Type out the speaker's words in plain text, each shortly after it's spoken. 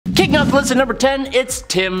Kicking off the list at number 10, it's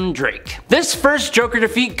Tim Drake. This first Joker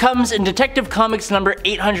defeat comes in Detective Comics number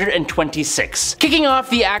 826. Kicking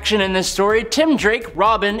off the action in this story, Tim Drake,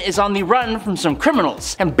 Robin, is on the run from some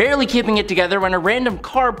criminals, and barely keeping it together when a random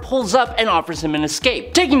car pulls up and offers him an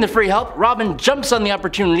escape. Taking the free help, Robin jumps on the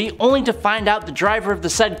opportunity only to find out the driver of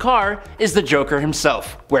the said car is the Joker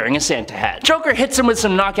himself, wearing a Santa hat. Joker hits him with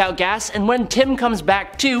some knockout gas, and when Tim comes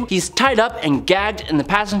back to, he's tied up and gagged in the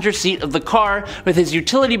passenger seat of the car with his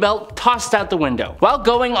utility belt tossed out the window. While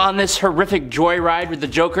going on this horrific joyride with the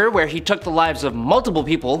Joker where he took the lives of multiple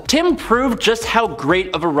people, Tim proved just how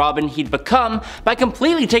great of a Robin he'd become by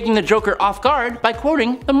completely taking the Joker off guard by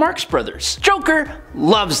quoting the Marx Brothers. Joker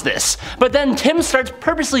loves this, but then Tim starts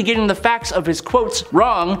purposely getting the facts of his quotes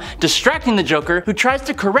wrong, distracting the Joker, who tries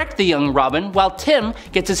to correct the young Robin while Tim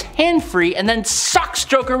gets his hand free and then socks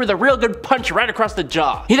Joker with a real good punch right across the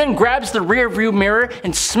jaw. He then grabs the rear view mirror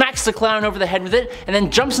and smacks the clown over the head with it, and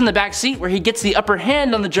then jumps in the back seat where he gets the upper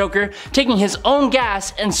hand on the Joker, taking his own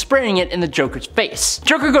gas and spraying it in the Joker's face.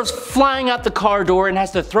 Joker goes flying out the car door and has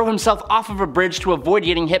to throw himself off of a bridge to avoid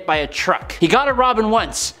getting hit by a truck. He got a Robin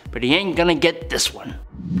once, but he ain't gonna get this one.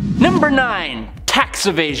 Number 9. Tax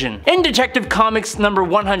evasion. In Detective Comics number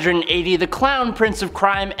 180, the clown prince of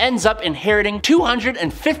crime ends up inheriting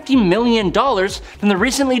 $250 million from the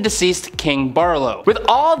recently deceased King Barlow. With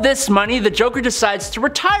all this money, the Joker decides to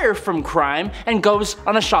retire from crime and goes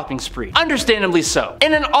on a shopping spree. Understandably so.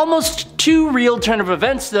 In an almost too real turn of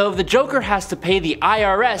events though, the Joker has to pay the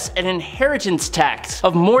IRS an inheritance tax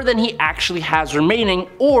of more than he actually has remaining,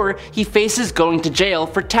 or he faces going to jail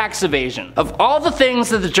for tax evasion. Of all the things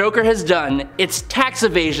that the Joker has done, it's tax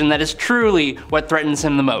evasion that is truly what threatens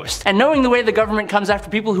him the most. And knowing the way the government comes after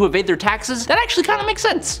people who evade their taxes, that actually kind of makes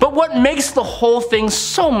sense. But what makes the whole thing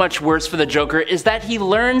so much worse for the Joker is that he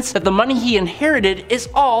learns that the money he inherited is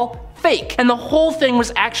all fake, and the whole thing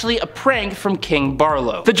was actually a prank from King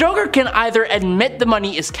Barlow. The Joker can either admit the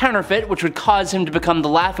money is counterfeit, which would cause him to become the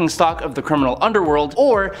laughingstock of the criminal underworld,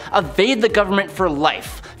 or evade the government for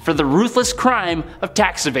life for the ruthless crime of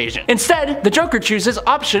tax evasion. Instead, the Joker chooses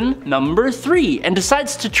option number 3 and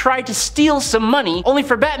decides to try to steal some money, only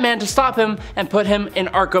for Batman to stop him and put him in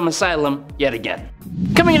Arkham Asylum yet again.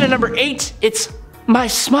 Coming in at number 8, it's My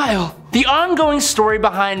Smile. The ongoing story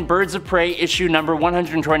behind Birds of Prey issue number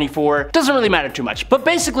 124 doesn't really matter too much, but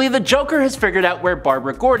basically the Joker has figured out where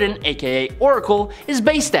Barbara Gordon, aka Oracle, is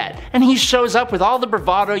based at, and he shows up with all the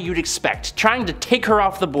bravado you'd expect, trying to take her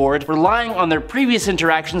off the board, relying on their previous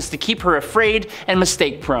interactions to keep her afraid and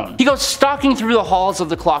mistake prone. He goes stalking through the halls of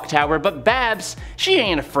the clock tower, but Babs, she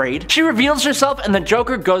ain't afraid. She reveals herself and the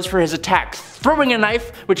Joker goes for his attack, throwing a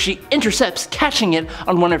knife, which she intercepts, catching it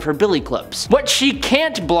on one of her billy clubs. What she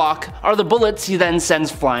can't block are the bullets he then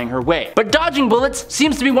sends flying her way. But dodging bullets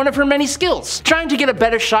seems to be one of her many skills. Trying to get a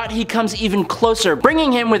better shot, he comes even closer,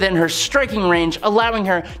 bringing him within her striking range, allowing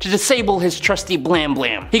her to disable his trusty blam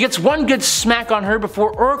blam. He gets one good smack on her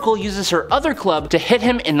before Oracle uses her other club to hit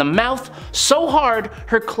him in the mouth so hard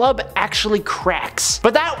her club actually cracks.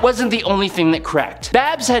 But that wasn't the only thing that cracked.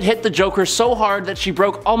 Babs had hit the Joker so hard that she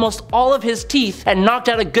broke almost all of his teeth and knocked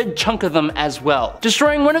out a good chunk of them as well,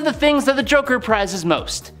 destroying one of the things that the Joker prizes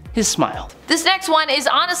most: his smile. This next one is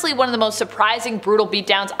honestly one of the most surprising brutal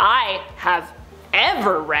beatdowns I have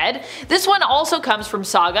ever read. This one also comes from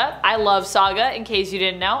Saga. I love Saga, in case you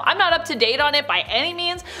didn't know. I'm not up to date on it by any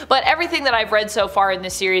means, but everything that I've read so far in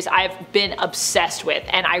this series I've been obsessed with,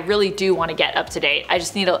 and I really do want to get up to date. I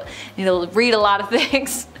just need to read a lot of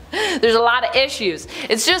things. There's a lot of issues.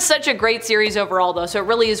 It's just such a great series overall though, so it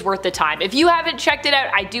really is worth the time. If you haven't checked it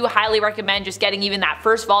out, I do highly recommend just getting even that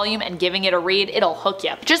first volume and giving it a read. It'll hook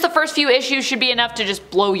you. Just the first few issues should be enough to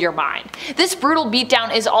just blow your mind. This brutal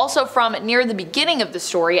beatdown is also from near the beginning of the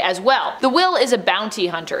story as well. The Will is a bounty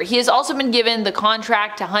hunter. He has also been given the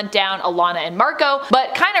contract to hunt down Alana and Marco,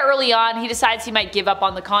 but kinda early on he decides he might give up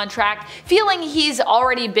on the contract. Feeling he's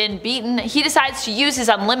already been beaten, he decides to use his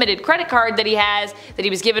unlimited credit card that he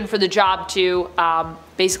was given for the job to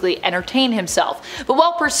basically entertain himself. But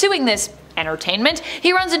while pursuing this entertainment,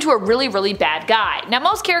 he runs into a really bad guy. Now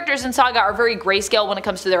most characters in Saga are very grayscale when it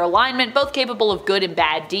comes to their alignment, both capable of good and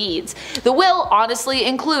bad deeds. The Will honestly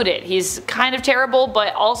included. He's kind of terrible,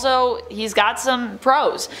 but also he's got some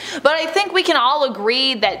pros. But I think we can all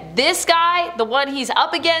agree that this guy, the one he's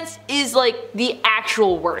up against, is like the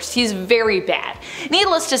actual worst. He's very bad.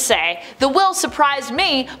 Needless to say, the Will surprised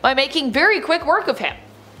me by making very quick work of him.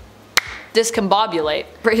 Discombobulate,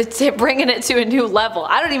 bringing it to a new level.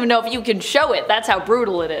 I don't even know if you can show it, that's how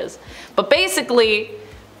brutal it is. But basically,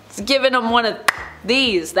 it's giving him one of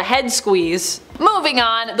these, the head squeeze. Moving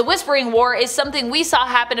on, the Whispering War is something we saw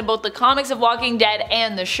happen in both the comics of Walking Dead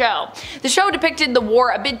and the show. The show depicted the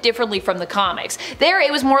war a bit differently from the comics. There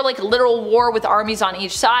it was more like a literal war with armies on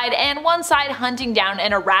each side, and one side hunting down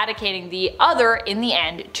and eradicating the other in the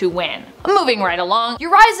end to win. Moving right along,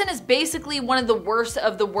 Urizen is basically one of the worst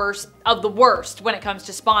of the worst of the worst when it comes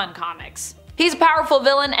to Spawn comics. He's a powerful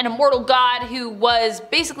villain and a mortal god who was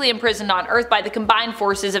basically imprisoned on Earth by the combined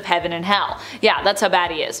forces of heaven and hell. Yeah, that's how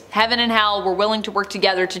bad he is. Heaven and hell were willing to work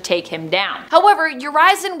together to take him down. However,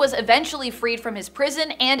 Urizen was eventually freed from his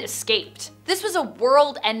prison and escaped. This was a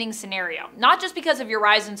world-ending scenario, not just because of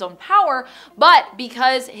Urizen's own power, but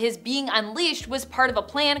because his being unleashed was part of a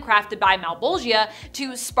plan crafted by Malbolgia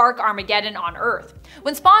to spark Armageddon on Earth.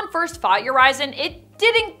 When Spawn first fought Urizen, it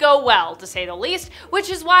didn't go well, to say the least, which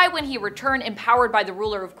is why when he returned empowered by the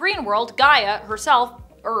ruler of Greenworld, Gaia herself,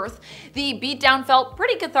 Earth, the beatdown felt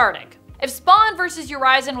pretty cathartic. If Spawn versus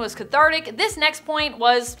Urizen was cathartic, this next point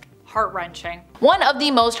was heart-wrenching. One of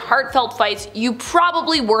the most heartfelt fights you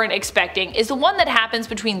probably weren't expecting is the one that happens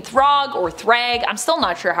between Throg or Thrag, I'm still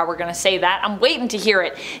not sure how we're gonna say that, I'm waiting to hear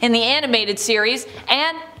it, in the animated series,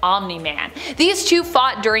 and Omni-Man. These two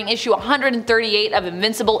fought during issue 138 of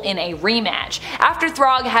Invincible in a rematch. After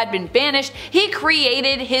Throg had been banished, he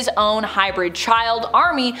created his own hybrid child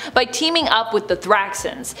army by teaming up with the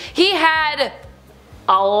Thraxans. He had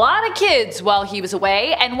a lot of kids while he was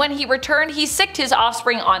away, and when he returned he sicked his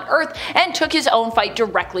offspring on Earth and took his own fight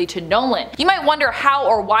directly to Nolan. You might wonder how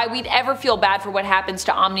or why we'd ever feel bad for what happens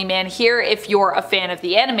to Omni-Man here if you're a fan of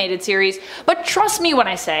the animated series, but trust me when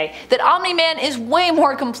I say that Omni-Man is way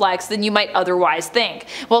more complex than you might otherwise think.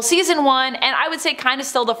 Well, season 1, and I would say kinda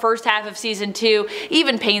still the first half of season 2,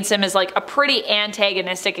 even paints him as like a pretty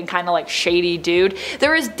antagonistic and kinda like shady dude.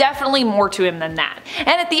 There is definitely more to him than that. And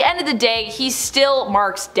at the end of the day, he's still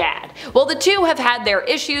Mark's dad. While the two have had their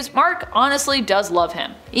issues, Mark honestly does love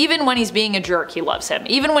him. Even when he's being a jerk, he loves him.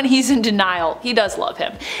 Even when he's in denial, he does love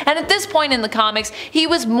him. And at this point in the comics, he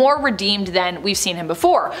was more redeemed than we've seen him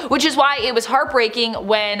before, which is why it was heartbreaking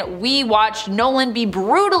when we watched Nolan be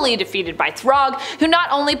brutally defeated by Throg, who not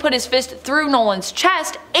only put his fist through Nolan's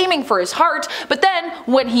chest, aiming for his heart, but then,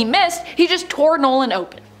 when he missed, he just tore Nolan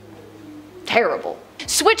open. Terrible.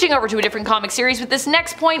 Switching over to a different comic series with this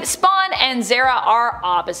next point, Spawn and Zera are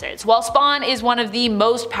opposites. While Spawn is one of the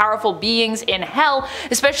most powerful beings in hell,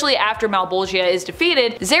 especially after Malbolgia is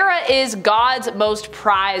defeated, Zera is God's most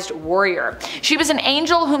prized warrior. She was an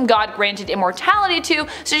angel whom God granted immortality to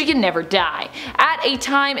so she can never die. At a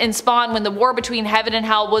time in Spawn when the war between heaven and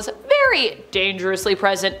hell was very dangerously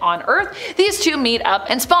present on Earth, these two meet up,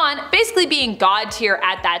 and Spawn, basically being God tier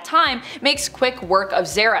at that time, makes quick work of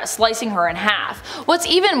Zera, slicing her in half. What's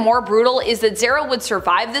even more brutal is that Zera would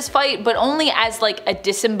survive this fight, but only as like a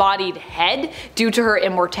disembodied head due to her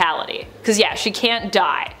immortality. Cause yeah, she can't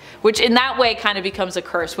die, which in that way kind of becomes a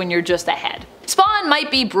curse when you're just a head. Spawn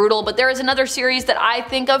might be brutal, but there is another series that I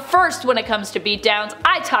think of first when it comes to beatdowns.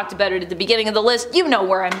 I talked about it at the beginning of the list, you know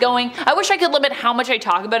where I'm going. I wish I could limit how much I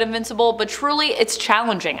talk about Invincible, but truly it's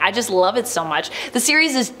challenging. I just love it so much. The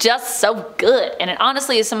series is just so good, and it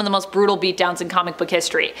honestly is some of the most brutal beatdowns in comic book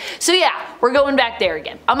history. So yeah, we're going back there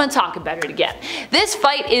again. I'm gonna talk about it again. This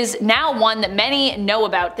fight is now one that many know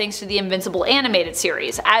about thanks to the Invincible animated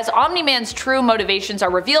series. As Omni-Man's true motivations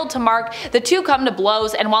are revealed to Mark, the two come to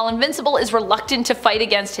blows, and while Invincible is reluctant to fight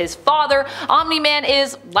against his father, Omni-Man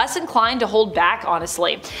is less inclined to hold back,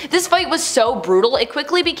 honestly. This fight was so brutal, it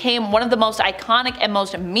quickly became one of the most iconic and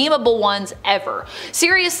most memeable ones ever.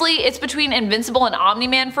 Seriously, it's between Invincible and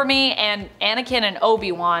Omni-Man for me, and Anakin and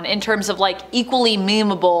Obi-Wan in terms of like equally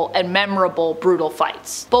memeable and memorable brutal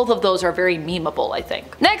fights. Both of those are very memeable, I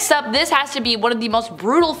think. Next up, this has to be one of the most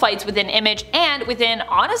brutal fights within Image and within,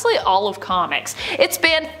 honestly, all of comics. It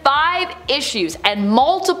spanned 5 issues and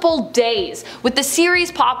multiple days, with the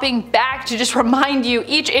series popping back to just remind you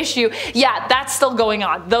each issue, yeah, that's still going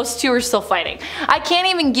on. Those two are still fighting. I can't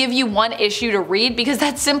even give you one issue to read because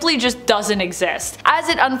that simply just doesn't exist. As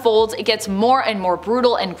it unfolds, it gets more and more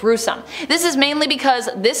brutal and gruesome. This is mainly because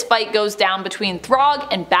this fight goes down between Throg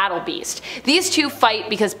and Battle Beast. These two fight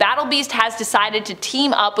because Battle Beast has decided to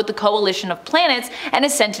team up with the coalition of planets and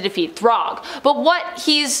is sent to defeat Throg. But what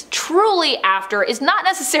he's truly after is not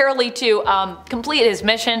necessarily to complete his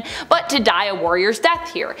mission, but to die a warrior's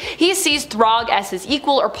death here. He sees Throg as his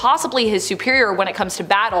equal or possibly his superior when it comes to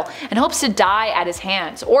battle and hopes to die at his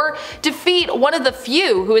hands, or defeat one of the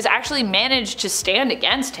few who has actually managed to stand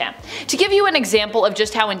against him. To give you an example of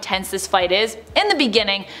just how intense this fight is, In the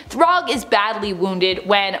beginning, Throg is badly wounded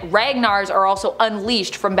when Ragnars are also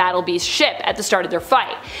unleashed from Battle Beast's ship at the start of their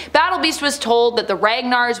fight. Battle Beast was told that the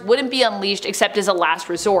Ragnars wouldn't be unleashed except as a last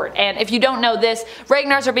resort, and if you don't know this,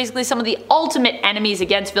 Ragnars are basically some of the ultimate enemies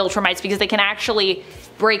against Viltrumites because they can actually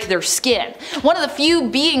break their skin. One of the few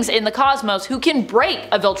beings in the cosmos who can break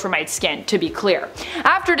a Viltrumite's skin, to be clear.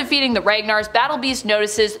 After defeating the Ragnars, Battle Beast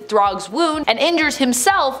notices Throg's wound and injures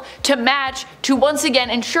himself to match to once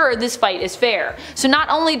again ensure this fight is fair. So not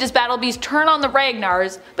only does Battle Beast turn on the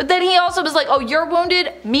Ragnars, but then he also was like, oh, you're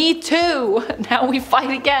wounded? Me too. Now we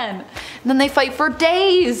fight again. And then they fight for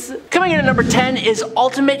days. Coming in at number 10 is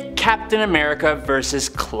Ultimate Captain America vs.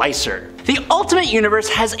 Kleiser. The Ultimate Universe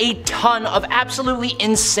has a ton of absolutely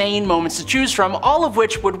insane moments to choose from, all of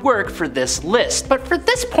which would work for this list. But for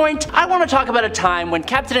this point, I want to talk about a time when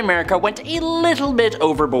Captain America went a little bit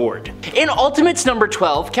overboard. In Ultimates number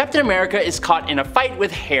 12, Captain America is caught in a fight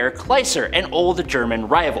with Herr Kleiser, an old German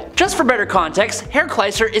rival. Just for better context, Herr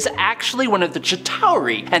Kleiser is actually one of the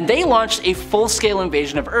Chitauri, and they launched a full-scale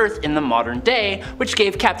invasion of Earth in the modern day, which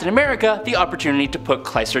gave Captain America the opportunity to put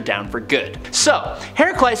Kleiser down for good. So,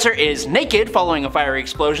 Herr Kleiser is naked following a fiery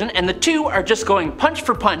explosion, and the two are just going punch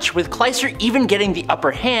for punch, with Kleiser even getting the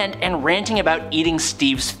upper hand and ranting about eating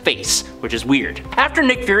Steve's face, which is weird. After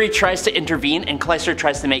Nick Fury tries to intervene and Kleiser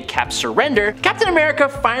tries to make Cap surrender, Captain America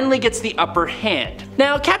finally gets the upper hand.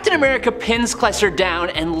 Now, Captain America pins Kleiser down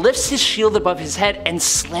and lifts his shield above his head and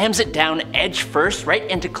slams it down edge first right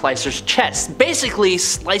into Kleiser's chest, basically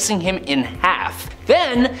slicing him in half.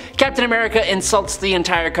 Then, Captain America insults the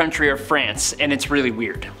entire country of France, and it's really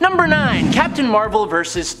weird. Number 9. Captain Marvel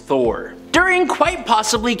vs. Thor. During quite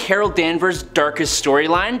possibly Carol Danvers' darkest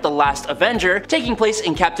storyline, The Last Avenger, taking place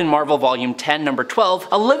in Captain Marvel Volume 10, number 12,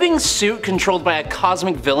 a living suit controlled by a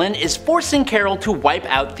cosmic villain is forcing Carol to wipe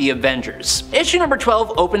out the Avengers. Issue number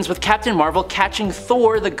 12 opens with Captain Marvel catching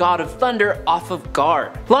Thor, the God of Thunder, off of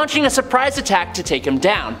guard, launching a surprise attack to take him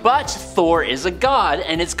down. But Thor is a god,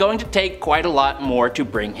 and it's going to take quite a lot more to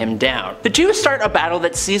bring him down. The two start a battle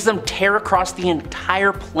that sees them tear across the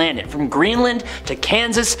entire planet, from Greenland to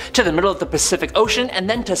Kansas to the middle of the Pacific Ocean and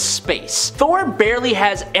then to space. Thor barely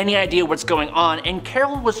has any idea what's going on, and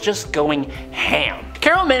Carol was just going ham.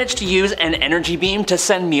 Carol managed to use an energy beam to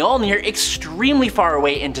send Mjolnir extremely far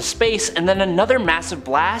away into space, and then another massive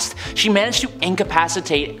blast, she managed to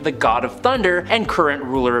incapacitate the God of Thunder and current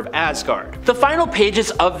ruler of Asgard. The final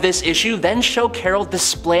pages of this issue then show Carol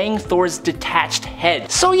displaying Thor's detached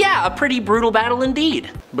head. So yeah, a pretty brutal battle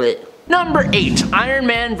indeed. But Number 8. Iron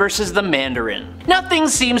Man vs. the Mandarin. Nothing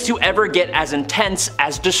seems to ever get as intense,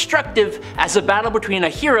 as destructive, as a battle between a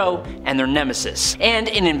hero and their nemesis. And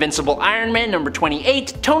in Invincible Iron Man number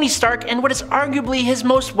 28, Tony Stark and what is arguably his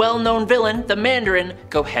most well-known villain, the Mandarin,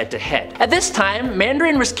 go head to head. At this time,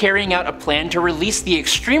 Mandarin was carrying out a plan to release the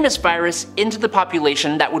extremist virus into the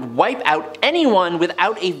population that would wipe out anyone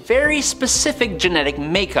without a very specific genetic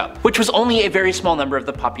makeup, which was only a very small number of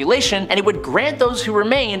the population, and it would grant those who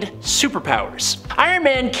remained superpowers. Iron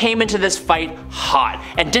Man came into this fight hot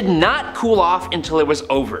and did not cool off until it was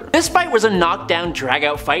over. This fight was a knockdown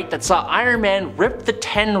dragout fight that saw Iron Man rip the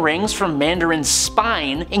 10 rings from Mandarin's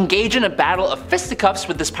spine, engage in a battle of fisticuffs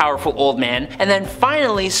with this powerful old man, and then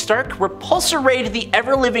finally Stark repulsor-rayed the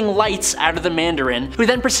ever-living lights out of the Mandarin, who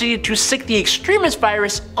then proceeded to sick the extremist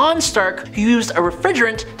virus on Stark, who used a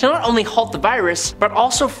refrigerant to not only halt the virus, but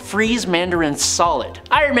also freeze Mandarin solid.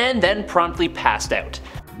 Iron Man then promptly passed out.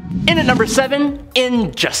 In at number 7,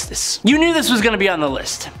 Injustice. You knew this was going to be on the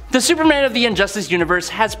list. The Superman of the Injustice universe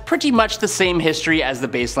has pretty much the same history as the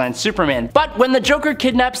baseline Superman, but when the Joker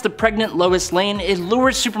kidnaps the pregnant Lois Lane, it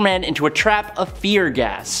lures Superman into a trap of fear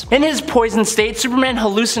gas. In his poisoned state, Superman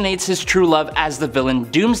hallucinates his true love as the villain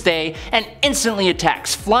Doomsday and instantly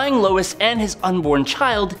attacks, flying Lois and his unborn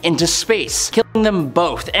child into space, killing them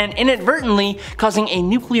both and inadvertently causing a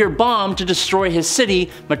nuclear bomb to destroy his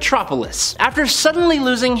city, Metropolis. After suddenly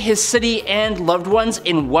losing his city and loved ones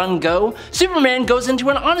in one go, Superman goes into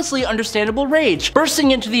an honestly understandable rage, bursting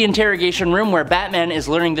into the interrogation room where Batman is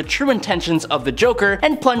learning the true intentions of the Joker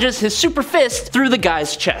and plunges his super fist through the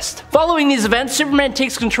guy's chest. Following these events, Superman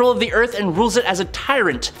takes control of the Earth and rules it as a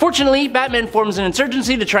tyrant. Fortunately, Batman forms an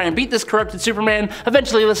insurgency to try and beat this corrupted Superman,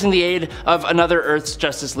 eventually enlisting the aid of another Earth's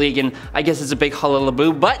Justice League, and I guess it's a big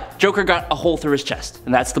hullabaloo, but Joker got a hole through his chest,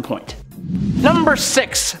 and that's the point. Number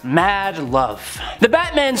 6. Mad Love. The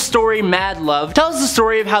Batman story Mad Love tells the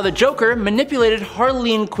story of how the Joker manipulated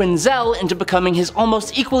Harleen Quinzel into becoming his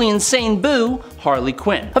almost equally insane boo, Harley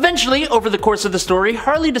Quinn. Eventually, over the course of the story,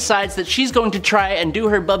 Harley decides that she's going to try and do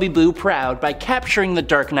her bubby boo proud by capturing the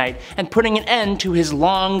Dark Knight and putting an end to his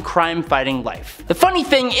long crime-fighting life. The funny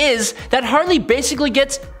thing is that Harley basically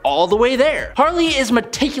gets all the way there. Harley is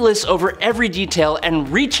meticulous over every detail and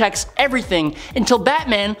rechecks everything until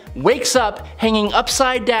Batman wakes up hanging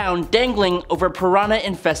upside down, dangling over a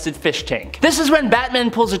piranha-infested fish tank. This is when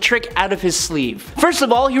Batman pulls a trick out of his sleeve. First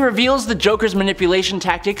of all, he reveals the Joker's manipulation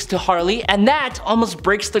tactics to Harley, and that almost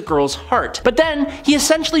breaks the girl's heart. But then, he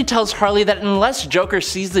essentially tells Harley that unless Joker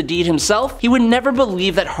sees the deed himself, he would never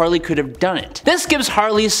believe that Harley could have done it. This gives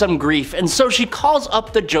Harley some grief, and so she calls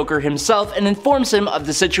up the Joker himself and informs him of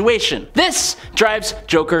the situation. This drives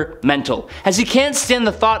Joker mental, as he can't stand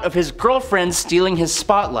the thought of his girlfriend stealing his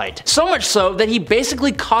spotlight. So much so that he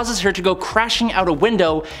basically causes her to go crashing out a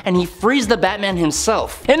window, and he frees the Batman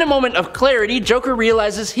himself. In a moment of clarity, Joker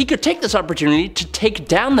realizes he could take this opportunity to take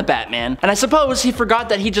down the Batman, and I suppose he forgot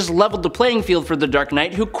that he just leveled the playing field for the Dark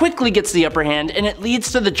Knight, who quickly gets the upper hand, and it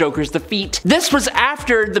leads to the Joker's defeat. This was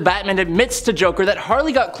after the Batman admits to Joker that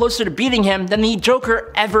Harley got closer to beating him than the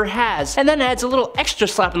Joker ever has, and then adds a little extra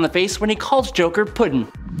slap in the face when he calls Joker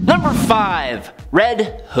puddin'. Number 5.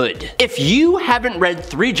 Red Hood. If you haven't read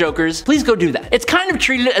 3 Jokers, please go do that. It's kind of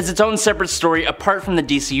treated as its own separate story apart from the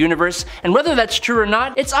DC universe, and whether that's true or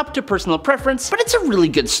not, it's up to personal preference, but it's a really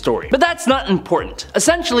good story. But that's not important.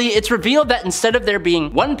 Essentially, it's revealed that instead of there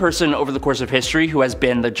being one person over the course of history who has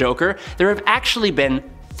been the Joker, there have actually been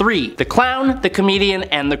 3. The clown, the comedian,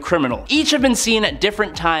 and the criminal. Each have been seen at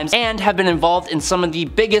different times and have been involved in some of the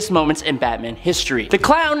biggest moments in Batman history. The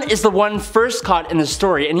clown is the one first caught in the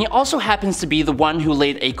story, and he also happens to be the one who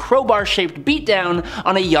laid a crowbar-shaped beatdown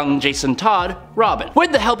on a young Jason Todd, Robin.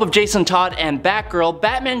 With the help of Jason Todd and Batgirl,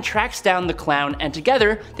 Batman tracks down the clown, and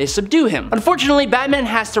together they subdue him. Unfortunately, Batman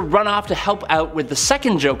has to run off to help out with the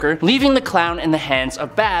second Joker, leaving the clown in the hands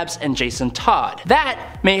of Babs and Jason Todd.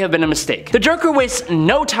 That may have been a mistake. The Joker wastes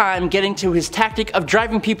no time getting to his tactic of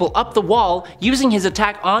driving people up the wall, using his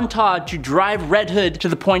attack on Todd to drive Red Hood to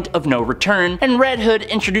the point of no return, and Red Hood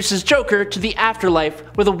introduces Joker to the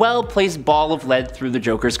afterlife with a well-placed ball of lead through the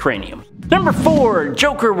Joker's cranium. Number 4.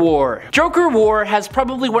 Joker War. Joker War has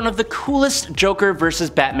probably one of the coolest Joker versus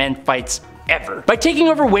Batman fights ever. By taking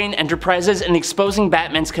over Wayne Enterprises and exposing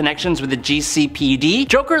Batman's connections with the GCPD,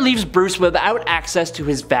 Joker leaves Bruce without access to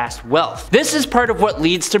his vast wealth. This is part of what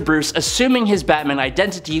leads to Bruce assuming his Batman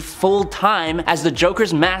identity full time, as the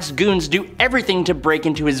Joker's masked goons do everything to break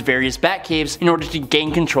into his various Batcaves in order to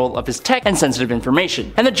gain control of his tech and sensitive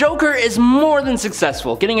information. And the Joker is more than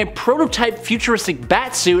successful, getting a prototype futuristic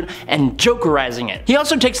Batsuit and Jokerizing it. He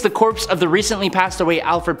also takes the corpse of the recently passed away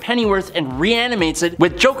Alfred Pennyworth and reanimates it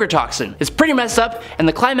with Joker Toxin. It's pretty messed up, and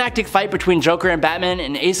the climactic fight between Joker and Batman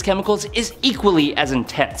in Ace Chemicals is equally as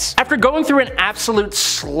intense. After going through an absolute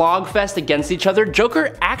slogfest against each other,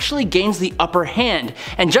 Joker actually gains the upper hand,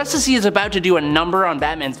 and just as he is about to do a number on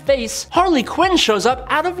Batman's face, Harley Quinn shows up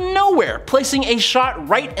out of nowhere, placing a shot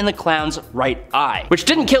right in the clown's right eye, which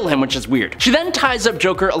didn't kill him, which is weird. She then ties up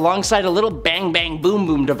Joker alongside a little bang bang boom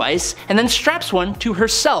boom device, and then straps one to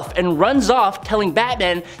herself and runs off, telling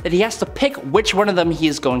Batman that he has to pick which one of them he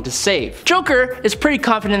is going to save. Joker is pretty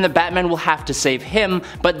confident that Batman will have to save him,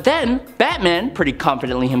 but then Batman, pretty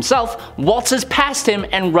confidently himself, waltzes past him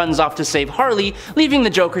and runs off to save Harley, leaving the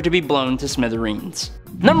Joker to be blown to smithereens.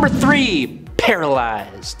 Number 3.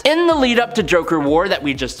 Paralyzed. In the lead up to Joker War that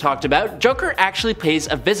we just talked about, Joker actually pays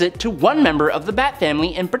a visit to one member of the Bat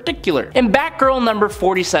family in particular. In Batgirl number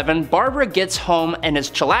 47, Barbara gets home and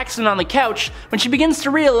is chillaxing on the couch when she begins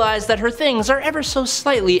to realize that her things are ever so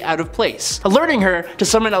slightly out of place, alerting her to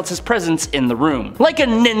someone else's presence in the room. Like a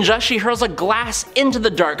ninja, she hurls a glass into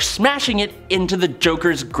the dark, smashing it into the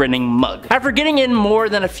Joker's grinning mug. After getting in more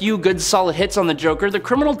than a few good solid hits on the Joker, the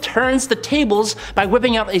criminal turns the tables by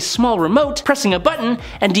whipping out a small remote, pressing a button,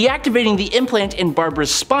 and deactivating the implant in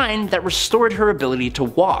Barbara's spine that restored her ability to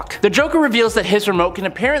walk. The Joker reveals that his remote can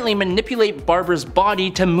apparently manipulate Barbara's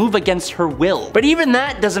body to move against her will. But even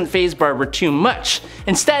that doesn't faze Barbara too much.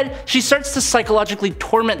 Instead, she starts to psychologically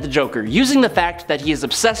torment the Joker, using the fact that he is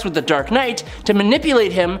obsessed with the Dark Knight to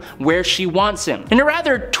manipulate him where she wants him. In a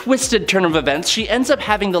rather twisted turn of events, she ends up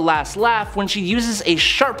having the last laugh when she uses a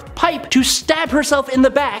sharp pipe to stab herself in the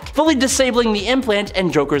back, fully disabling the implant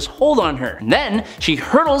and Joker's hold on her. Then, she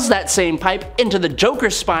hurtles that same pipe into the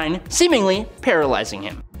Joker's spine, seemingly paralyzing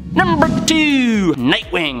him. Number 2.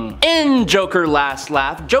 Nightwing. In Joker Last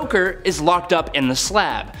Laugh, Joker is locked up in the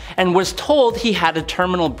slab, and was told he had a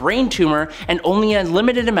terminal brain tumor and only a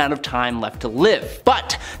limited amount of time left to live.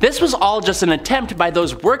 But this was all just an attempt by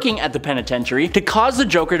those working at the penitentiary to cause the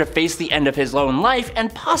Joker to face the end of his own life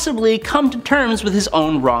and possibly come to terms with his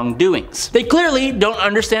own wrongdoings. They clearly don't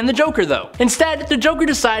understand the Joker though. Instead, the Joker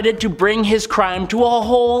decided to bring his crime to a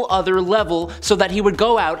whole other level so that he would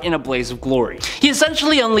go out in a blaze of glory. He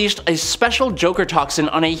essentially unleashed a special Joker toxin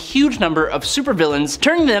on a huge number of supervillains,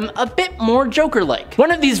 turning them a bit more Joker-like. One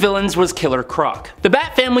of these villains was Killer Croc. The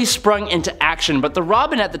Bat family sprung into action, but the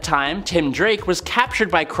Robin at the time, Tim Drake, was captured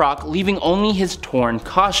by Croc, leaving only his torn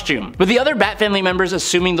costume. With the other Bat family members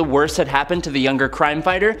assuming the worst had happened to the younger crime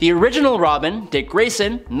fighter, the original Robin, Dick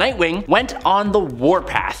Grayson, Nightwing, went on the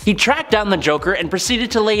warpath. He tracked down the Joker and proceeded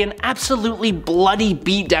to lay an absolutely bloody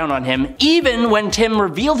beatdown on him. Even when Tim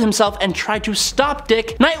revealed himself and tried to stop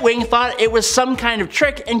Dick, Nightwing thought it was some kind of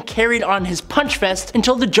trick and carried on his punch fest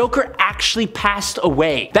until the Joker actually passed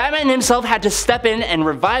away. Batman himself had to step in and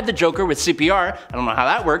revive the Joker with CPR, I don't know how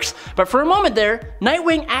that works, but for a moment there,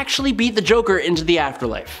 Nightwing actually beat the Joker into the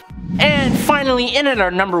afterlife. And finally, in at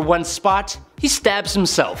our number 1 spot, he stabs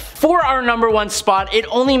himself. For our number 1 spot, it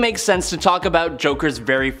only makes sense to talk about Joker's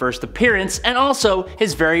very first appearance and also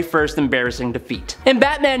his very first embarrassing defeat. In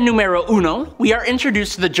Batman Numero Uno, we are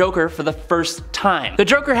introduced to the Joker for the first time. The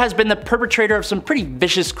Joker has been the perpetrator of some pretty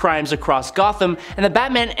vicious crimes across Gotham, and the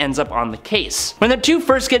Batman ends up on the case. When the two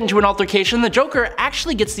first get into an altercation, the Joker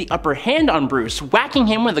actually gets the upper hand on Bruce, whacking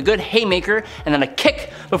him with a good haymaker and then a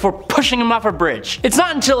kick before pushing him off a bridge. It's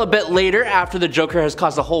not until a bit later, after the Joker has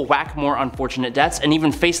caused a whole whack more unfortunate deaths and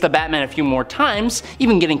even faced the Batman a few more times,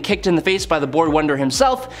 even getting kicked in the face by the Boy Wonder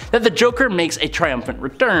himself, that the Joker makes a triumphant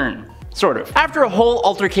return. Sort of. After a whole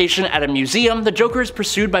altercation at a museum, the Joker is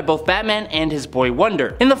pursued by both Batman and his Boy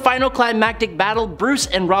Wonder. In the final climactic battle, Bruce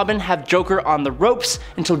and Robin have Joker on the ropes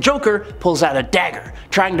until Joker pulls out a dagger,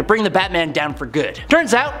 trying to bring the Batman down for good.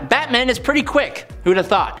 Turns out, Batman is pretty quick. Who'd have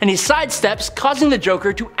thought? And he sidesteps, causing the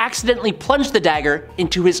Joker to accidentally plunge the dagger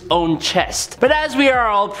into his own chest. But as we are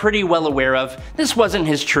all pretty well aware of, this wasn't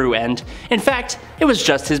his true end. In fact, it was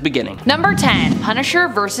just his beginning. Number 10. Punisher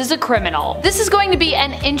versus a criminal. This is going to be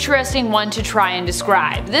an interesting one to try and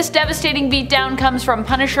describe. This devastating beatdown comes from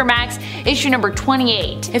Punisher Max, issue number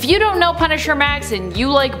 28. If you don't know Punisher Max and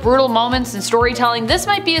you like brutal moments and storytelling, this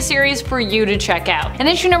might be a series for you to check out. In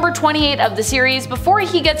issue number 28 of the series, before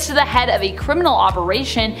he gets to the head of a criminal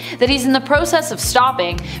operation that he's in the process of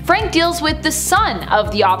stopping, Frank deals with the son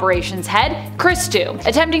of the operation's head, Christu,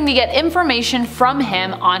 attempting to get information from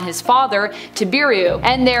him on his father, Tiberiu,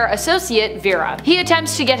 and their associate, Vera. He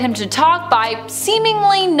attempts to get him to talk by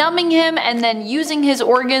seemingly numbing him and then using his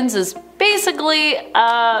organs as basically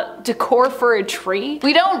decor for a tree.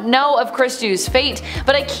 We don't know of Christu's fate,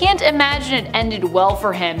 but I can't imagine it ended well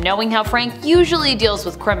for him, knowing how Frank usually deals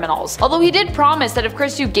with criminals. Although he did promise that if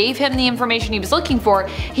Christu gave him the information he was looking for,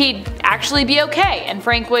 he'd actually be okay, and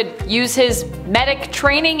Frank would use his medic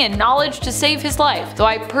training and knowledge to save his life. Though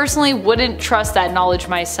I personally wouldn't trust that knowledge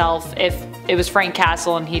myself if it was Frank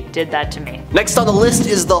Castle and he did that to me. Next on the list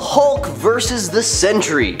is the Hulk versus the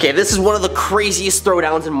Sentry. Okay, this is one of the craziest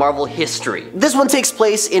throwdowns in Marvel history. This one takes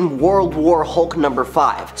place in World War Hulk number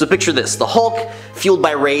 5. So picture this, the Hulk, fueled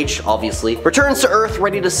by rage, obviously, returns to Earth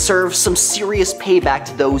ready to serve some serious payback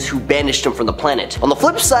to those who banished him from the planet. On the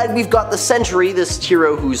flip side, we've got the Sentry, this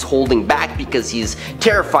hero who's holding back because he's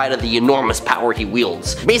terrified of the enormous power he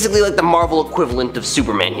wields. Basically like the Marvel equivalent of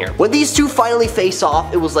Superman here. When these two finally face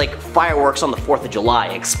off, it was like fireworks on the 4th of July.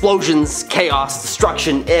 Explosions, chaos,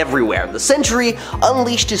 destruction everywhere. The Sentry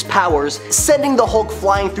unleashed his powers, sending the Hulk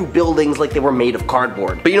flying through buildings like they were made of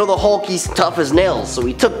cardboard. But you know the Hulk, he's tough as nails, so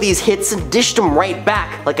he took these hits and dished them right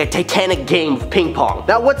back like a titanic game of ping pong.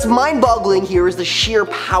 Now what's mind-boggling here is the sheer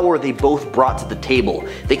power they both brought to the table.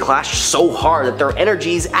 They clashed so hard that their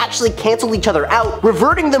energies actually canceled each other out,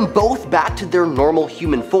 reverting them both back to their normal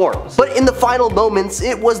human forms. But in the final moments,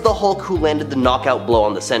 it was the Hulk who landed the knockout blow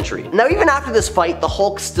on the Sentry. Now even after this fight, the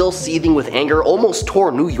Hulk, still seething with anger, almost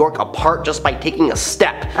tore New York apart just by taking a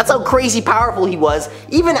step. That's how crazy powerful he was,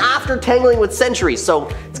 even after tangling with Sentry, so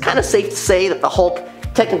it's kind of safe to say that the Hulk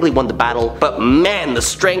technically won the battle, but man, the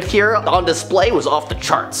strength here on display was off the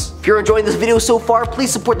charts. If you're enjoying this video so far,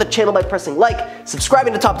 please support the channel by pressing like,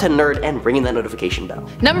 subscribing to Top 10 Nerd, and ringing that notification bell.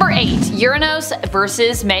 Number 8. Uranos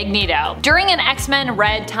vs. Magneto. During an X-Men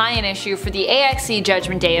Red tie-in issue for the AXE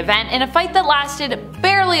Judgment Day event, in a fight that lasted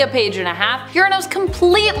barely a page and a half, Uranos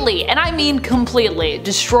completely, and I mean completely,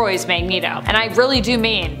 destroys Magneto. And I really do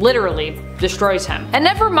mean literally destroys him. And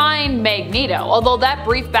never mind Magneto, although that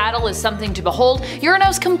brief battle is something to behold,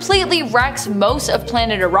 Uranos completely wrecks most of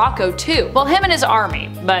planet Arakko too. Well, him and his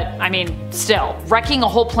army, but I mean, still, wrecking a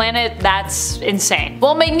whole planet, that's insane.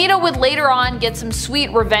 Well, Magneto would later on get some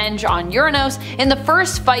sweet revenge on Uranos. In the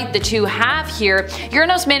first fight the two have here,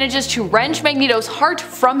 Uranos manages to wrench Magneto's heart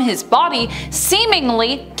from his body,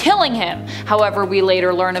 seemingly killing him. However, we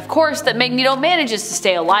later learn, of course, that Magneto manages to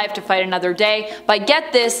stay alive to fight another day by,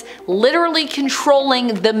 get this, literally controlling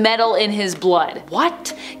the metal in his blood.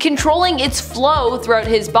 What? Controlling its flow throughout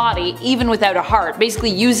his body, even without a heart. Basically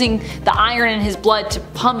using the iron in his blood to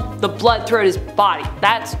pump the blood throughout his body.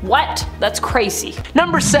 That's what? That's crazy.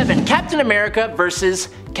 Number 7. Captain America versus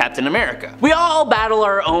Captain America. We all battle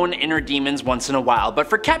our own inner demons once in a while, but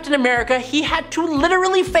for Captain America, he had to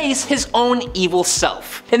literally face his own evil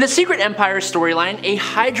self. In the Secret Empire storyline, a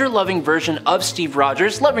Hydra-loving version of Steve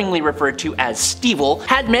Rogers, lovingly referred to as Stevel,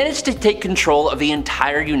 had managed to take control of the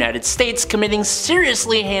entire United States, committing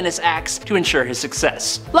seriously heinous acts to ensure his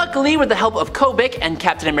success. Luckily, with the help of Kobik and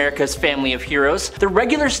Captain America's family of heroes, the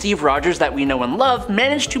regular Steve Rogers that we know and love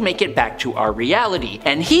managed to make it back to our reality,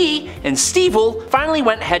 and he and Stevel finally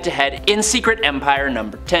went head-to-head in Secret Empire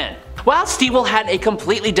number 10. While Stevel had a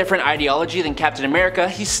completely different ideology than Captain America,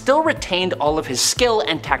 he still retained all of his skill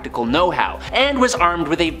and tactical know-how, and was armed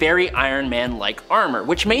with a very Iron Man-like armor,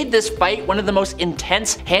 which made this fight one of the most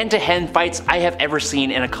intense hand-to-hand fights I have ever seen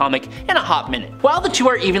in a comic in a hot minute. While the two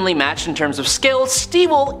are evenly matched in terms of skill,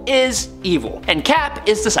 Stevel is evil, and Cap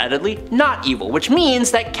is decidedly not evil, which means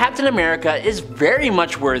that Captain America is very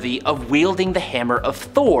much worthy of wielding the hammer of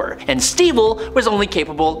Thor, and Stevel was only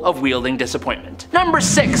capable of wielding disappointment. Number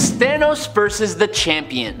 6. Thanos versus the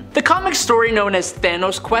Champion. The comic story known as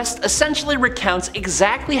Thanos Quest essentially recounts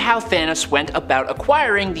exactly how Thanos went about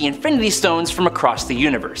acquiring the Infinity Stones from across the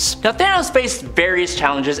universe. Now, Thanos faced various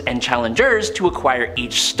challenges and challengers to acquire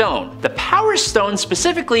each stone. The Power Stone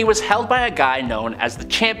specifically was held by a guy known as the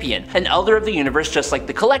Champion, an elder of the universe just like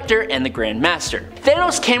the Collector and the Grand Master.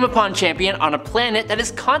 Thanos came upon Champion on a planet that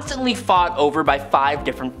is constantly fought over by 5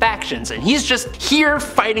 different factions, and he's just here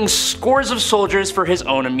fighting scores of soldiers for his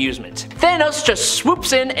own amusement. Thanos just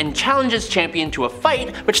swoops in and challenges Champion to a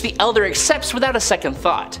fight, which the Elder accepts without a second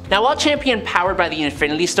thought. Now, while Champion, powered by the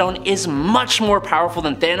Infinity Stone, is much more powerful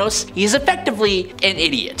than Thanos, he's effectively an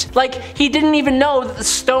idiot. Like, he didn't even know that the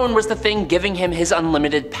stone was the thing giving him his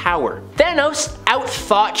unlimited power. Thanos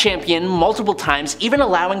outthought Champion multiple times, even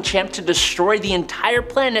allowing Champ to destroy the entire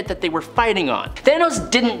planet that they were fighting on.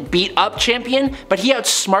 Thanos didn't beat up Champion, but he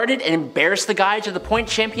outsmarted and embarrassed the guy to the point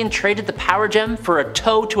Champion traded the power gem for a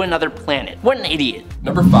toe to another planet. What an idiot.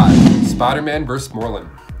 Number 5. Spider-Man vs. Morlun.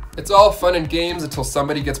 It's all fun and games until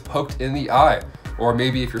somebody gets poked in the eye. Or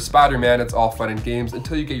maybe if you're Spider-Man, it's all fun and games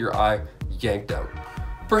until you get your eye yanked out.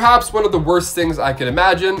 Perhaps one of the worst things I could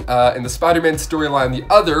imagine. In the Spider-Man storyline,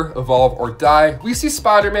 The Other, Evolve or Die, we see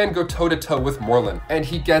Spider-Man go toe-to-toe with Morlun, and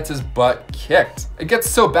he gets his butt kicked. It gets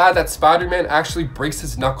so bad that Spider-Man actually breaks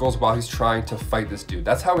his knuckles while he's trying to fight this dude.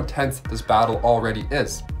 That's how intense this battle already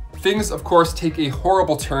is. Things, of course, take a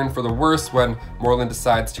horrible turn for the worse when Morlun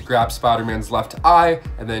decides to grab Spider-Man's left eye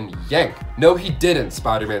and then yank. No, he didn't,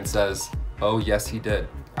 Spider-Man says. Oh, yes, he did.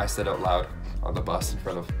 I said out loud on the bus in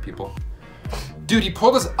front of people. Dude, he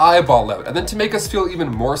pulled his eyeball out, and then to make us feel even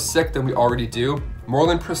more sick than we already do,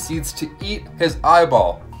 Morlun proceeds to eat his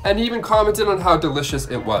eyeball, and he even commented on how delicious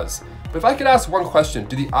it was. But if I could ask one question,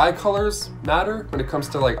 do the eye colors matter when it comes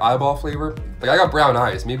to like eyeball flavor? Like, I got brown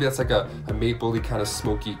eyes, maybe that's like a maple-y kind of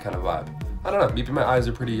smoky kind of vibe. I don't know, maybe my eyes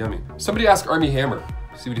are pretty yummy. Somebody ask Army Hammer,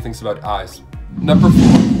 see what he thinks about eyes. Number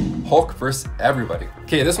 4, Hulk versus everybody.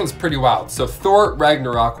 Okay, this one's pretty wild. So Thor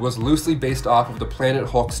Ragnarok was loosely based off of the Planet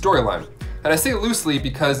Hulk storyline. And I say loosely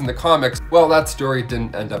because in the comics, well, that story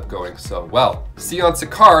didn't end up going so well. See, on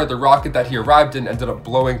Sakaar, the rocket that he arrived in ended up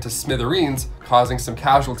blowing to smithereens, causing some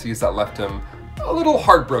casualties that left him a little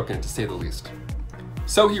heartbroken, to say the least.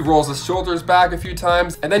 So he rolls his shoulders back a few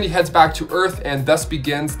times, and then he heads back to Earth, and thus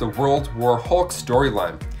begins the World War Hulk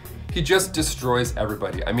storyline. He just destroys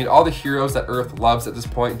everybody. I mean, all the heroes that Earth loves at this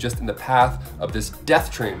point, just in the path of this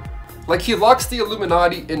death train. Like, he locks the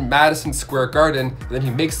Illuminati in Madison Square Garden, and then he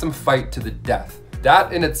makes them fight to the death.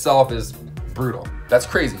 That in itself is brutal. That's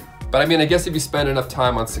crazy. But I mean, I guess if you spend enough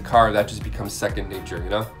time on Sakaar, that just becomes second nature, you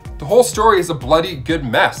know? The whole story is a bloody good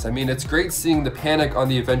mess. I mean, it's great seeing the panic on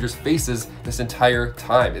the Avengers' faces this entire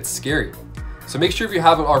time. It's scary. So make sure if you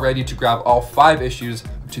haven't already to grab all 5 issues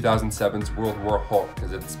of 2007's World War Hulk,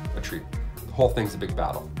 because it's a treat. The whole thing's a big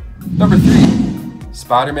battle. Number 3,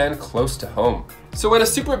 Spider-Man Close to Home. So when a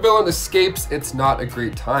supervillain escapes, it's not a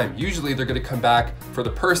great time. Usually they're going to come back for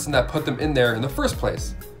the person that put them in there in the first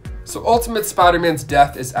place. So Ultimate Spider-Man's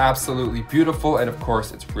death is absolutely beautiful, and of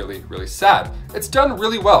course it's really, really sad. It's done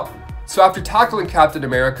really well. So after tackling Captain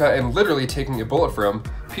America and literally taking a bullet for him,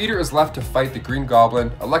 Peter is left to fight the Green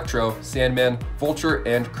Goblin, Electro, Sandman, Vulture,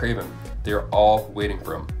 and Kraven. They are all waiting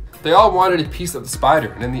for him. They all wanted a piece of the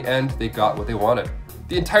spider, and in the end, they got what they wanted.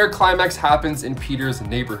 The entire climax happens in Peter's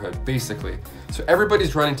neighborhood, basically. So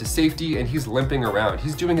everybody's running to safety and he's limping around.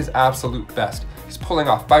 He's doing his absolute best. He's pulling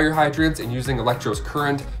off fire hydrants and using Electro's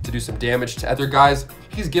current to do some damage to other guys.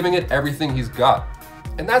 He's giving it everything he's got.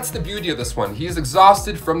 And that's the beauty of this one. He's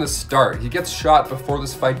exhausted from the start. He gets shot before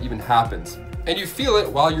this fight even happens. And you feel it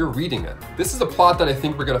while you're reading it. This is a plot that I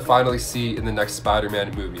think we're gonna finally see in the next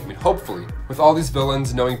Spider-Man movie. I mean, hopefully. With all these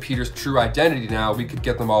villains knowing Peter's true identity now, we could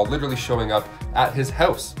get them all literally showing up at his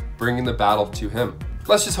house, bringing the battle to him.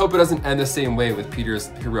 Let's just hope it doesn't end the same way with Peter's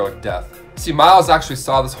heroic death. See, Miles actually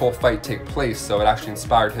saw this whole fight take place, so it actually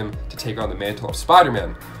inspired him to take on the mantle of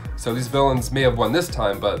Spider-Man. So these villains may have won this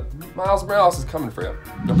time, but Miles Morales is coming for you.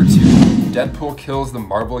 Number 2, Deadpool kills the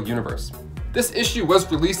Marvel Universe. This issue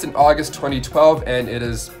was released in August 2012, and it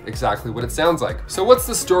is exactly what it sounds like. So what's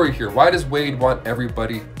the story here? Why does Wade want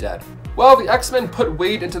everybody dead? Well, the X-Men put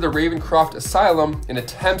Wade into the Ravencroft Asylum in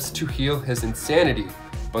attempts to heal his insanity,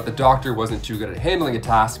 but the doctor wasn't too good at handling a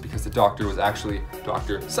task because the doctor was actually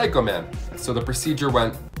Dr. Psycho Man. So the procedure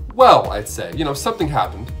went well, I'd say. You know, something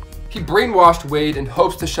happened. He brainwashed Wade in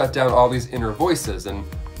hopes to shut down all these inner voices, and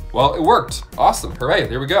well, it worked. Awesome, hooray,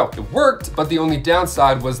 there we go. It worked, but the only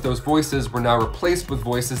downside was those voices were now replaced with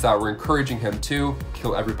voices that were encouraging him to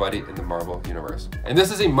kill everybody in the Marvel Universe. And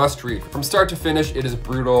this is a must read. From start to finish, it is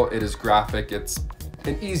brutal, it is graphic, it's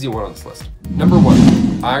an easy one on this list. Number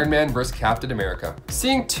 1, Iron Man vs. Captain America.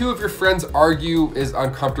 Seeing 2 of your friends argue is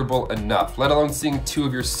uncomfortable enough, let alone seeing 2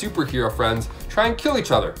 of your superhero friends try and kill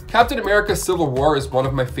each other. Captain America Civil War is one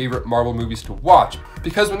of my favorite Marvel movies to watch,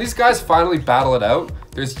 because when these guys finally battle it out,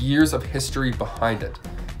 there's years of history behind it.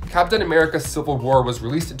 Captain America Civil War was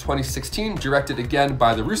released in 2016, directed again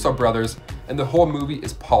by the Russo brothers, and the whole movie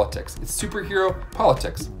is politics. It's superhero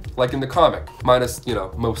politics, like in the comic, minus, you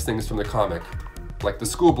know, most things from the comic, like the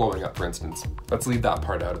school blowing up, for instance. Let's leave that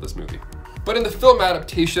part out of this movie. But in the film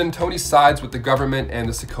adaptation, Tony sides with the government and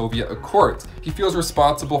the Sokovia Accords. He feels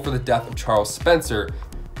responsible for the death of Charles Spencer,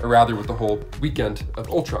 or rather with the whole weekend of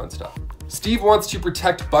Ultron stuff. Steve wants to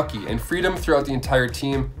protect Bucky, and freedom throughout the entire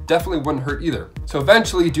team definitely wouldn't hurt either. So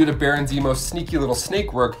eventually, due to Baron Zemo's sneaky little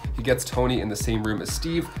snake work, he gets Tony in the same room as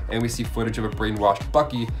Steve, and we see footage of a brainwashed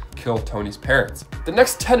Bucky kill Tony's parents. The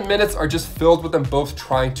next 10 minutes are just filled with them both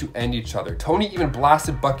trying to end each other. Tony even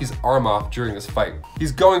blasted Bucky's arm off during this fight.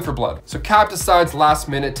 He's going for blood. So Cap decides last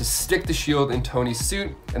minute to stick the shield in Tony's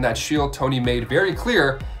suit, and that shield Tony made very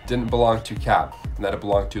clear didn't belong to Cap, and that it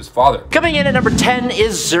belonged to his father. Coming in at number 10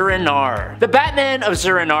 is Zur-En-Arrh. The Batman of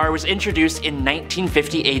Zur-En-Arrh was introduced in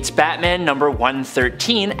 1958's Batman number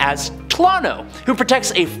 113 as Tlano, who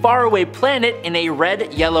protects a faraway planet in a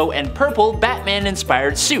red, yellow, and purple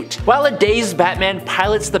Batman-inspired suit. While a dazed Batman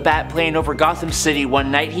pilots the Batplane over Gotham City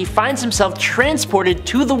one night, he finds himself transported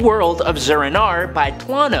to the world of Zur-En-Arrh by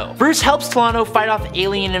Tlano. Bruce helps Tlano fight off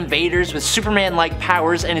alien invaders with Superman-like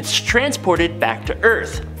powers, and it's transported back to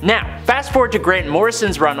Earth. Now, fast forward to Grant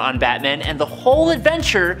Morrison's run on Batman, and the whole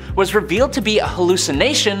adventure was revealed to be a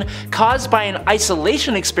hallucination caused by an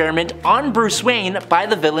isolation experiment on Bruce Wayne by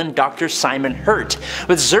the villain Dr. Simon Hurt,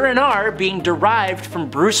 with Zur-En-Arrh being derived from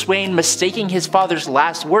Bruce Wayne mistaking his father's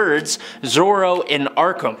last words, Zorro in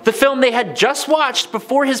Arkham, the film they had just watched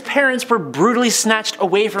before his parents were brutally snatched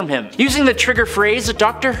away from him. Using the trigger phrase,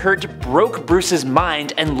 Dr. Hurt broke Bruce's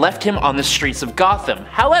mind and left him on the streets of Gotham.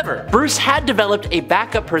 However, Bruce had developed a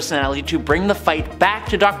backup personality to bring the fight back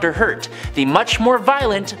to Dr. Hurt, the much more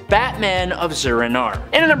violent Batman of Zur-En-Arrh.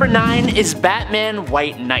 And at number 9 is Batman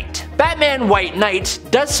White Knight. Batman White Knight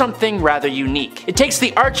does something rather unique. It takes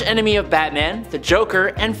the arch enemy of Batman, the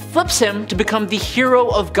Joker, and flips him to become the hero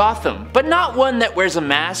of Gotham, but not one that wears a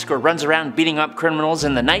mask or runs around beating up criminals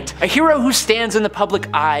in the night. A hero who stands in the public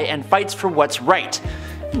eye and fights for what's right.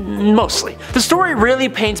 Mostly. The story really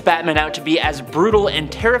paints Batman out to be as brutal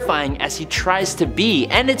and terrifying as he tries to be,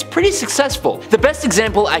 and it's pretty successful. The best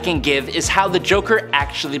example I can give is how the Joker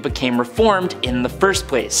actually became reformed in the first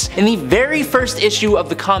place. In the very first issue of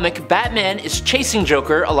the comic, Batman is chasing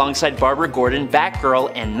Joker alongside Barbara Gordon,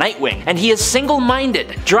 Batgirl, and Nightwing, and he is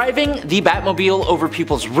single-minded, driving the Batmobile over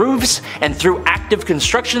people's roofs and through active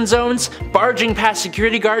construction zones, barging past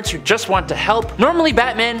security guards who just want to help. Normally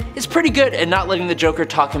Batman is pretty good at not letting the Joker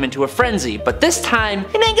talk him into a frenzy, but this time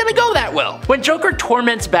it ain't gonna go that well. When Joker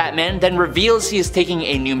torments Batman, then reveals he is taking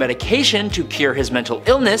a new medication to cure his mental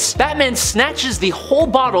illness, Batman snatches the whole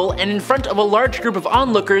bottle, and in front of a large group of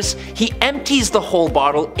onlookers, he empties the whole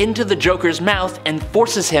bottle into the Joker's mouth and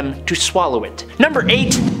forces him to swallow it. Number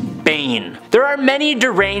 8. Bane. There are many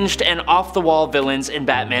deranged and off-the-wall villains in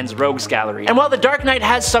Batman's rogues gallery, and while the Dark Knight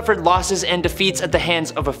has suffered losses and defeats at the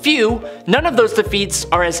hands of a few, none of those defeats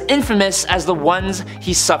are as infamous as the ones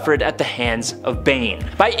he suffered at the hands of Bane.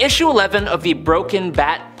 By issue 11 of the Broken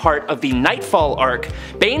Bat part of the Nightfall arc,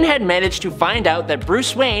 Bane had managed to find out that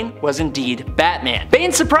Bruce Wayne was indeed Batman.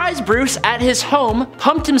 Bane surprised Bruce at his home,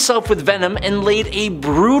 pumped himself with venom, and laid a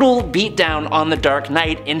brutal beatdown on the Dark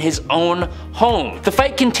Knight in his own home. The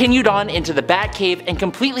fight continued on into the Batcave, and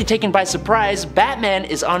completely taken by surprise, Batman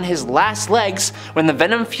is on his last legs when the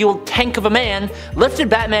venom-fueled tank of a man lifted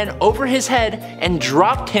Batman over his head and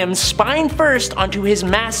dropped him spine first onto his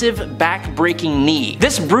massive back-breaking knee.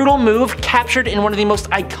 This brutal move, captured in one of the most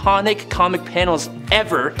iconic comic panels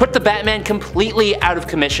ever, put the Batman completely out of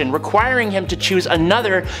commission, requiring him to choose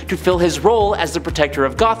another to fill his role as the protector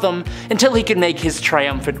of Gotham until he could make his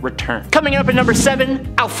triumphant return. Coming up at number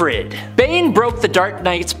 7, Alfred. Bane broke the Dark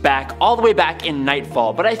Knight's back all the way back in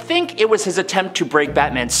Nightfall, but I think it was his attempt to break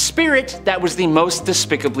Batman's spirit that was the most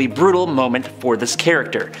despicably brutal moment for this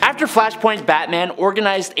character. After Flashpoint Batman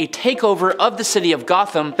organized a takeover of the city of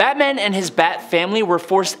Gotham, Batman and his Bat family were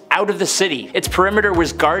forced out of the city. Its perimeter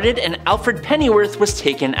was guarded, and Alfred Pennyworth was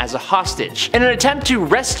taken as a hostage. In an attempt to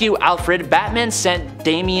rescue Alfred, Batman sent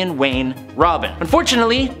Damian Wayne Robin.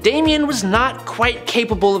 Unfortunately, Damian was not quite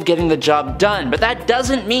capable of getting the job done, but that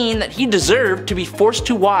doesn't mean that he deserved to be forced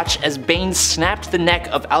to watch as Bane snapped the neck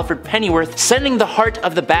of Alfred Pennyworth, sending the heart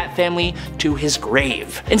of the Bat family to his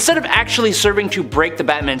grave. Instead of actually serving to break the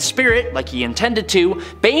Batman spirit like he intended to,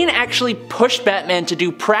 Bane actually pushed Batman to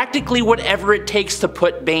do practically whatever it takes to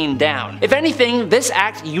put Bane down. If anything, this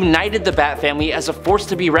act united the Bat family as a force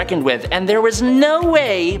to be reckoned with, and there was no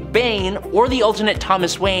way Bane or the alternate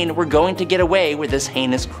Thomas Wayne were going to get away with this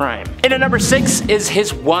heinous crime. And at number 6 is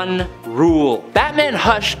his one rule. Batman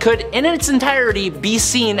Hush could in its entirety be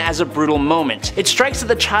seen as a brutal moment. It strikes at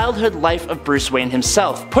the childhood life of Bruce Wayne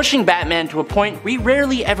himself, pushing Batman to a point we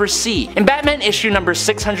rarely ever see. In Batman issue number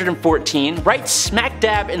 614, right smack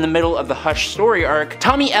dab in the middle of the Hush story arc,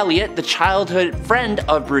 Tommy Elliot, the childhood friend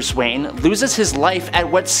of Bruce Wayne, loses his life at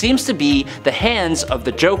what seems to be the hands of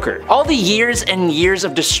the Joker. All the years and years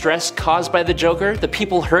of distress caused by the Joker, the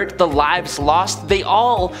people hurt, the lives lost, they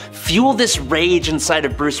all fuel this rage inside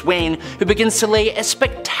of Bruce Wayne, who begins to lay a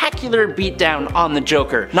spectacular beatdown on the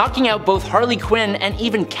Joker, knocking out both Harley Quinn and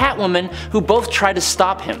even Catwoman, who both try to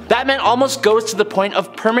stop him. Batman almost goes to the point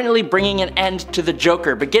of permanently bringing an end to the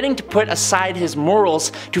Joker, beginning to put aside his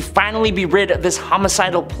morals to finally be rid of this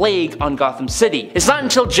homicidal plague on Gotham City. It's not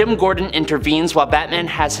until Jim Gordon intervenes while Batman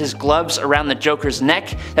has his gloves around the Joker's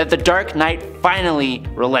neck that the Dark Knight finally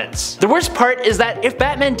relents. The worst part is that if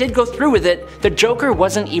Batman did go through with it, the Joker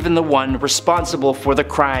wasn't even the one responsible for the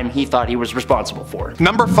crime he thought he was responsible for.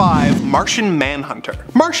 Number 5, Martian Manhunter.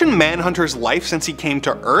 Martian Manhunter's life since he came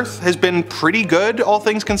to Earth has been pretty good, all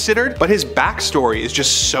things considered, but his backstory is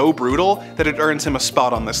just so brutal that it earns him a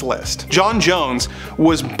spot on this list. John Jones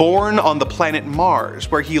was born on the planet Mars,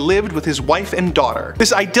 where he lived with his wife and daughter.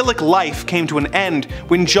 This idyllic life came to an end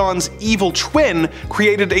when John's evil twin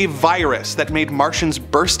created a virus that made Martians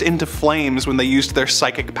burst into flames when they used their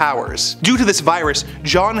psychic powers. Due to this virus,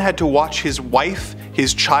 John had to watch his wife,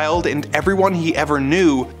 his child, and everyone he ever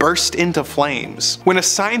knew burst into flames. When a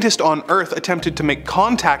scientist on Earth attempted to make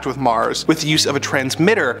contact with Mars with the use of a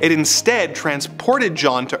transmitter, it instead transported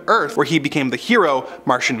John to Earth, where he became the hero,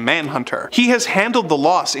 Martian Manhunter. He has handled the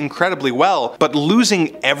loss incredibly well, but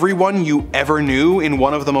losing everyone you ever knew in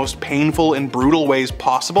one of the most painful and brutal ways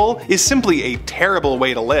possible is simply a terrible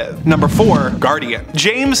way to live. Number 4, Guardian.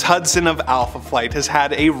 James Hudson of Alpha Flight has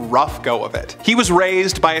had a rough go of it. He was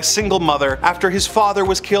raised by a single mother after his father father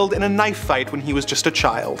was killed in a knife fight when he was just a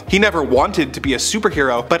child. He never wanted to be a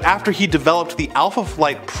superhero, but after he developed the Alpha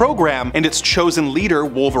Flight program and its chosen leader,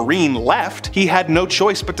 Wolverine, left, he had no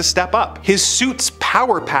choice but to step up. His suit's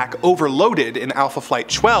power pack overloaded in Alpha Flight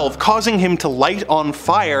 12, causing him to light on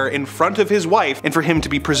fire in front of his wife and for him to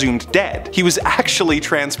be presumed dead. He was actually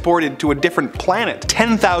transported to a different planet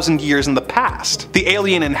 10,000 years in the past. The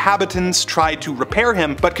alien inhabitants tried to repair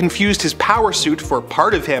him, but confused his power suit for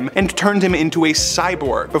part of him and turned him into a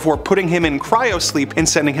cyborg before putting him in cryosleep and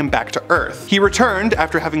sending him back to Earth. He returned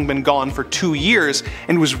after having been gone for 2 years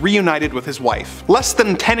and was reunited with his wife. Less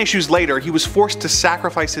than 10 issues later, he was forced to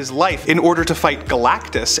sacrifice his life in order to fight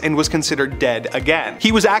Galactus and was considered dead again.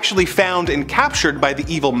 He was actually found and captured by the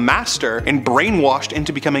evil Master and brainwashed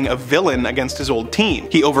into becoming a villain against his old team.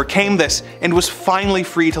 He overcame this and was finally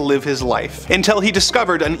free to live his life, until he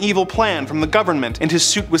discovered an evil plan from the government and his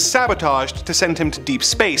suit was sabotaged to send him to deep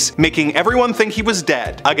space, making everyone think he was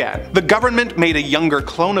dead again. The government made a younger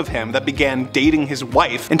clone of him that began dating his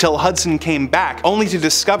wife until Hudson came back, only to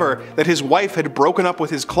discover that his wife had broken up with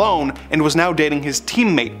his clone and was now dating his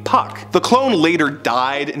teammate Puck. The clone later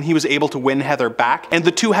died and he was able to win Heather back, and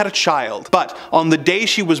the two had a child. But on the day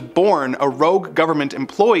she was born, a rogue government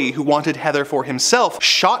employee who wanted Heather for himself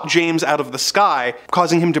shot James out of the sky,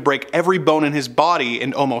 causing him to break every bone in his body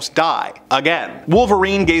and almost die again.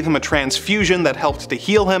 Wolverine gave him a transfusion that helped to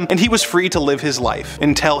heal him, and he was free to live his life,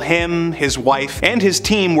 until him, his wife, and his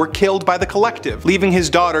team were killed by the Collective, leaving his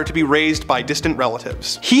daughter to be raised by distant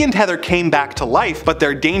relatives. He and Heather came back to life, but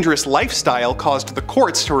their dangerous lifestyle caused the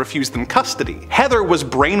courts to refuse them custody. Heather was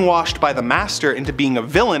brainwashed by the Master into being a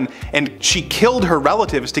villain, and she killed her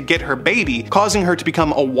relatives to get her baby, causing her to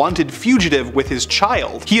become a wanted fugitive with his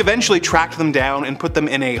child. He eventually tracked them down and put them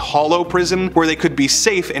in a hollow prison where they could be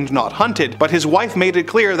safe and not hunted, but his wife made it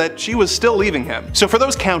clear that she was still leaving him. So for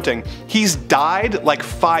those counting, he's died like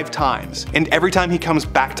 5 times, and every time he comes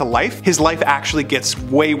back to life, his life actually gets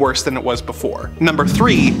way worse than it was before. Number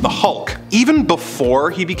 3, the Hulk. Even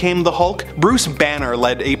before he became the Hulk, Bruce Banner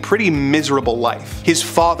led a pretty miserable life. His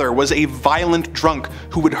father was a violent drunk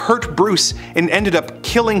who would hurt Bruce and ended up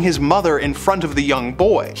killing his mother in front of the young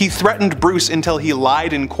boy. He threatened Bruce until he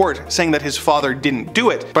lied in court, saying that his father didn't do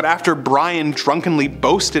it, but after Brian drunkenly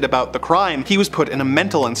boasted about the crime, he was put in a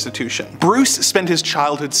mental institution. Bruce spent his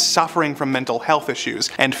childhood suffering from mental health issues,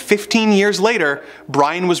 and 15 years later,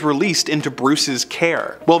 Brian was released into Bruce's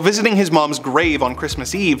care. While visiting his mom's grave on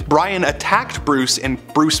Christmas Eve, Brian attacked Bruce and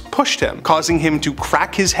Bruce pushed him, causing him to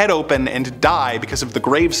crack his head open and die because of the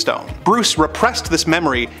gravestone. Bruce repressed this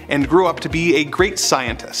memory and grew up to be a great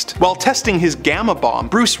scientist. While testing his gamma bomb,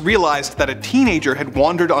 Bruce realized that a teenager had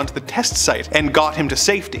wandered onto the test site and got him to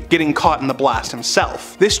safety, getting caught in the blast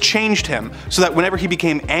himself. This changed him so that whenever he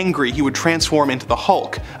became angry, he would transform into the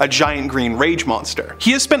Hulk, a giant green rage monster.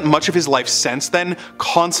 He has spent much of his life since then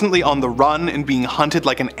constantly on the run and being hunted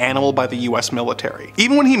like an animal by the US military.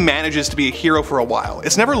 Even when he manages to be a hero for a while,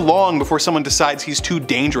 it's never long before someone decides he's too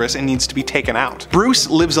dangerous and needs to be taken out. Bruce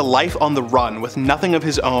lives a life on the run with nothing of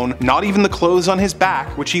his own, not even the clothes on his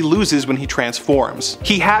back, which he loses when he transforms.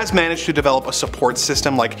 He has managed to develop a support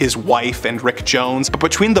system like his wife and Rick Jones, but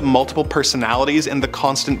between the multiple personalities and the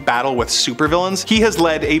constant battle with supervillains, he has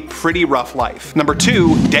led a pretty rough life. Number 2,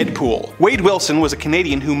 Deadpool. Wade Wilson was a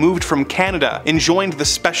Canadian who moved from Canada and joined the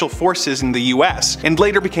Special Forces in the US, and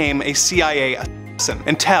later became a CIA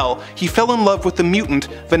until he fell in love with the mutant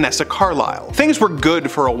Vanessa Carlyle. Things were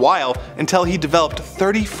good for a while until he developed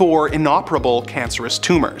 34 inoperable cancerous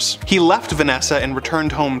tumors. He left Vanessa and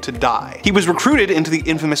returned home to die. He was recruited into the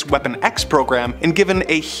infamous Weapon X program and given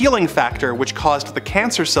a healing factor which caused the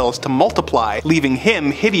cancer cells to multiply, leaving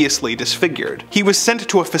him hideously disfigured. He was sent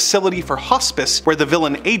to a facility for hospice where the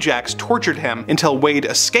villain Ajax tortured him until Wade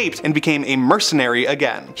escaped and became a mercenary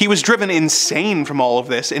again. He was driven insane from all of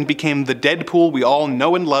this and became the Deadpool we all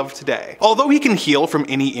know and love today. Although he can heal from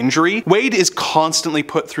any injury, Wade is constantly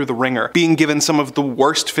put through the ringer, being given some of the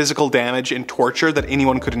worst physical damage and torture that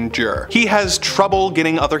anyone could endure. He has trouble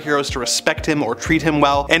getting other heroes to respect him or treat him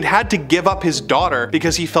well, and had to give up his daughter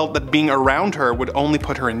because he felt that being around her would only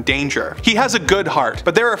put her in danger. He has a good heart,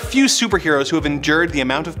 but there are few superheroes who have endured the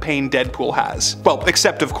amount of pain Deadpool has. Well,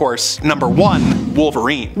 except of course, number 1,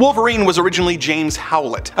 Wolverine. Wolverine was originally James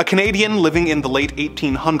Howlett, a Canadian living in the late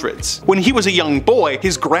 1800s. When he was a young boy,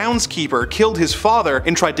 his groundskeeper killed his father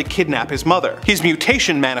and tried to kidnap his mother. His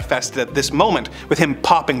mutation manifested at this moment, with him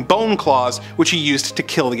popping bone claws, which he used to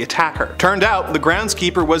kill the attacker. Turned out, the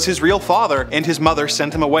groundskeeper was his real father, and his mother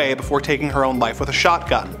sent him away before taking her own life with a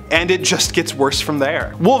shotgun. And it just gets worse from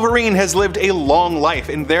there. Wolverine has lived a long life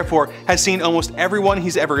and therefore has seen almost everyone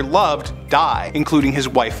he's ever loved die, including his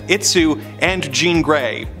wife Itsu and Jean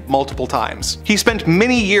Grey multiple times. He spent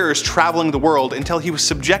many years traveling the world until he was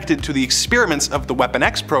subjected to the experiments of the Weapon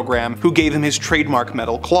X program, who gave him his trademark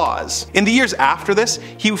metal claws. In the years after this,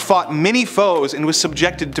 he fought many foes and was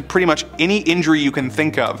subjected to pretty much any injury you can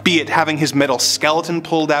think of, be it having his metal skeleton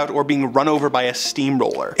pulled out or being run over by a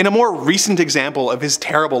steamroller. In a more recent example of his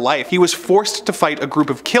terrible life, he was forced to fight a group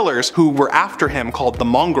of killers who were after him called the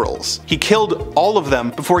Mongrels. He killed all of them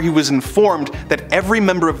before he was informed that every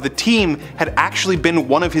member of the team had actually been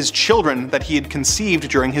one of his children that he had conceived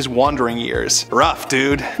during his wandering years. Rough,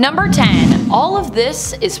 dude. Number 10. All of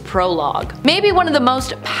this is prologue. Maybe one of the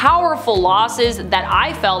most powerful losses that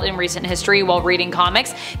I felt in recent history while reading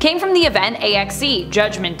comics came from the event AXE,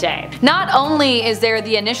 Judgment Day. Not only is there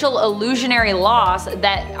the initial illusionary loss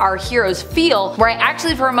that our heroes feel, where I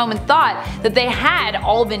actually for a moment thought that they had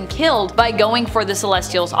all been killed by going for the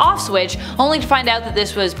Celestials off switch, only to find out that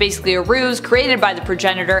this was basically a ruse created by the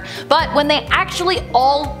progenitor, but when they actually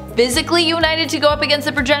all physically united to go up against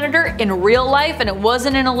the progenitor in real life and it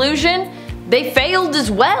wasn't an illusion, they failed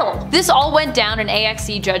as well. This all went down in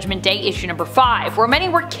AXE Judgment Day issue number 5, where many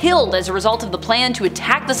were killed as a result of the plan to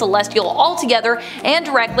attack the Celestial altogether and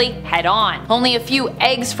directly head on. Only a few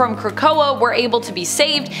eggs from Krakoa were able to be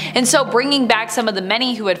saved, and so bringing back some of the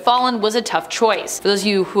many who had fallen was a tough choice. For those of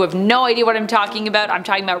you who have no idea what I'm talking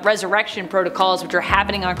about resurrection protocols which are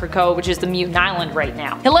happening on Krakoa, which is the mutant island right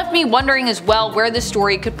now. It left me wondering as well where this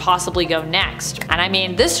story could possibly go next. And I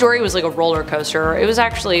mean, this story was like a roller coaster. It was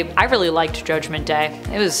actually, I really liked Judgment Day.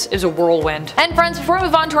 It was a whirlwind. And friends, before we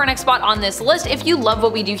move on to our next spot on this list, if you love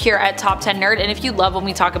what we do here at Top 10 Nerd, and if you love when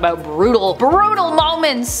we talk about brutal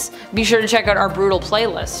moments, be sure to check out our brutal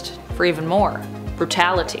playlist for even more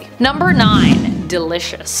brutality. Number 9.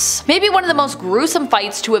 Delicious. Maybe one of the most gruesome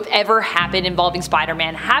fights to have ever happened involving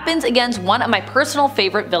Spider-Man happens against one of my personal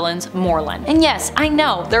favorite villains, Morlun. And yes, I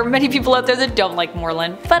know, there are many people out there that don't like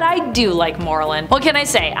Morlun, but I do like Morlun. What can I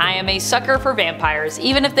say? I am a sucker for vampires,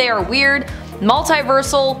 even if they are weird,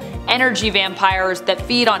 multiversal, energy vampires that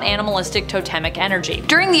feed on animalistic totemic energy.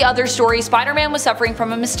 During the other story, Spider-Man was suffering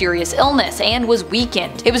from a mysterious illness and was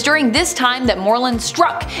weakened. It was during this time that Morlun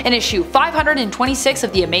struck in issue 526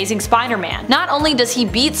 of The Amazing Spider-Man. Not only does he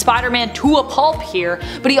beat Spider-Man to a pulp here,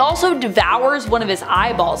 but he also devours one of his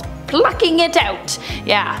eyeballs, plucking it out.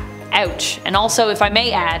 Yeah, ouch. And also, if I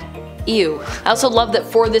may add, ew. I also love that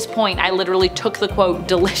for this point I literally took the quote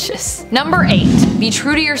delicious. Number 8. Be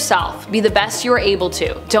true to yourself. Be the best you are able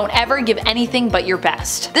to. Don't ever give anything but your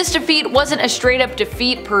best. This defeat wasn't a straight up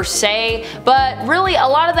defeat per se, but really a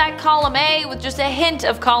lot of that column A with just a hint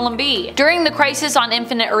of column B. During the Crisis on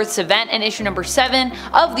Infinite Earths event in issue number 7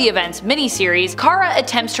 of the event's miniseries, Kara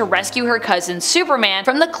attempts to rescue her cousin Superman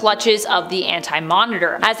from the clutches of the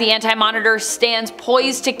Anti-Monitor. As the Anti-Monitor stands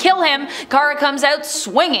poised to kill him, Kara comes out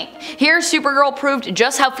swinging. Here, Supergirl proved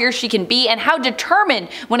just how fierce she can be and how determined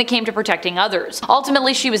when it came to protecting others.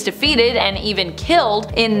 Ultimately, she was defeated and even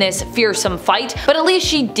killed in this fearsome fight, but at least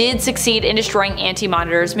she did succeed in destroying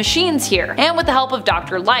Anti-Monitor's machines here, and with the help of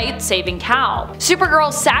Dr. Light, saving Cal.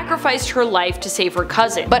 Supergirl sacrificed her life to save her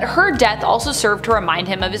cousin, but her death also served to remind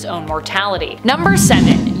him of his own mortality. Number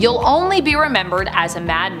 7. You'll only be remembered as a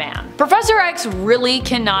madman. Professor X really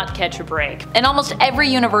cannot catch a break. In almost every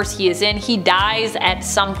universe he is in, he dies at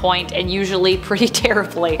some point, and usually pretty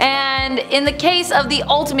terribly. And in the case of the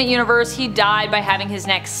Ultimate Universe, he died by having his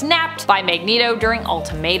neck snapped by Magneto during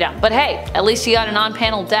Ultimatum. But hey, at least he got an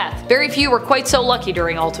on-panel death. Very few were quite so lucky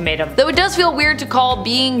during Ultimatum. Though it does feel weird to call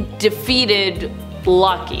being defeated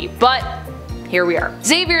lucky, but here we are.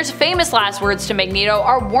 Xavier's famous last words to Magneto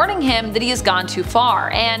are warning him that he has gone too far,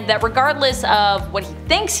 and that regardless of what he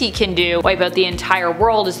thinks he can do, wipe out the entire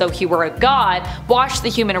world as though he were a god, wash the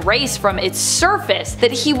human race from its surface,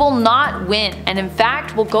 that he will not win, and in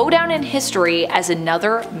fact will go down in history as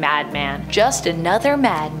another madman. Just another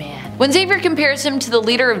madman. When Xavier compares him to the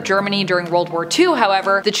leader of Germany during World War II,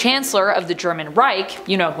 however, the Chancellor of the German Reich,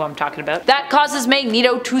 you know who I'm talking about, that causes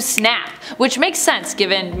Magneto to snap, which makes sense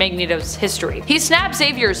given Magneto's history. He snapped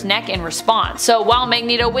Xavier's neck in response, so while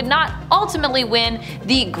Magneto would not ultimately win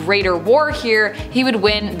the greater war here, he would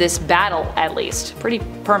win this battle at least, pretty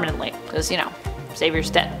permanently, because you know, Xavier's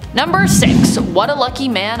dead. Number 6. What a lucky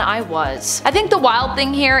man I was. I think the wild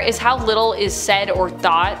thing here is how little is said or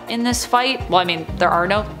thought in this fight. Well, I mean, there are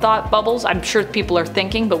no thought bubbles. I'm sure people are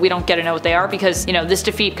thinking, but we don't get to know what they are because, you know, this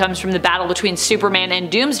defeat comes from the battle between Superman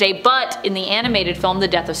and Doomsday, but in the animated film, The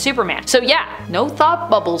Death of Superman. So yeah, no thought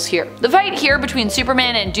bubbles here. The fight here between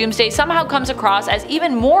Superman and Doomsday somehow comes across as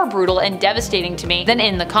even more brutal and devastating to me than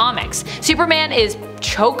in the comics. Superman is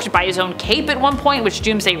choked by his own cape at one point, which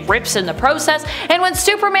Doomsday rips in the process, and when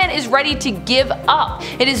Superman is ready to give up,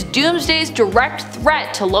 it is Doomsday's direct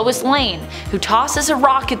threat to Lois Lane, who tosses a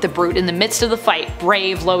rock at the Brute in the midst of the fight,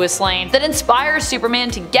 brave Lois Lane, that inspires Superman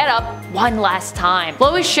to get up one last time.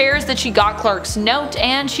 Lois shares that she got Clark's note,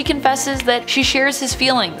 and she confesses that she shares his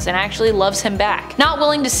feelings and actually loves him back. Not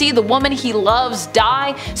willing to see the woman he loves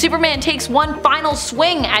die, Superman takes one final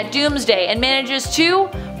swing at Doomsday and manages to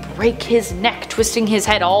break his neck, twisting his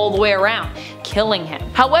head all the way around, killing him.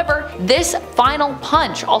 However, this final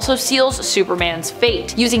punch also seals Superman's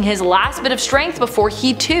fate, using his last bit of strength before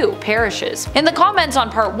he too perishes. In the comments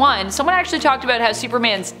on part 1, someone actually talked about how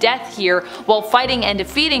Superman's death here while fighting and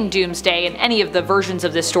defeating Doomsday in any of the versions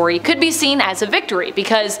of this story could be seen as a victory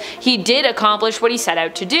because he did accomplish what he set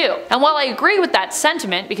out to do. And while I agree with that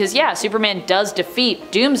sentiment, because yeah, Superman does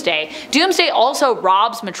defeat Doomsday, Doomsday also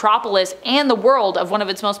robs Metropolis and the world of one of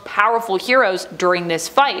its most powerful heroes during this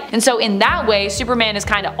fight. And so in that way, Superman is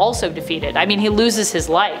kind of also defeated. I mean, he loses his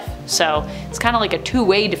life, so it's kind of like a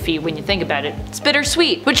two-way defeat when you think about it. It's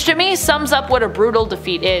bittersweet, which to me sums up what a brutal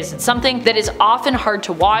defeat is. It's something that is often hard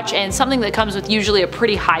to watch and something that comes with usually a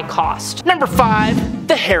pretty high cost. Number 5.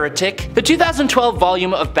 The Heretic. The 2012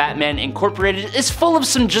 volume of Batman Incorporated is full of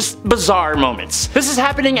some just bizarre moments. This is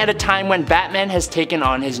happening at a time when Batman has taken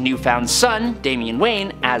on his newfound son, Damian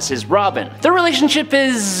Wayne, as his Robin. The relationship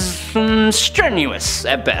is strenuous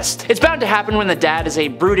at best. It's bound to happen when the dad is a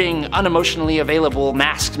brooding, unemotionally available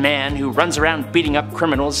masked man who runs around beating up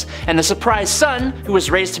criminals, and the surprise son, who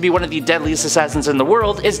was raised to be one of the deadliest assassins in the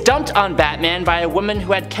world, is dumped on Batman by a woman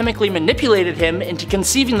who had chemically manipulated him into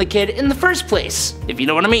conceiving the kid in the first place, if you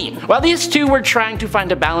know what I mean. While these two were trying to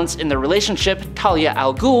find a balance in their relationship, Talia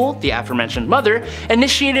al Ghul, the aforementioned mother,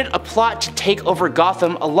 initiated a plot to take over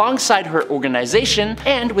Gotham alongside her organization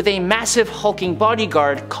and with a massive hulking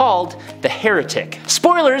bodyguard called the Heretic.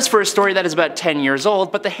 Spoilers for a story that is about 10 years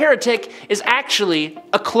old, but the Heretic is actually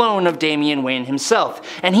a clone of Damian Wayne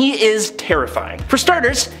himself, and he is terrifying. For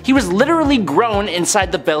starters, he was literally grown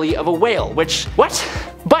inside the belly of a whale, which, what?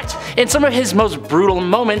 But in some of his most brutal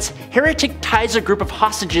moments, Heretic ties a group of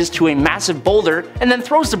hostages to a massive boulder and then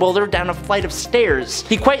throws the boulder down a flight of stairs.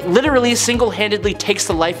 He quite literally single-handedly takes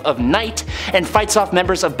the life of Knight and fights off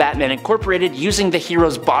members of Batman Incorporated using the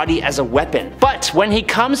hero's body as a weapon. But when he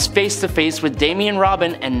comes face to face with Damian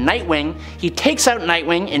Robin and Nightwing, he takes out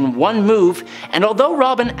Nightwing in one move, and although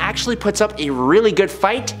Robin actually puts up a really good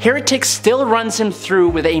fight, Heretic still runs him through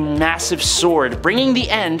with a massive sword, bringing the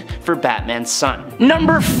end for Batman's son.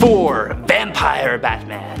 Number 4. Vampire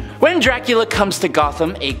Batman. When Dracula comes to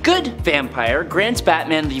Gotham, a good vampire grants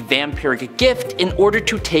Batman the vampiric gift in order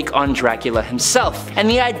to take on Dracula himself. And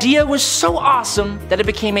the idea was so awesome that it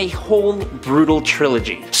became a whole brutal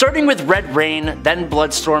trilogy. Starting with Red Rain, then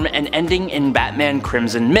Bloodstorm, and ending in Batman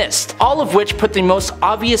Crimson Mist. All of which put the most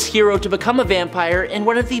obvious hero to become a vampire in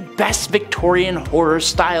one of the best Victorian horror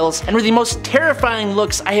styles and with the most terrifying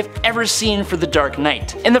looks I have ever seen for the Dark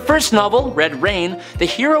Knight. In the first novel, Red Rain, the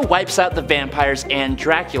hero wipes out the vampires and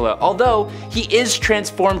Dracula, although he is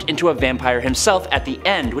transformed into a vampire himself at the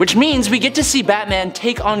end, which means we get to see Batman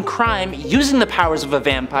take on crime using the powers of a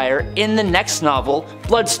vampire in the next novel,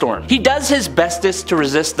 Bloodstorm. He does his bestest to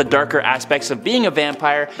resist the darker aspects of being a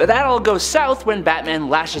vampire, but that all goes south when Batman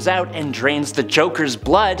lashes out and drains the Joker's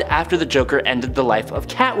blood after the Joker ended the life of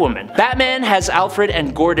Catwoman. Batman has Alfred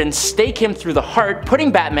and Gordon stake him through the heart,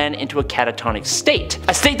 putting Batman into a catatonic state.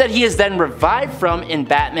 A state that he is then revived from in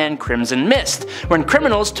Batman Crimson Mist, when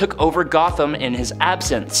criminals took over Gotham in his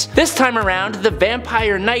absence. This time around, the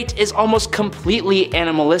Vampire Knight is almost completely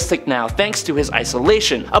animalistic now thanks to his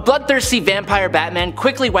isolation. A bloodthirsty vampire Batman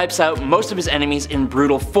quickly wipes out most of his enemies in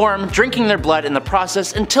brutal form, drinking their blood in the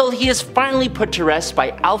process until he is finally put to rest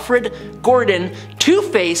by Alfred, Gordon,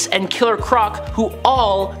 Two-Face, and Killer Croc, who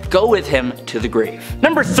all go with him to the grave.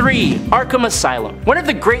 Number 3. Arkham Asylum. One of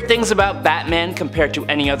the great things about Batman compared to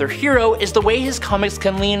any other hero is the way his comics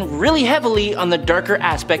can lean really heavily on the darker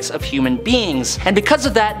aspects of human beings, and because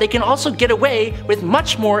of that they can also get away with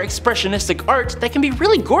much more expressionistic art that can be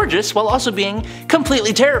really gorgeous while also being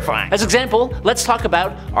completely terrifying. As example, let's talk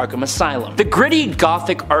about Arkham Asylum. The gritty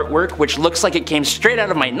gothic artwork, which looks like it came straight out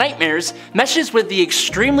of my nightmares, meshes with the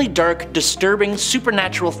extremely dark, disturbing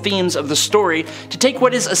supernatural themes of the story to take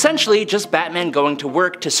what is essentially just Batman going to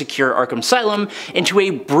work to secure Arkham Asylum into a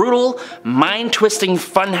brutal, mind-twisting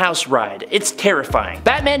funhouse ride. It's terrifying.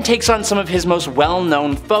 Batman takes on some of his most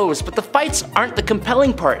well-known foes, but the fights aren't the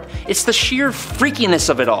compelling part. It's the sheer freakiness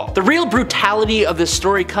of it all. The real brutality of this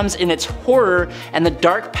story comes in its horror and the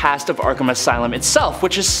dark past of Arkham Asylum itself,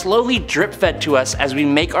 which is slowly drip-fed to us as we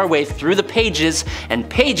make our way through the pages and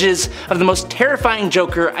pages of the most terrifying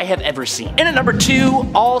Joker I have ever seen. In at number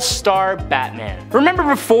 2, All-Star Batman. Remember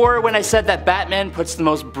before when I said that Batman puts the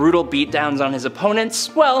most brutal beatdowns on his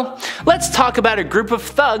opponents? Well, let's talk about a group of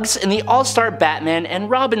thugs in the All-Star Batman and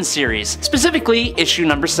Robin series, specifically issue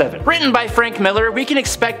number 7. Written by Frank Miller, we can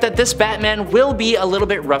expect that this Batman will be a little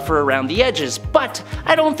bit rougher around the edges, but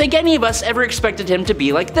I don't think any of us ever expected him to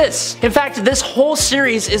be like this. In fact, this whole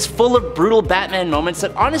series is full of brutal Batman moments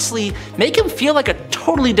that honestly make him feel like a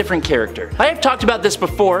totally different character. I have talked about this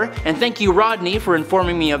before, and thank you Rodney for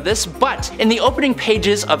informing me of this, but in the opening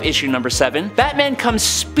pages of issue number 7, Batman comes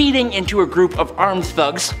speeding into a group of armed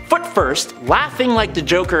thugs, foot first, laughing like the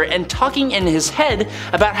Joker and talking in his head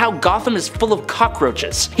about how Gotham is full of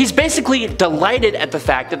cockroaches. He's basically delighted at the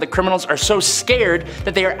fact that the criminals are so scared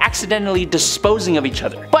that they are accidentally disposing of each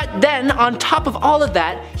other. But then, on top of all of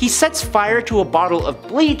that, he sets fire to a bottle of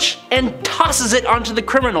bleach and tosses it onto the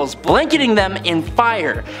criminals, blanketing them in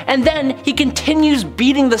fire. And then he continues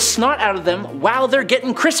beating the snot out of them while they're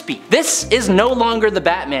getting crispy. This is no longer the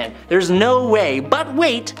Batman. There's no way, but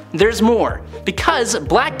wait, there's more. Because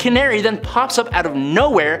Black Canary then pops up out of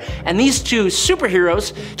nowhere and these two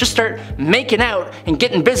superheroes just start making out and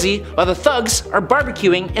getting busy while the thugs are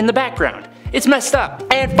barbecuing in the background. It's messed up.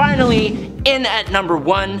 And finally, in at number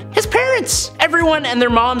 1, his parents. Everyone and their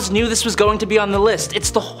moms knew this was going to be on the list.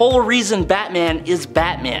 It's the whole reason Batman is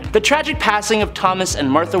Batman. The tragic passing of Thomas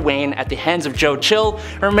and Martha Wayne at the hands of Joe Chill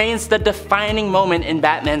remains the defining moment in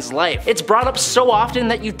Batman's life. It's brought up so often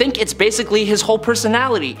that you think it's basically his whole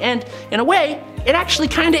personality, and in a way, it actually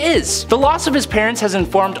kinda is. The loss of his parents has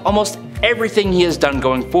informed almost everything he has done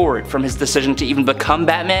going forward, from his decision to even become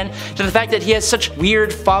Batman, to the fact that he has such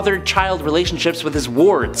weird father-child relationships with his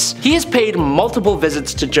wards. He has paid multiple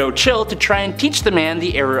visits to Joe Chill to try and teach the man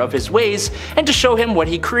the error of his ways, and to show him what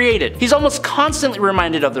he created. He's almost constantly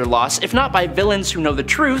reminded of their loss, if not by villains who know the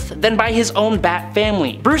truth, then by his own Bat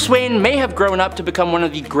family. Bruce Wayne may have grown up to become one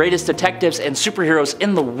of the greatest detectives and superheroes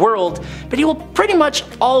in the world, but he will pretty much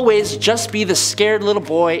always just be the scared little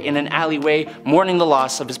boy in an alleyway mourning the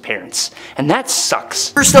loss of his parents. And that sucks.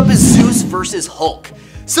 First up is Zeus versus Hulk.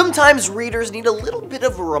 Sometimes readers need a little bit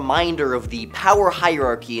of a reminder of the power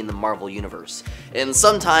hierarchy in the Marvel Universe, and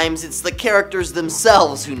sometimes it's the characters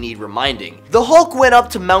themselves who need reminding. The Hulk went up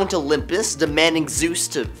to Mount Olympus demanding Zeus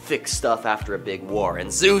to fix stuff after a big war, and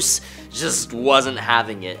Zeus just wasn't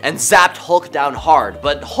having it and zapped Hulk down hard.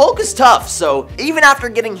 But Hulk is tough, so even after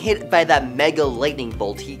getting hit by that mega lightning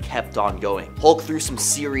bolt, he kept on going. Hulk threw some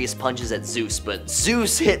serious punches at Zeus, but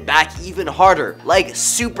Zeus hit back even harder, like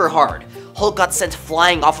super hard. Hulk got sent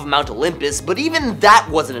flying off of Mount Olympus, but even that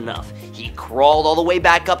wasn't enough. He crawled all the way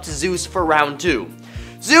back up to Zeus for round 2.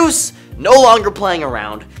 Zeus, no longer playing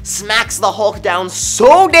around, smacks the Hulk down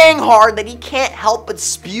so dang hard that he can't help but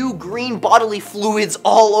spew green bodily fluids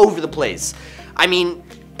all over the place. I mean,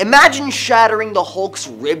 imagine shattering the Hulk's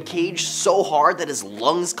ribcage so hard that his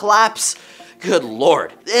lungs collapse. Good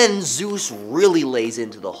lord. Then Zeus really lays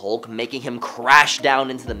into the Hulk, making him crash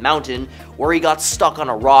down into the mountain, where he got stuck on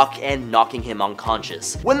a rock and knocking him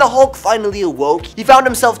unconscious. When the Hulk finally awoke, he found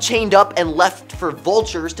himself chained up and left for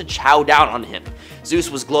vultures to chow down on him.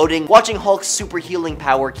 Zeus was gloating, watching Hulk's super healing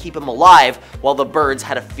power keep him alive, while the birds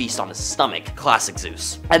had a feast on his stomach. Classic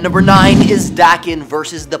Zeus. At number 9 is Daken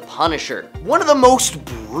versus the Punisher. One of the most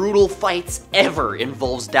brutal fights ever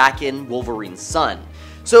involves Daken, Wolverine's son.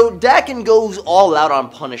 So Daken goes all out on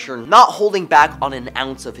Punisher, not holding back on an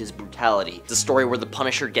ounce of his brutality. It's a story where the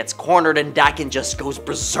Punisher gets cornered and Daken just goes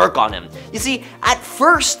berserk on him. You see, at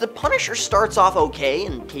first, the Punisher starts off okay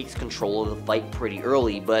and takes control of the fight pretty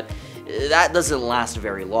early, but that doesn't last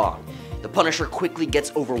very long. The Punisher quickly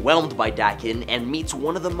gets overwhelmed by Daken and meets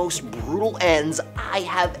one of the most brutal ends I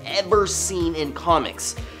have ever seen in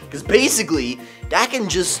comics. Because basically, Daken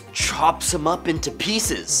just chops him up into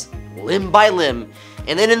pieces, limb by limb,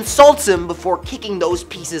 and then insults him before kicking those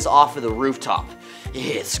pieces off of the rooftop.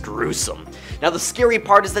 It's gruesome. Now the scary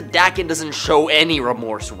part is that Daken doesn't show any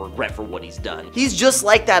remorse or regret for what he's done. He's just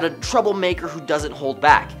like that, a troublemaker who doesn't hold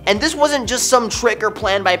back. And this wasn't just some trick or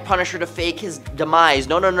plan by Punisher to fake his demise.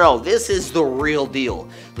 No, this is the real deal.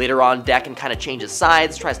 Later on, Daken kind of changes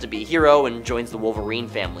sides, tries to be a hero, and joins the Wolverine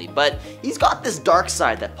family, but he's got this dark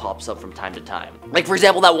side that pops up from time to time. Like for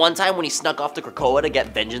example, that one time when he snuck off to Krakoa to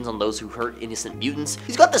get vengeance on those who hurt innocent mutants.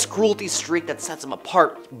 He's got this cruelty streak that sets him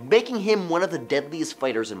apart, making him one of the deadliest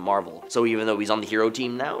fighters in Marvel. So even though he's on the hero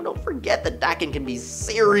team now, don't forget that Daken can be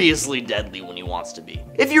seriously deadly when he wants to be.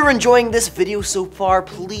 If you're enjoying this video so far,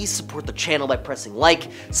 please support the channel by pressing like,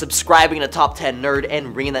 subscribing to Top 10 Nerd,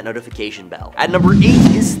 and ringing that notification bell. At number 8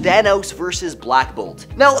 is Thanos versus Black Bolt.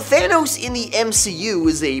 Now, Thanos in the MCU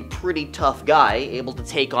is a pretty tough guy, able to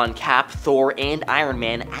take on Cap, Thor, and Iron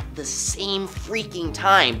Man at the same freaking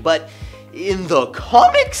time, but in the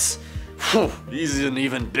comics, he's an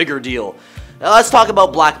even bigger deal. Now let's talk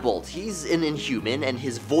about Black Bolt. He's an Inhuman, and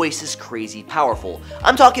his voice is crazy powerful.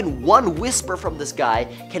 I'm talking one whisper from this guy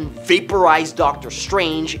can vaporize Doctor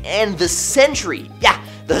Strange and the Sentry. Yeah,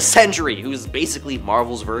 the Sentry, who's basically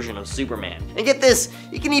Marvel's version of Superman. And get this,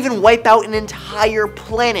 he can even wipe out an entire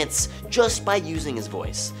planets just by using his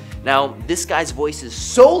voice. Now, this guy's voice is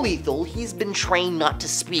so lethal, he's been trained not to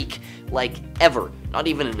speak, like, ever. Not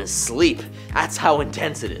even in his sleep. That's how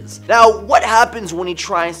intense it is. Now, what happens when he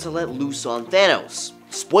tries to let loose on Thanos?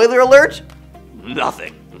 Spoiler alert?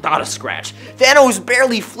 Nothing. Not a scratch. Thanos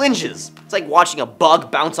barely flinches. It's like watching a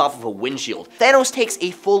bug bounce off of a windshield. Thanos takes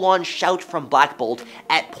a full-on shout from Black Bolt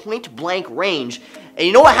at point-blank range, and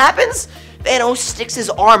you know what happens? Thanos sticks his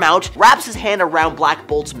arm out, wraps his hand around Black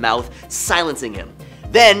Bolt's mouth, silencing him.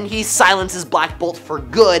 Then he silences Black Bolt for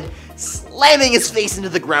good, slamming his face into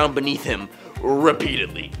the ground beneath him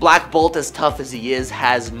repeatedly. Black Bolt, as tough as he is,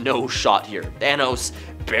 has no shot here. Thanos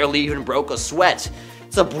barely even broke a sweat.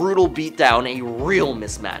 It's a brutal beatdown, a real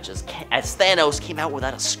mismatch, as Thanos came out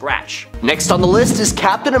without a scratch. Next on the list is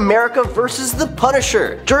Captain America versus the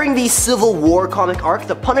Punisher. During the Civil War comic arc,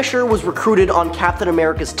 the Punisher was recruited on Captain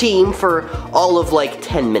America's team for all of like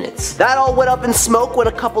 10 minutes. That all went up in smoke when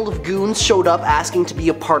a couple of goons showed up asking to be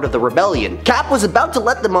a part of the rebellion. Cap was about to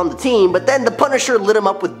let them on the team, but then the Punisher lit him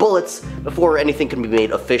up with bullets before anything could be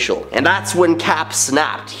made official. And that's when Cap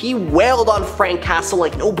snapped. He wailed on Frank Castle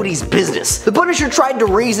like nobody's business. The Punisher tried to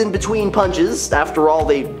reason between punches. After all,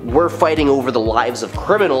 they were fighting over the lives of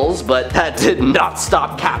criminals, but that did not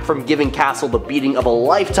stop Cap from giving Castle the beating of a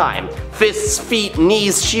lifetime. Fists, feet,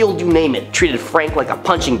 knees, shield, you name it. Treated Frank like a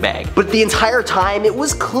punching bag. But the entire time, it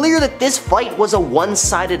was clear that this fight was a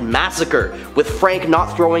one-sided massacre, with Frank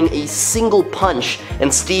not throwing a single punch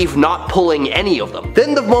and Steve not pulling any of them.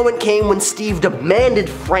 Then the moment came when Steve demanded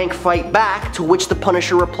Frank fight back, to which the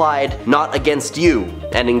Punisher replied, "Not against you,"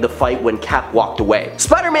 ending the fight when Cap walked away.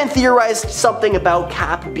 Spider-Man theorized something about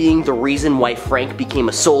Cap being the reason why Frank became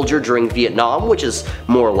a soldier during Vietnam, which is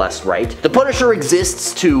more or less right. The Punisher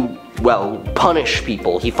exists to, well, punish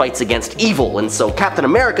people. He fights against evil, and so Captain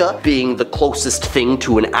America, being the closest thing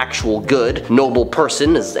to an actual good, noble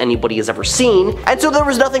person as anybody has ever seen, and so there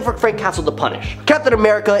was nothing for Frank Castle to punish. Captain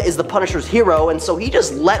America is the Punisher's hero, and so he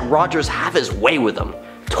just let Rogers have his way with him.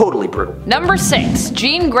 Totally brutal. Number 6.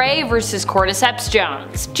 Jean Grey versus Cordyceps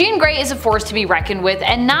Jones. Jean Grey is a force to be reckoned with,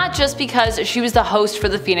 and not just because she was the host for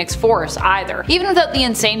the Phoenix Force either. Even without the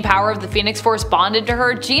insane power of the Phoenix Force bonded to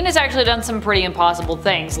her, Jean has actually done some pretty impossible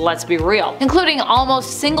things, let's be real, including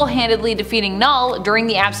almost single-handedly defeating Null during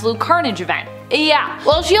the Absolute Carnage event. Yeah,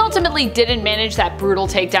 while she ultimately didn't manage that brutal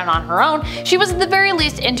takedown on her own, she was at the very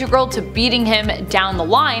least integral to beating him down the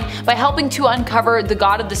line by helping to uncover the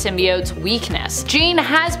God of the Symbiote's weakness. Jean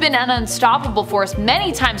has been an unstoppable force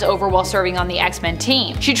many times over while serving on the X-Men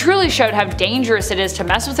team. She truly showed how dangerous it is to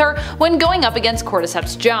mess with her when going up against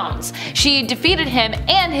Cordyceps Jones. She defeated him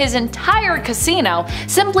and his entire casino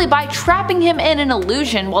simply by trapping him in an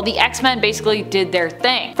illusion while the X-Men basically did their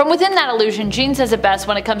thing. From within that illusion, Jean says it best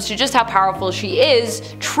when it comes to just how powerful she is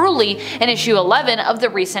truly in issue 11 of the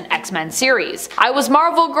recent X-Men series. "I was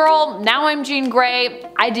Marvel Girl, now I'm Jean Grey.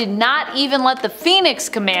 I did not even let the Phoenix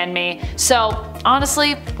command me, so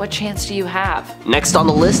honestly, what chance do you have?" Next on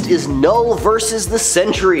the list is Null versus the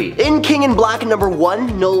Sentry. In King in Black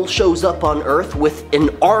 #1, Null shows up on Earth with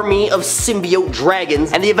an army of symbiote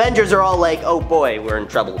dragons, and the Avengers are all like, oh boy, we're in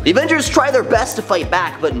trouble. The Avengers try their best to fight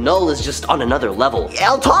back, but Null is just on another level.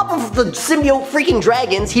 On top of the symbiote freaking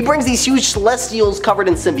dragons, he brings these huge Celestials covered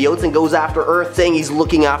in symbiotes and goes after Earth, saying he's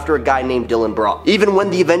looking after a guy named Dylan Brock. Even when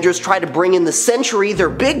the Avengers try to bring in the Sentry, their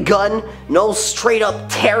big gun, Null straight up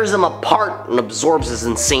tears him apart and absorbs his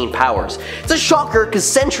insane powers. It's a shocker because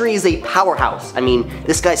Sentry is a powerhouse. I mean,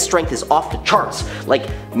 this guy's strength is off the charts, like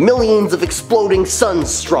millions of exploding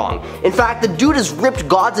suns strong. In fact, the dude has ripped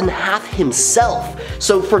gods in half himself.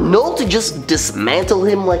 So for Null to just dismantle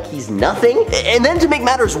him like he's nothing, and then to make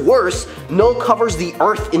matters worse, Null covers the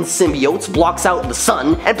Earth in symbiotes, blocks out the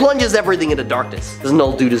sun, and plunges everything into darkness. This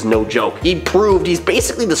Null dude is no joke. He proved he's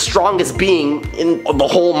basically the strongest being in the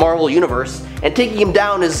whole Marvel universe, and taking him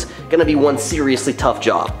down is gonna be one seriously tough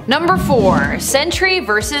job. Number 4. Sentry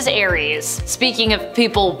versus Ares. Speaking of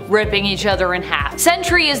people ripping each other in half,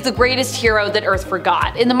 Sentry is the greatest hero that Earth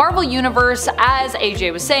forgot. In the Marvel universe, as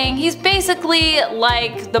AJ was saying, he's basically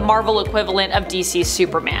like the Marvel equivalent of DC's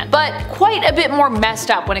Superman, but quite a bit more messed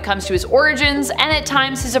up when it comes to his origins and at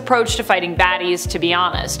times his approach to fighting baddies, to be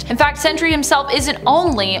honest. In fact, Sentry himself isn't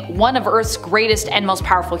only one of Earth's greatest and most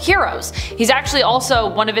powerful heroes, he's actually also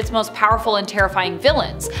one of its most powerful and terrifying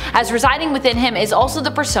villains, as residing within him is also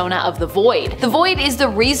the persona of the Void. The Void is the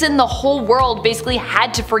reason the whole world basically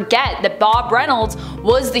had to forget that Bob Reynolds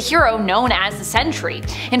was the hero known as the Sentry.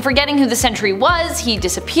 In forgetting who the Sentry was, he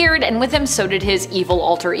disappeared, and with him so did his evil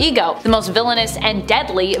alter ego, the most villainous and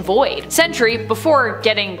deadly Void. Sentry, before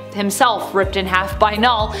getting himself ripped in half by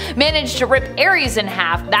Null, managed to rip Ares in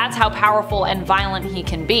half. That's how powerful and violent he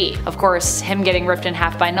can be. Of course, him getting ripped in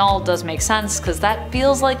half by Null does make sense, cause that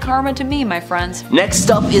feels like karma to me, my friends.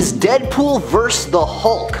 Next up is Deadpool vs. the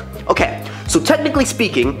Hulk. Okay, so technically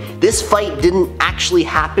speaking, this fight didn't actually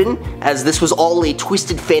happen, as this was all a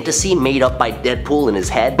twisted fantasy made up by Deadpool in his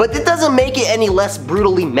head, but it doesn't make it any less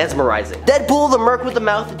brutally mesmerizing. Deadpool, the merc with the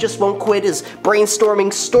mouth that just won't quit, is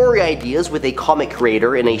brainstorming story ideas with a comic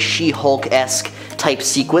creator in a She-Hulk-esque type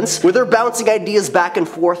sequence, where they're bouncing ideas back and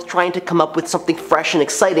forth trying to come up with something fresh and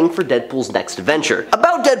exciting for Deadpool's next adventure.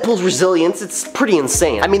 About Deadpool's resilience, it's pretty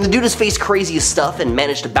insane. I mean, the dude has faced craziest stuff and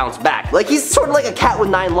managed to bounce back. Like, he's sort of like a cat with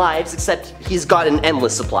 9 lives, except he's got an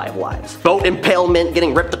endless supply of lives. Boat impalement,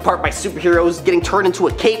 getting ripped apart by superheroes, getting turned into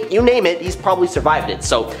a cape, you name it, he's probably survived it.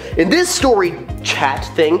 So, in this story chat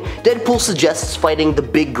thing, Deadpool suggests fighting the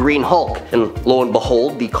Big Green Hulk, and lo and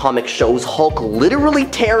behold, the comic shows Hulk literally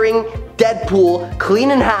tearing Deadpool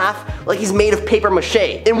clean in half like he's made of paper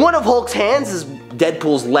mache. In one of Hulk's hands is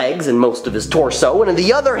Deadpool's legs and most of his torso, and in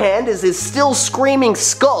the other hand is his still screaming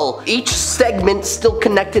skull, each segment still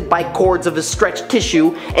connected by cords of his stretched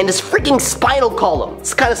tissue and his freaking spinal column.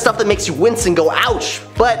 It's the kind of stuff that makes you wince and go ouch,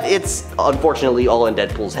 but it's unfortunately all in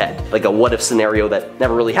Deadpool's head. Like a what if scenario that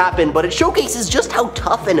never really happened, but it showcases just how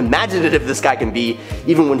tough and imaginative this guy can be,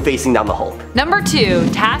 even when facing down the Hulk. Number 2.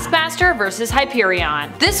 Taskmaster vs.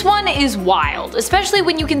 Hyperion. This one is wild, especially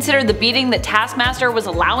when you consider the beating that Taskmaster was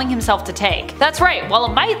allowing himself to take. That's right, while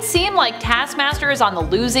it might seem like Taskmaster is on the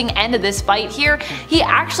losing end of this fight here, he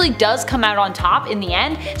actually does come out on top in the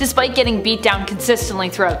end, despite getting beat down consistently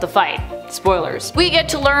throughout the fight. Spoilers. We get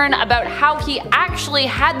to learn about how he actually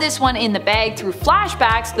had this one in the bag through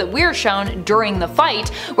flashbacks that we're shown during the fight,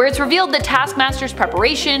 where it's revealed that Taskmaster's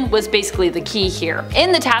preparation was basically the key here.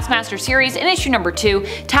 In the Taskmaster series, in issue number 2,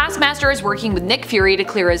 Taskmaster is working with Nick Fury to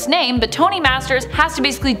clear his name, but Tony Masters has to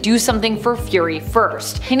basically do something for Fury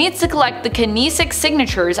first. He needs to collect the kinesic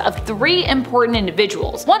signatures of 3 important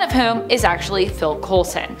individuals, one of whom is actually Phil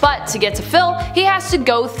Coulson. But to get to Phil, he has to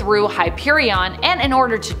go through Hyperion, and in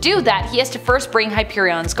order to do that, he has to first bring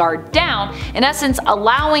Hyperion's guard down, in essence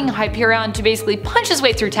allowing Hyperion to basically punch his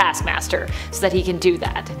way through Taskmaster so that he can do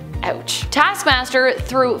that. Ouch. Taskmaster,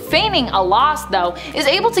 through feigning a loss though, is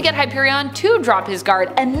able to get Hyperion to drop his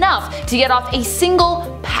guard enough to get off a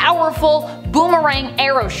single powerful boomerang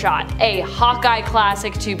arrow shot, a Hawkeye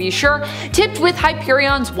classic to be sure, tipped with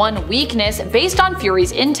Hyperion's one weakness based on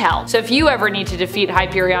Fury's intel. So if you ever need to defeat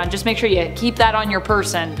Hyperion, just make sure you keep that on your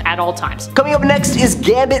person at all times. Coming up next is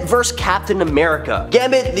Gambit vs. Captain America.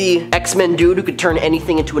 Gambit, the X-Men dude who could turn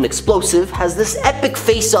anything into an explosive, has this epic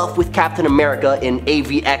face-off with Captain America in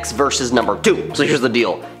AVX versus number 2. So here's the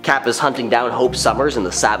deal. Cap is hunting down Hope Summers in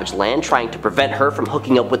the Savage Land, trying to prevent her from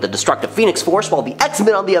hooking up with the destructive Phoenix Force, while the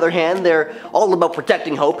X-Men on the other hand, they're all about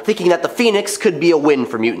protecting Hope, thinking that the Phoenix could be a win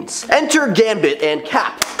for mutants. Enter Gambit and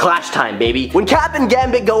Cap. Clash time, baby. When Cap and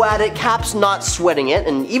Gambit go at it, Cap's not sweating it,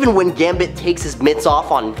 and even when Gambit takes his mitts off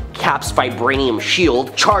on Cap's vibranium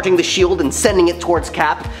shield, charging the shield and sending it towards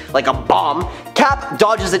Cap like a bomb, Cap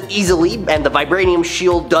dodges it easily, and the vibranium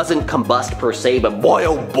shield doesn't combust per se, but boy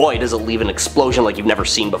oh boy does it leave an explosion like you've never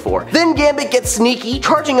seen before. Then Gambit gets sneaky,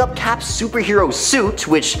 charging up Cap's superhero suit,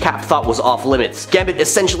 which Cap thought was off limits. Gambit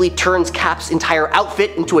essentially turns Cap's entire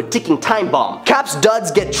outfit into a ticking time bomb. Cap's duds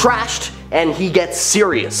get trashed, and he gets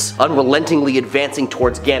serious, unrelentingly advancing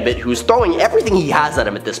towards Gambit, who's throwing everything he has at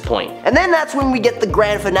him at this point. And then that's when we get the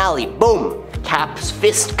grand finale. Boom! Cap's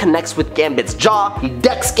fist connects with Gambit's jaw, he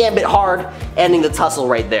decks Gambit hard, ending the tussle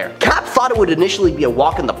right there. Cap thought it would initially be a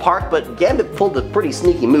walk in the park, but Gambit pulled a pretty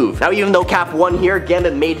sneaky move. Now even though Cap won here,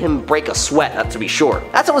 Gambit made him break a sweat, to be sure.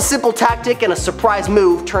 That's how a simple tactic and a surprise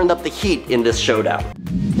move turned up the heat in this showdown.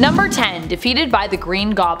 Number 10, defeated by the Green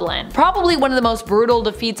Goblin. Probably one of the most brutal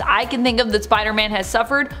defeats I can think of that Spider-Man has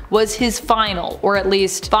suffered was his final, or at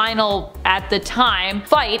least final at the time,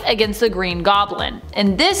 fight against the Green Goblin.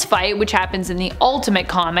 In this fight, which happens in the Ultimate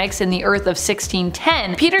Comics in the Earth of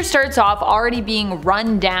 1610, Peter starts off already being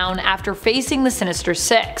run down after facing the Sinister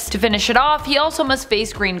Six. To finish it off, he also must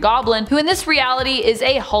face Green Goblin, who in this reality is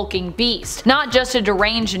a hulking beast, not just a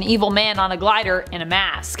deranged and evil man on a glider in a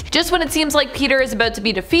mask. Just when it seems like Peter is about to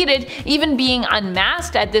be defeated, even being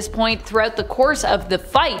unmasked at this point throughout the course of the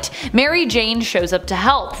fight, Mary Jane shows up to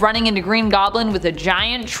help, running into Green Goblin with a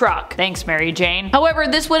giant truck. Thanks, Mary Jane. However,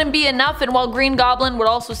 this wouldn't be enough, and while Green Goblin would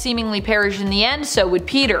also seemingly perish in the end, so would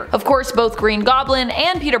Peter. Of course, both Green Goblin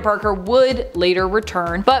and Peter Parker would later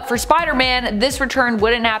return, but for Spider-Man, this return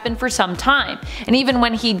wouldn't happen for some time, and even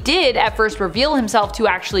when he did at first reveal himself to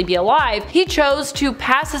actually be alive, he chose to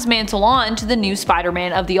pass his mantle on to the new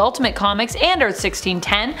Spider-Man of the Ultimate Comics and Earth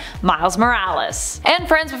 1610, Miles Morales. And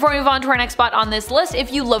friends, before we move on to our next spot on this list,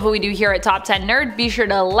 if you love what we do here at Top 10 Nerd, be sure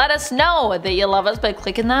to let us know that you love us by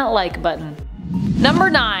clicking that like button.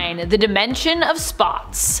 Number 9, the Dimension of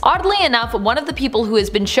Spots. Oddly enough, one of the people who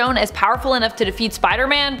has been shown as powerful enough to defeat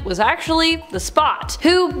Spider-Man was actually the Spot,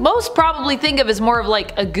 who most probably think of as more of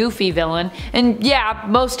like a goofy villain, and yeah,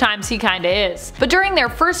 most times he kinda is. But during their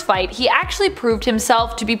first fight, he actually proved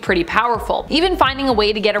himself to be pretty powerful, even finding a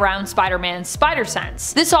way to get around Spider-Man's spider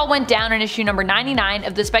sense. This all went down in issue number 99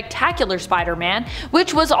 of the Spectacular Spider-Man,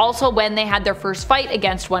 which was also when they had their first fight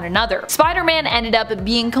against one another. Spider-Man ended up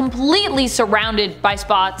being completely surrounded by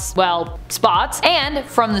Spots, and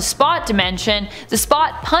from the Spot dimension, the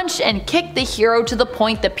Spot punched and kicked the hero to the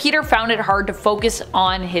point that Peter found it hard to focus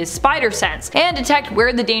on his spider sense and detect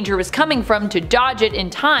where the danger was coming from to dodge it in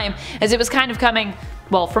time, as it was kind of coming,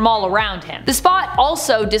 well, from all around him. The Spot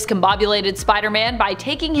also discombobulated Spider-Man by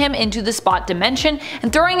taking him into the Spot dimension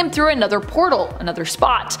and throwing him through another portal, another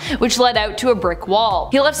Spot, which led out to a brick wall.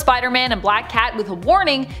 He left Spider-Man and Black Cat with a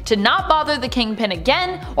warning to not bother the Kingpin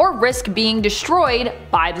again or risk being destroyed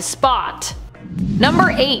by the Spot.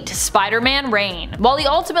 Number 8, Spider-Man Reign. While he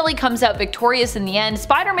ultimately comes out victorious in the end,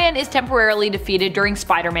 Spider-Man is temporarily defeated during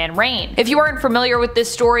Spider-Man Reign. If you aren't familiar with this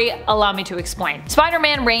story, allow me to explain.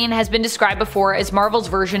 Spider-Man Reign has been described before as Marvel's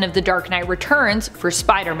version of The Dark Knight Returns for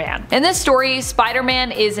Spider-Man. In this story,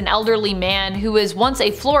 Spider-Man is an elderly man who was once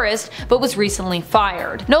a florist but was recently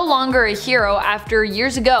fired. No longer a hero after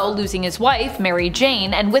years ago losing his wife, Mary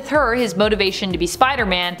Jane, and with her his motivation to be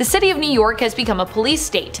Spider-Man, the city of New York has become a police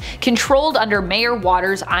state, controlled under Mayor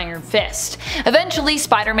Waters' iron fist. Eventually,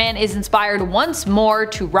 Spider-Man is inspired once more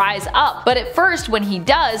to rise up, but at first when he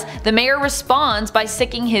does, the mayor responds by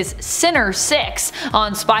sicking his Sinner 6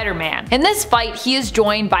 on Spider-Man. In this fight, he is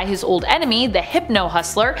joined by his old enemy, the Hypno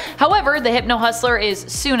Hustler. However, the Hypno Hustler is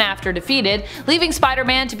soon after defeated, leaving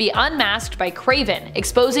Spider-Man to be unmasked by Kraven,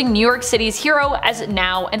 exposing New York City's hero as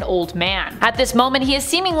now an old man. At this moment, he is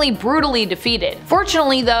seemingly brutally defeated.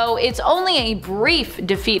 Fortunately though, it's only a brief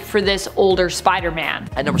defeat for this older Spider-Man.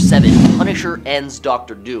 At number 7, Punisher ends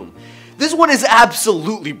Dr. Doom. This one is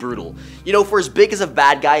absolutely brutal. You know, for as big as a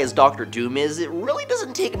bad guy as Dr. Doom is, it really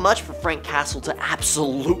doesn't take much for Frank Castle to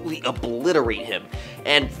absolutely obliterate him,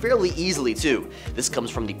 and fairly easily too. This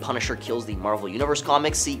comes from the Punisher Kills the Marvel Universe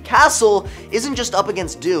comics. See, Castle isn't just up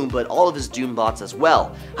against Doom, but all of his Doom bots as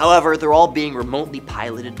well. However, they're all being remotely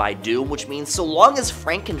piloted by Doom, which means so long as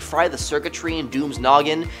Frank can fry the circuitry in Doom's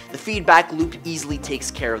noggin, the feedback loop easily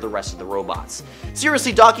takes care of the rest of the robots.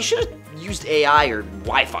 Seriously, Doc, you should have used AI or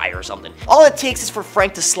Wi-Fi or something. All it takes is for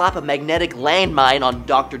Frank to slap a magnetic landmine on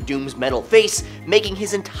Dr. Doom's metal face, making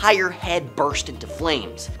his entire head burst into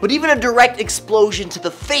flames. But even a direct explosion to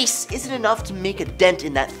the face isn't enough to make a dent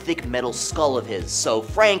in that thick metal skull of his, so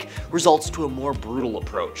Frank resorts to a more brutal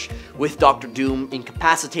approach. With Dr. Doom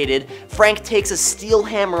incapacitated, Frank takes a steel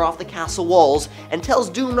hammer off the castle walls and tells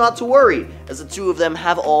Doom not to worry, as the two of them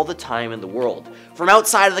have all the time in the world. From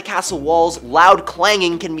outside of the castle walls, loud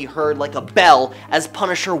clanging can be heard like a bell as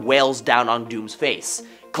Punisher wails down on Doom's face.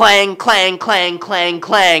 Clang, clang, clang, clang,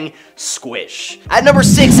 clang, squish. At number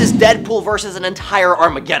 6 is Deadpool versus an entire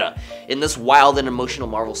Armageddon. In this wild and emotional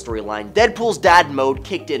Marvel storyline, Deadpool's dad mode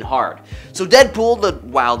kicked in hard. So Deadpool, the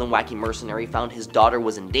wild and wacky mercenary, found his daughter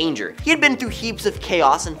was in danger. He had been through heaps of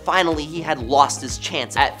chaos and finally he had lost his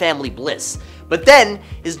chance at family bliss. But then,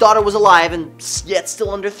 his daughter was alive and yet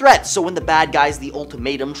still under threat, so when the bad guys, the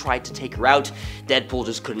Ultimatum, tried to take her out, Deadpool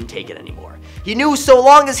just couldn't take it anymore. He knew so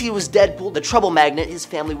long as he was Deadpool, the trouble magnet, his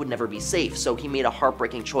family would never be safe, so he made a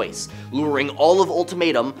heartbreaking choice, luring all of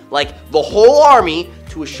Ultimatum, like the whole army,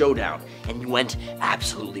 to a showdown. And he went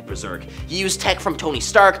absolutely berserk. He used tech from Tony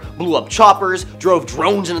Stark, blew up choppers, drove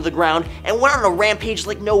drones into the ground, and went on a rampage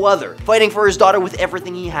like no other, fighting for his daughter with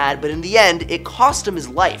everything he had, but in the end, it cost him his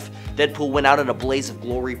life. Deadpool went out in a blaze of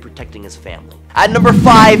glory protecting his family. At number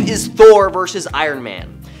 5 is Thor versus Iron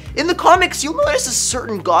Man. In the comics, you'll notice a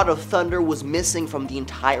certain God of Thunder was missing from the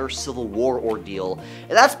entire Civil War ordeal,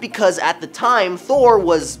 and that's because at the time, Thor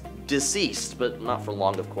was deceased, but not for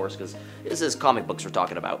long, of course, because this is comic books we're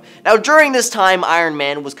talking about. Now, during this time, Iron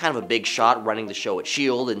Man was kind of a big shot, running the show at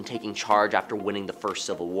S.H.I.E.L.D. and taking charge after winning the first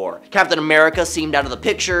Civil War. Captain America seemed out of the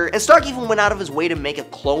picture, and Stark even went out of his way to make a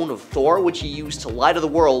clone of Thor, which he used to lie to the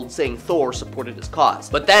world, saying Thor supported his cause.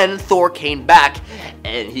 But then, Thor came back,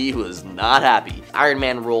 and he was not happy. Iron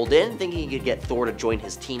Man rolled in, thinking he could get Thor to join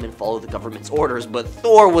his team and follow the government's orders, but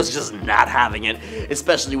Thor was just not having it,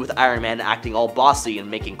 especially with Iron Man acting all bossy and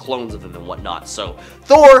making clones of him and whatnot. So,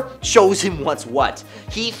 Thor shows him what's what.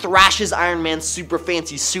 He thrashes Iron Man's super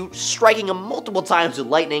fancy suit, striking him multiple times with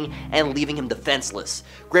lightning and leaving him defenseless.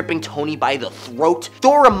 Gripping Tony by the throat,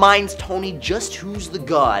 Thor reminds Tony just who's the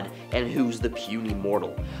god and who's the puny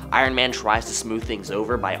mortal. Iron Man tries to smooth things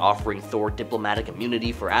over by offering Thor diplomatic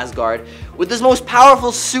immunity for Asgard. With his most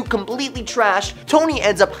powerful suit completely trashed, Tony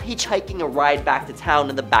ends up hitchhiking a ride back to town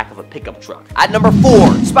in the back of a pickup truck. At number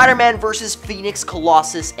 4, Spider-Man vs. Phoenix,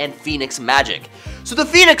 Colossus, and Phoenix Magic. So the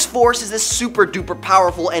Phoenix Force is this super duper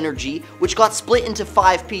powerful energy, which got split into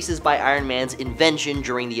 5 pieces by Iron Man's invention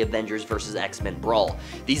during the Avengers vs. X-Men brawl.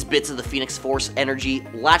 These bits of the Phoenix Force energy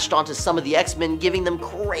latched onto some of the X-Men, giving them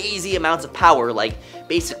crazy amounts of power, like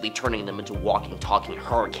basically turning them into walking, talking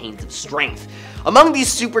hurricanes of strength. Among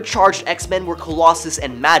these supercharged X-Men were Colossus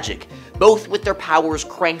and Magic, both with their powers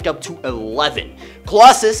cranked up to 11.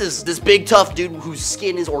 Colossus is this big tough dude whose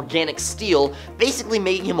skin is organic steel, basically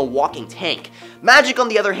making him a walking tank. Magic, on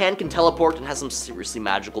the other hand, can teleport and has some seriously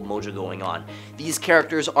magical mojo going on. These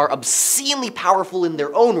characters are obscenely powerful in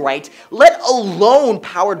their own right, let alone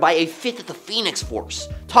powered by a fifth of the Phoenix Force.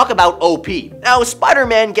 Talk about OP. Now,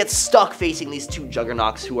 Spider-Man gets stuck facing these two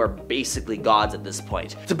juggernauts who are basically gods at this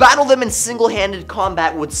point. To battle them in single-handed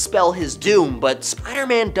combat would spell his doom, but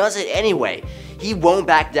Spider-Man does it anyway. He won't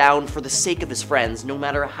back down for the sake of his friends, no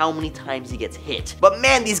matter how many times he gets hit. But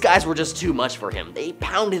man, these guys were just too much for him. They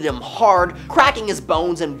pounded him hard, cracking his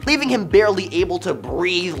bones and leaving him barely able to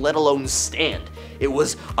breathe, let alone stand. It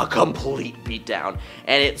was a complete beatdown,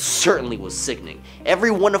 and it certainly was sickening. Every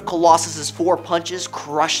one of Colossus's 4 punches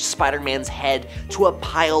crushed Spider-Man's head to a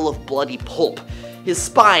pile of bloody pulp. His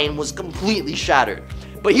spine was completely shattered.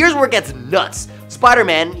 But here's where it gets nuts.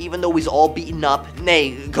 Spider-Man, even though he's all beaten up,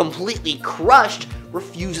 nay, completely crushed,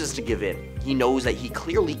 refuses to give in. He knows that he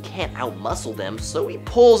clearly can't outmuscle them, so he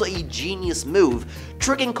pulls a genius move,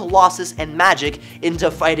 tricking Colossus and Magic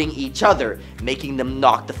into fighting each other, making them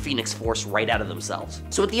knock the Phoenix Force right out of themselves.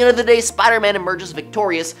 So at the end of the day, Spider-Man emerges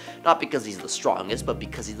victorious, not because he's the strongest, but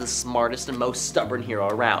because he's the smartest and most stubborn hero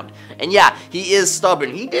around. And yeah, he is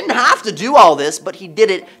stubborn. He didn't have to do all this, but he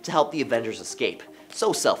did it to help the Avengers escape.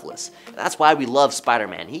 So selfless. That's why we love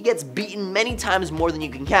Spider-Man. He gets beaten many times more than you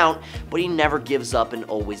can count, but he never gives up and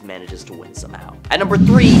always manages to win somehow. At number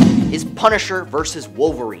 3 is Punisher vs.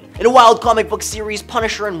 Wolverine. In a wild comic book series,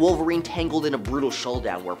 Punisher and Wolverine tangled in a brutal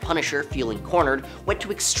showdown where Punisher, feeling cornered, went to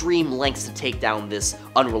extreme lengths to take down this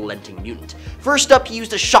unrelenting mutant. First up, he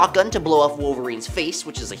used a shotgun to blow off Wolverine's face,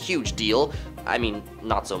 which is a huge deal. I mean,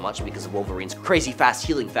 not so much because of Wolverine's crazy fast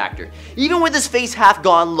healing factor. Even with his face half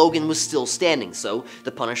gone, Logan was still standing, so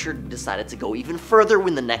the Punisher decided to go even further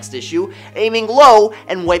in the next issue, aiming low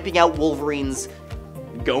and wiping out Wolverine's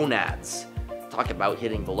gonads. Talk about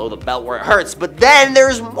hitting below the belt where it hurts, but then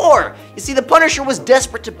there's more! You see, the Punisher was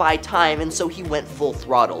desperate to buy time, and so he went full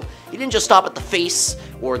throttle. He didn't just stop at the face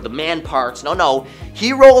or the man parts, no.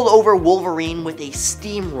 He rolled over Wolverine with a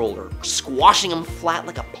steamroller, squashing him flat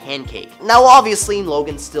like a pancake. Now, obviously,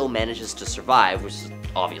 Logan still manages to survive, which is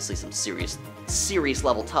obviously some serious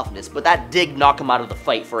level toughness, but that did knock him out of the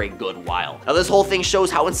fight for a good while. Now this whole thing shows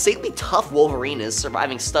how insanely tough Wolverine is,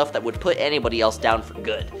 surviving stuff that would put anybody else down for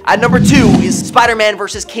good. At number 2 is Spider-Man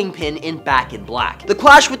vs. Kingpin in Back in Black. The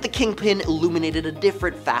clash with the Kingpin illuminated a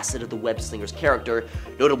different facet of the web-slinger's character,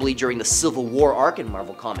 notably during the Civil War arc in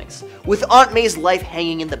Marvel Comics. With Aunt May's life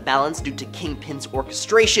hanging in the balance due to Kingpin's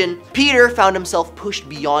orchestration, Peter found himself pushed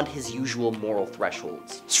beyond his usual moral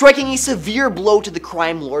thresholds, striking a severe blow to the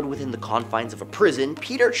crime lord within the confines of of a prison,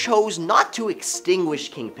 Peter chose not to extinguish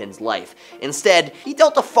Kingpin's life. Instead, he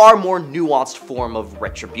dealt a far more nuanced form of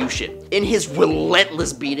retribution. In his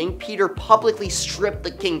relentless beating, Peter publicly stripped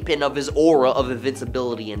the Kingpin of his aura of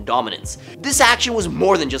invincibility and dominance. This action was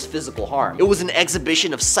more than just physical harm. It was an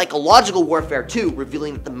exhibition of psychological warfare too,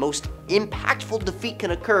 revealing that the most impactful defeat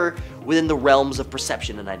can occur within the realms of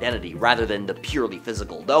perception and identity, rather than the purely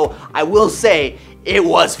physical. Though, I will say, it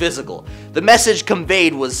was physical. The message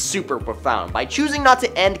conveyed was super profound. By choosing not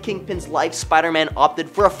to end Kingpin's life, Spider-Man opted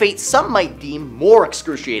for a fate some might deem more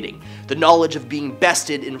excruciating: the knowledge of being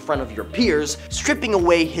bested in front of your peers, stripping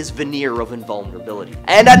away his veneer of invulnerability.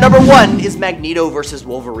 And at number 1 is Magneto vs.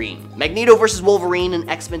 Wolverine. Magneto vs. Wolverine in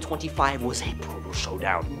X-Men 25 was a brutal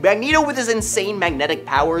showdown. Magneto with his insane magnetic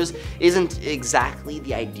powers isn't exactly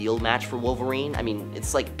the ideal match for Wolverine. I mean,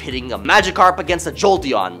 it's like pitting a Magikarp against a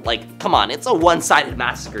Jolteon. Like, come on, it's a one-sided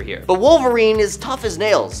massacre here. But Wolverine is tough as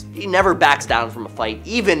nails. He never backs down from a fight,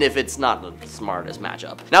 even if it's not the smartest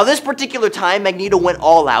matchup. Now, this particular time, Magneto went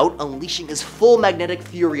all out, unleashing his full magnetic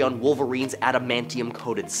fury on Wolverine's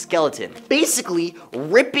adamantium-coated skeleton, basically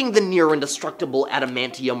ripping the near-indestructible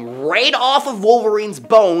adamantium right off of Wolverine's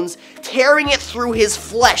bones, tearing it through his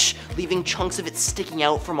flesh, leaving chunks of it sticking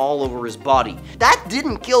out from all over his body. That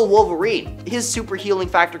didn't kill Wolverine. His super healing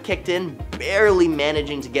factor kicked in, barely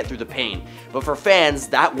managing to get through the pain. But for fans,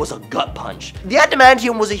 that was a gut punch. The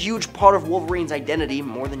adamantium was a huge part of Wolverine's identity,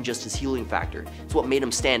 more than just his healing factor. It's what made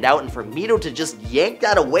him stand out, and for Magneto to just yank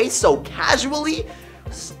that away so casually,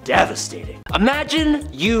 was devastating. Imagine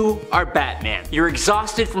you are Batman. You're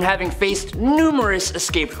exhausted from having faced numerous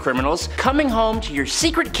escaped criminals, coming home to your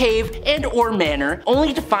secret cave and/or manor,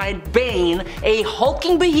 only to find Bane, a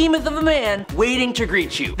hulking behemoth of a man, waiting to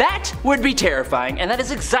greet you. That would be terrifying, and that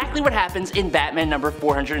is exactly what happens in Batman number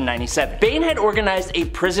 497. Bane had organized a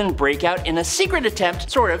prison breakout in a secret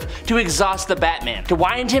attempt, sort of, to exhaust the Batman, to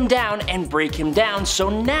wind him down and break him down. So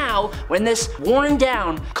now, when this worn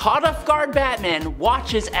down, caught off guard Batman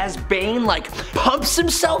watches as Bane pumps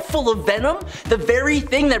himself full of venom, the very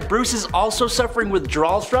thing that Bruce is also suffering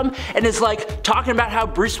withdrawals from, and is talking about how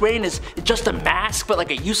Bruce Wayne is just a mask, but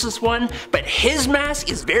a useless one, but his mask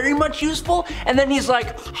is very much useful, and then he's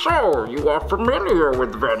like, so you are familiar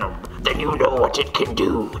with venom, then you know what it can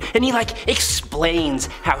do. And he explains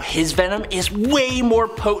how his venom is way more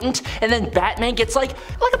potent, and then Batman gets a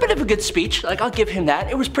bit of a good speech, I'll give him that,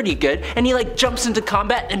 it was pretty good, and he jumps into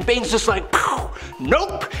combat, and Bane's just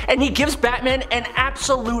nope, and he gives Batman an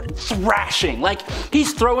absolute thrashing.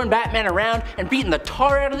 He's throwing Batman around and beating the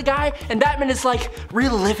tar out of the guy, and Batman is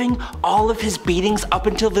reliving all of his beatings up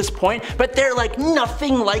until this point, but they're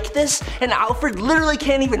nothing like this, and Alfred literally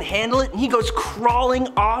can't even handle it, and he goes crawling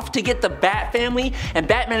off to get the Bat family, and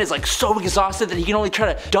Batman is so exhausted that he can only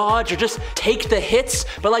try to dodge or just take the hits,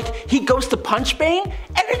 but he goes to punch Bane,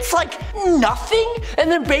 and it's nothing,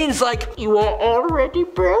 and then Bane's you are already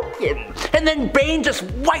broken, and then Bane just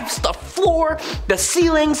wipes the floor, the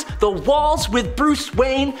ceilings, the walls with Bruce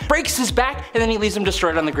Wayne, breaks his back, and then he leaves him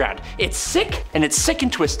destroyed on the ground. It's sick, and it's sick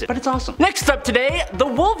and twisted, but it's awesome. Next up today, the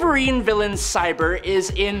Wolverine villain Cyber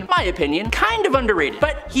is, in my opinion, kind of underrated,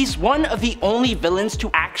 but he's one of the only villains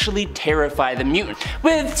to actually terrify the mutant,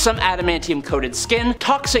 with some adamantium-coated skin,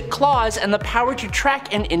 toxic claws, and the power to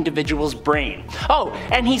track an individual's brain. Oh,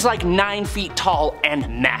 and he's 9 feet tall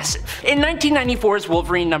and massive. In 1994's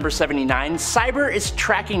Wolverine number 79, Cyber is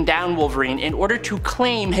tracking down Wolverine in order to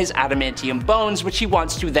claim his adamantium bones, which he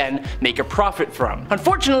wants to then make a profit from.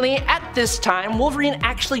 Unfortunately, at this time, Wolverine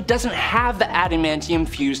actually doesn't have the adamantium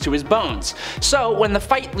fused to his bones. So when the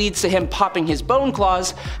fight leads to him popping his bone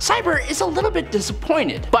claws, Cyber is a little bit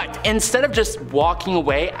disappointed. But instead of just walking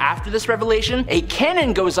away after this revelation, a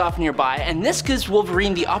cannon goes off nearby, and this gives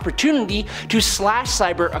Wolverine the opportunity to slash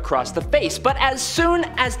Cyber across the face. But as soon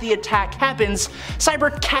as the attack happens,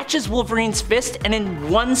 Cyber catches Wolverine's fist, and in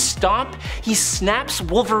one stomp, he snaps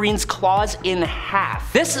Wolverine's claws in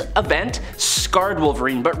half. This event scarred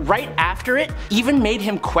Wolverine, but right after it, even made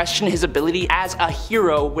him question his ability as a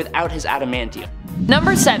hero without his adamantium.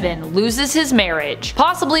 Number 7, loses his marriage.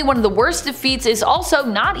 Possibly one of the worst defeats is also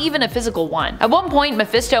not even a physical one. At one point,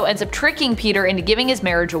 Mephisto ends up tricking Peter into giving his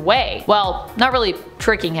marriage away. Well, not really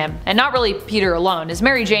tricking him, and not really Peter alone, as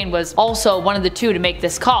Mary Jane was also one of the two to make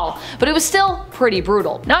this call, but it was still pretty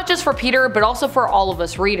brutal. Not just for Peter, but also for all of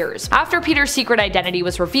us readers. After Peter's secret identity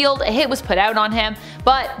was revealed, a hit was put out on him,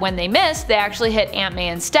 but when they missed, they actually hit Aunt May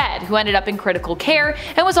instead, who ended up in critical care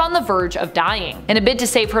and was on the verge of dying. In a bid to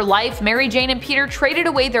save her life, Mary Jane and Peter traded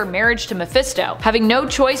away their marriage to Mephisto, having no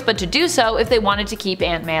choice but to do so if they wanted to keep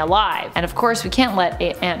Aunt May alive. And of course, we can't let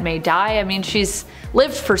Aunt May die. I mean, she's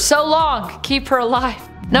lived for so long. Keep her alive.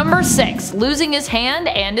 Number 6. Losing his hand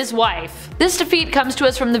and his wife. This defeat comes to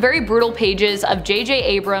us from the very brutal pages of J.J.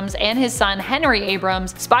 Abrams and his son Henry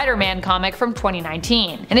Abrams' Spider-Man comic from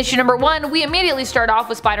 2019. In issue number 1, we immediately start off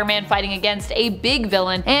with Spider-Man fighting against a big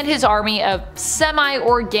villain and his army of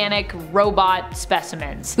semi-organic robot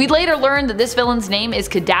specimens. We later learn that this villain's name is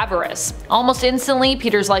Cadaverous. Almost instantly,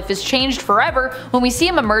 Peter's life is changed forever when we see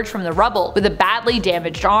him emerge from the rubble with a badly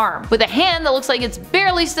damaged arm, with a hand that looks like it's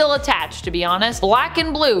barely still attached, to be honest, black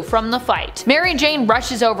and blue from the fight. Mary Jane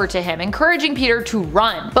rushes over to him, encouraging Peter to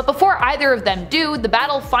run, but before either of them do, the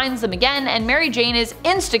battle finds them again and Mary Jane is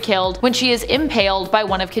insta-killed when she is impaled by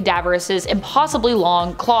one of Cadaverous's impossibly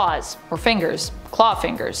long claws, or fingers. Claw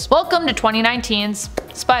fingers. Welcome to 2019's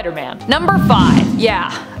Spider-Man. Number 5.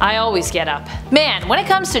 Yeah, I always get up. Man, when it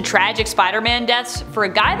comes to tragic Spider-Man deaths, for a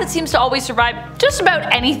guy that seems to always survive just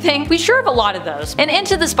about anything, we sure have a lot of those. And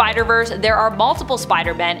Into the Spider-Verse, there are multiple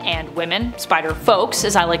Spider-Men and women, Spider-Folks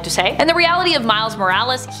as I like to say, and the reality of Miles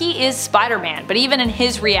Morales, he is Spider-Man, but even in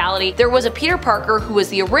his reality, there was a Peter Parker who was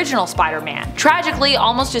the original Spider-Man. Tragically,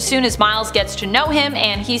 almost as soon as Miles gets to know him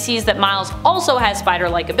and he sees that Miles also has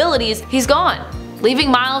spider-like abilities, he's gone,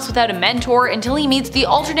 leaving Miles without a mentor until he meets the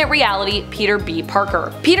alternate reality Peter B.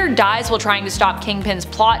 Parker. Peter dies while trying to stop Kingpin's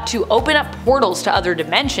plot to open up portals to other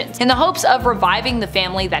dimensions, in the hopes of reviving the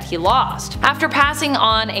family that he lost. After passing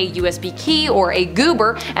on a USB key, or a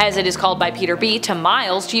goober, as it is called by Peter B, to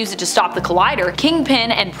Miles to use it to stop the collider,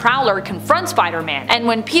 Kingpin and Prowler confront Spider-Man, and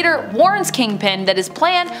when Peter warns Kingpin that his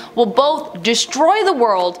plan will both destroy the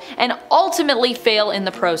world and ultimately fail in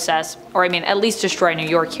the process, or I mean at least destroy New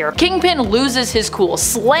York here, Kingpin loses his cool,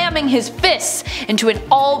 slamming his fists into an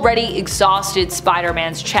already exhausted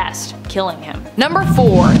Spider-Man's chest, killing him. Number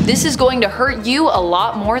 4. This is going to hurt you a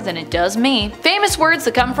lot more than it does me. Famous words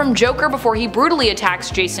that come from Joker before he brutally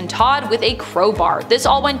attacks Jason Todd with a crowbar. This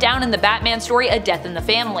all went down in the Batman story A Death in the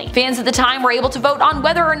Family. Fans at the time were able to vote on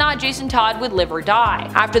whether or not Jason Todd would live or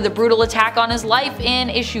die. After the brutal attack on his life in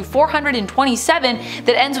issue 427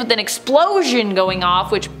 that ends with an explosion going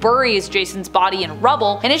off which buries Jason's body in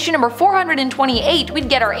rubble, in issue number 428 we'd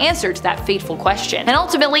get our answer to that fateful question. And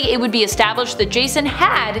ultimately it would be established that Jason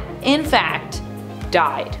had, in fact,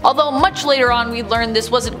 died. Although much later on we learned this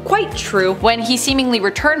wasn't quite true when he seemingly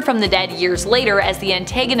returned from the dead years later as the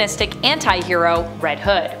antagonistic anti-hero Red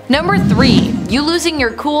Hood. Number 3. You losing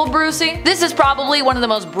your cool, Brucey? This is probably one of the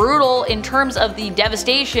most brutal in terms of the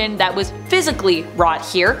devastation that was physically wrought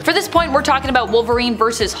here. For this point we're talking about Wolverine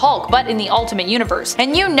versus Hulk, but in the Ultimate Universe.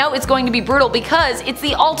 And you know it's going to be brutal because it's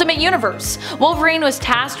the Ultimate Universe. Wolverine was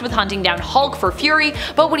tasked with hunting down Hulk for fury,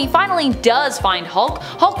 but when he finally does find Hulk,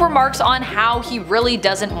 Hulk remarks on how he really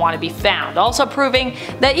doesn't want to be found, also proving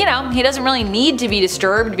that, you know, he doesn't really need to be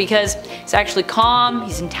disturbed because he's actually calm,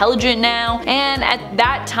 he's intelligent now, and at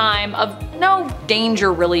that time of no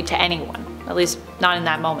danger really to anyone. At least not in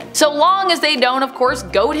that moment. So long as they don't, of course,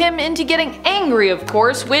 goad him into getting angry, of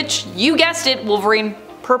course, which, you guessed it, Wolverine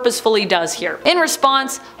purposefully does here. In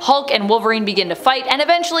response, Hulk and Wolverine begin to fight, and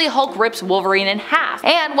eventually Hulk rips Wolverine in half.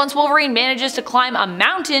 And once Wolverine manages to climb a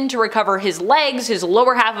mountain to recover his legs, his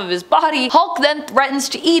lower half of his body, Hulk then threatens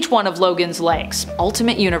to eat one of Logan's legs.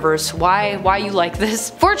 Ultimate Universe, why you like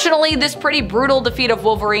this? Fortunately, this pretty brutal defeat of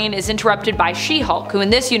Wolverine is interrupted by She-Hulk, who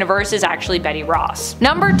in this universe is actually Betty Ross.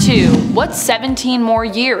 Number 2. What's 17 more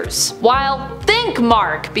years? While "Think,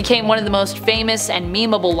 Mark" became one of the most famous and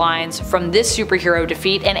memeable lines from this superhero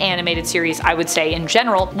defeat and animated series, I would say in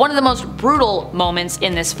general, one of the most brutal moments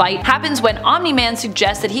in this fight happens when Omni-Man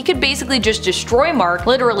suggests that he could basically just destroy Mark,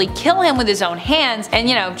 literally kill him with his own hands, and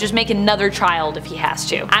you know, just make another child if he has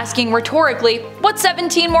to. Asking rhetorically, what's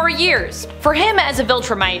 17 more years? For him as a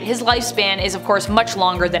Viltrumite, his lifespan is of course much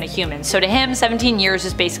longer than a human, so to him 17 years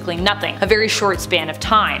is basically nothing, a very short span of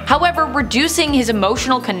time. However, reducing his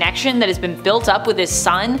emotional connection that has been built up with his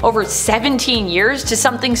son over 17 years to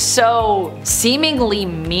something so seemingly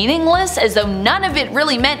meaningless, as though none of it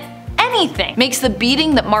really meant anything, makes the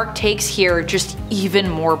beating that Mark takes here just even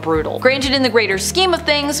more brutal. Granted, in the greater scheme of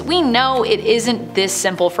things, we know it isn't this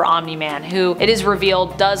simple for Omni-Man, who, it is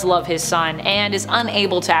revealed, does love his son and is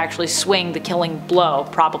unable to actually swing the killing blow,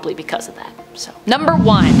 probably because of that. So, number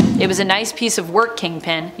 1. It was a nice piece of work,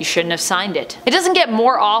 Kingpin. You shouldn't have signed it. It doesn't get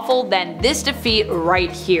more awful than this defeat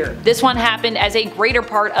right here. This one happened as a greater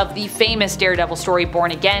part of the famous Daredevil story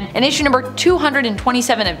Born Again. In issue number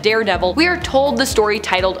 227 of Daredevil, we are told the story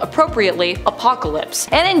titled appropriately Apocalypse.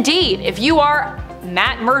 And indeed, if you are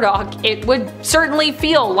Matt Murdock, it would certainly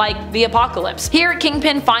feel like the apocalypse. Here,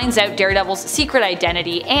 Kingpin finds out Daredevil's secret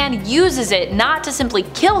identity and uses it not to simply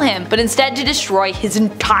kill him, but instead to destroy his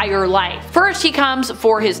entire life. First, he comes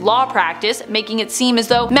for his law practice, making it seem as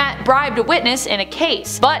though Matt bribed a witness in a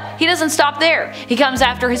case. But he doesn't stop there. He comes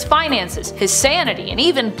after his finances, his sanity, and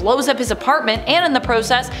even blows up his apartment, and in the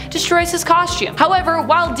process, destroys his costume. However,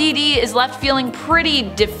 while DD is left feeling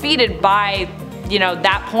pretty defeated by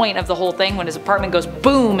that point of the whole thing when his apartment goes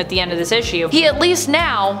boom at the end of this issue, he at least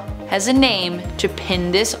now has a name to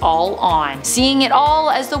pin this all on, seeing it all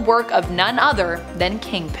as the work of none other than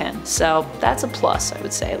Kingpin. So that's a plus, I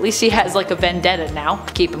would say. At least he has like a vendetta now.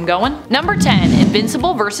 Keep him going. Number 10,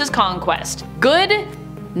 Invincible vs. Conquest.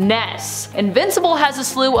 Goodness. Invincible has a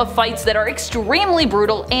slew of fights that are extremely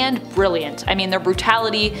brutal and brilliant. I mean, their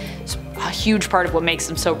brutality is a huge part of what makes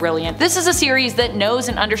them so brilliant. This is a series that knows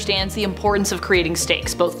and understands the importance of creating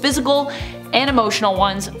stakes, both physical and emotional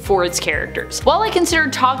ones, for its characters. While I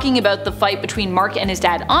considered talking about the fight between Mark and his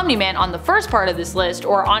dad Omni-Man on the first part of this list,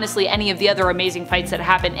 or honestly any of the other amazing fights that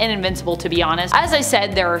happen in Invincible, to be honest, as I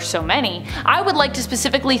said, there are so many, I would like to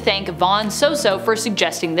specifically thank Vaughn Soso for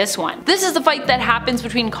suggesting this one. This is the fight that happens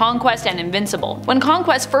between Conquest and Invincible. When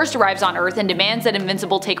Conquest first arrives on Earth and demands that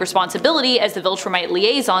Invincible take responsibility as the Viltrumite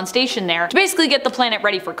liaison stationed there to basically get the planet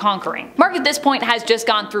ready for conquering. Mark at this point has just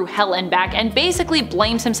gone through hell and back and basically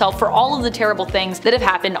blames himself for all of the terrible things that have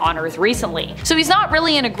happened on Earth recently. So he's not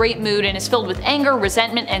really in a great mood and is filled with anger,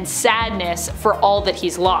 resentment, and sadness for all that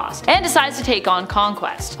he's lost, and decides to take on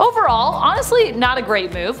Conquest. Overall, honestly not a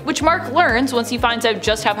great move, which Mark learns once he finds out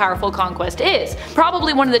just how powerful Conquest is.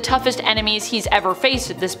 Probably one of the toughest enemies he's ever faced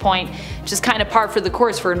at this point, which is kind of par for the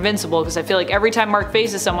course for Invincible, because I feel like every time Mark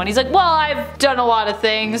faces someone he's like, well, I've done a lot of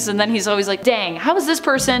things, and then he's always like, dang, how is this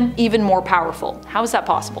person even more powerful? How is that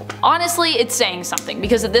possible? Honestly, it's saying something,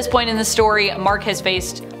 because at this point in the story, Mark has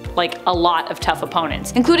faced like a lot of tough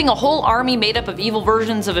opponents, including a whole army made up of evil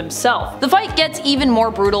versions of himself. The fight gets even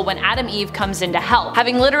more brutal when Adam Eve comes in to help,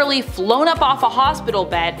 having literally flown up off a hospital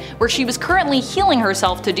bed where she was currently healing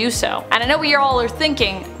herself to do so. And I know what you all are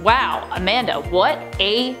thinking, wow, Amanda, what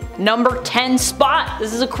a number 10 spot.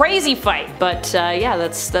 This is a crazy fight. But yeah,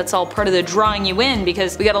 that's all part of the drawing you in,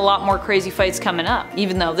 because we got a lot more crazy fights coming up,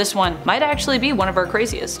 even though this one might actually be one of our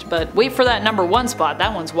craziest. But wait for that number 1 spot,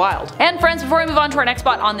 that one's wild. And friends, before we move on to our next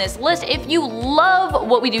spot on this list, if you love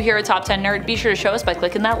what we do here at Top 10 Nerd, be sure to show us by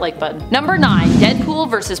clicking that like button. Number 9, Deadpool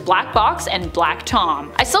vs. Black Box and Black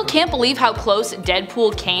Tom. I still can't believe how close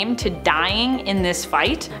Deadpool came to dying in this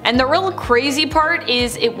fight, and the real crazy part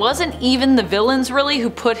is it wasn't even the villains really who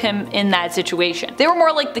put him in that situation. They were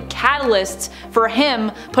more like the catalysts for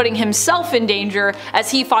him putting himself in danger as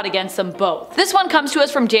he fought against them both. This one comes to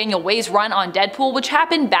us from Daniel Way's run on Deadpool, which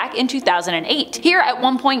happened back in 2008. Here at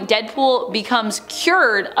one point Deadpool becomes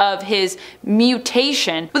cured of his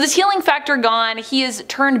mutation. With his healing factor gone, he is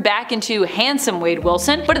turned back into handsome Wade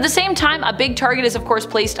Wilson, but at the same time a big target is of course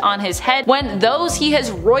placed on his head when those he has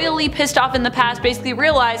royally pissed off in the past basically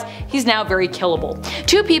realize he's now very killable.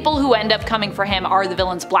 Two people who end up coming for him are the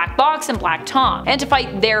villains Black Box and Black Tom, and to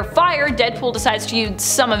fight their fire, Deadpool decides to use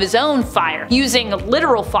some of his own fire, using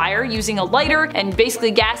literal fire, using a lighter and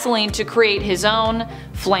basically gasoline to create his own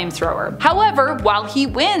flamethrower. However, while he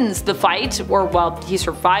wins the fight, or while he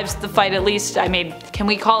survives the fight at least, I mean,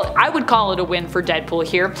 I would call it a win for Deadpool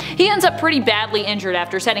here, he ends up pretty badly injured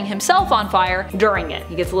after setting himself on fire during it.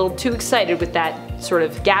 He gets a little too excited with that sort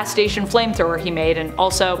of gas station flamethrower he made, and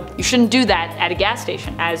also, you shouldn't do that at a gas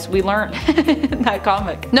station, as we learned in that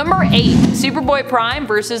comic. Number 8, Superboy Prime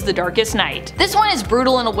vs. The Darkest Knight. This one is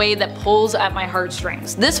brutal in a way that pulls at my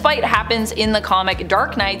heartstrings. This fight happens in the comic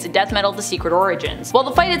Dark Knight's Death Metal: The Secret Origins. While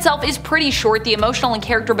the fight itself is pretty short, the emotional and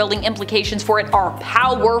character building implications for it are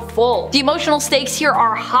powerful. The emotional stakes here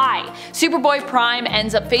are high. Superboy Prime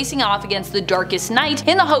ends up facing off against the Darkest Knight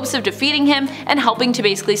in the hopes of defeating him and helping to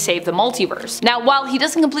basically save the multiverse. Now, while he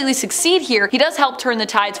doesn't completely succeed here, he does help turn the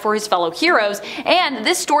tides for his fellow heroes, and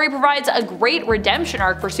this story provides a great redemption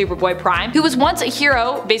arc for Superboy Prime, who was once a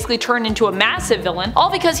hero, basically turned into a massive villain,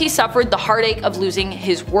 all because he suffered the heartache of losing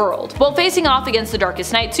his world. While facing off against the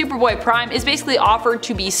Darkest Knight, Superboy Prime is basically offered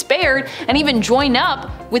to be spared and even join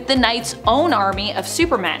up with the Knight's own army of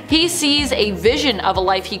Supermen. He sees a vision of a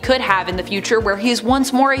life he could have in the future where he is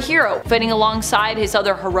once more a hero, fighting alongside his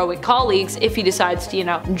other heroic colleagues if he decides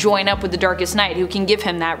to, join up with the Darkest Knight, who can give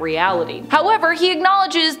him that reality. However, he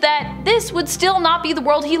acknowledges that this would still not be the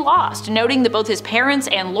world he lost, noting that both his parents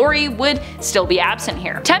and Lori would still be absent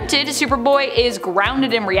here. Tempted, Superboy is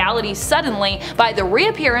grounded in reality suddenly by the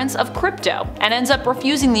reappearance of Crypto, and ends up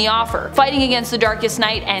refusing the offer, fighting against the Darkest darkest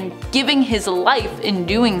night and giving his life in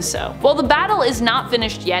doing so. While the battle is not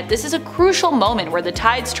finished yet, this is a crucial moment where the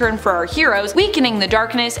tides turn for our heroes, weakening the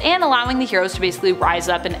darkness and allowing the heroes to basically rise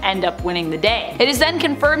up and end up winning the day. It is then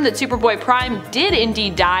confirmed that Superboy Prime did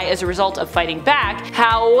indeed die as a result of fighting back.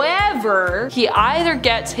 However, he either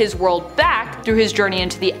gets his world back through his journey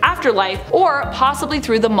into the afterlife, or possibly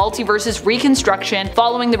through the multiverse's reconstruction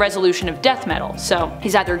following the resolution of death metal. So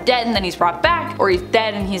he's either dead and then he's brought back, or he's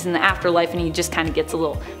dead and he's in the afterlife and he just kind of gets a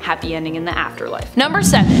little happy ending in the afterlife. Number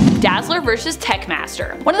 7. Dazzler vs.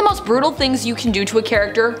 Techmaster. One of the most brutal things you can do to a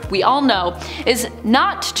character, we all know, is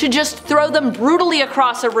not to just throw them brutally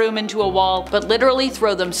across a room into a wall, but literally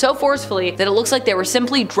throw them so forcefully that it looks like they were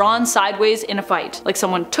simply drawn sideways in a fight. Like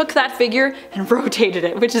someone took that figure and rotated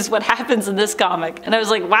it, which is what happens in this comic. And I was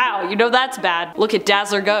like, wow, you know that's bad. Look at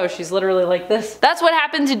Dazzler go, she's literally like this. That's what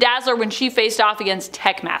happened to Dazzler when she faced off against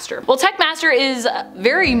Techmaster. Well, Techmaster is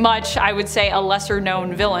very much, I would say, a lesser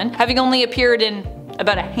known villain, having only appeared in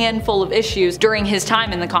about a handful of issues during his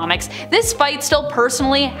time in the comics. This fight still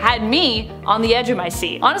personally had me on the edge of my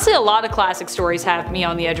seat. Honestly, a lot of classic stories have me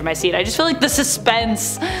on the edge of my seat. I just feel like the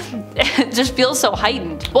suspense just feels so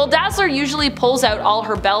heightened. While Dazzler usually pulls out all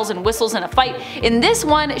her bells and whistles in a fight, in this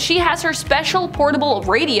one she has her special portable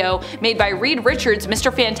radio made by Reed Richards,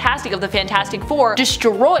 Mr. Fantastic of the Fantastic Four,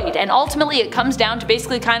 destroyed, and ultimately it comes down to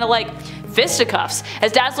basically kind of like fisticuffs,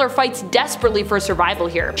 as Dazzler fights desperately for survival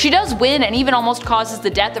here. She does win and even almost causes the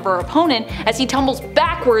death of her opponent as he tumbles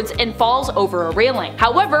backwards and falls over a railing.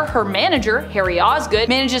 However, her manager, Harry Osgood,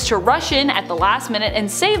 manages to rush in at the last minute and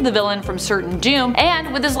save the villain from certain doom,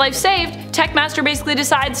 and with his life saved, Techmaster basically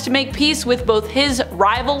decides to make peace with both his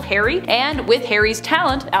rival Harry and with Harry's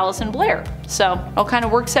talent, Alison Blair. So it all kind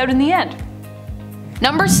of works out in the end.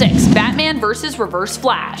 Number 6. Batman vs. Reverse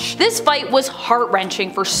Flash. This fight was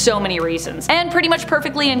heart-wrenching for so many reasons, and pretty much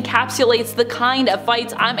perfectly encapsulates the kind of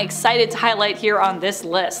fights I'm excited to highlight here on this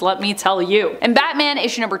list, let me tell you. In Batman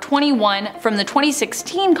issue number 21 from the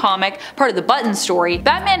 2016 comic, part of the Button story,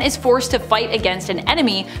 Batman is forced to fight against an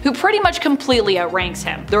enemy who pretty much completely outranks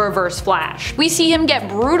him, the Reverse Flash. We see him get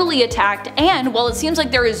brutally attacked, and while it seems like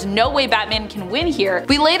there is no way Batman can win here,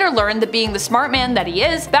 we later learn that being the smart man that he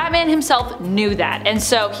is, Batman himself knew that, and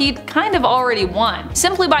so he'd kind of already won,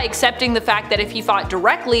 simply by accepting the fact that if he fought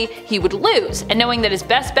directly, he would lose, and knowing that his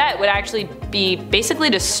best bet would actually be basically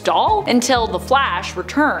to stall until the Flash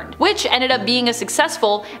returned, which ended up being a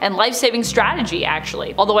successful and life-saving strategy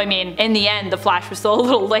actually. Although I mean, in the end the Flash was still a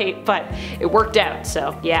little late, but it worked out,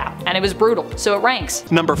 so yeah, and it was brutal, so it ranks.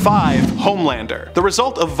 Number 5. Homelander. The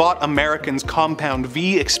result of Vought American's Compound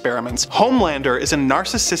V experiments, Homelander is a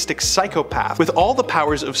narcissistic psychopath with all the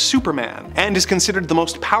powers of Superman, and is considered the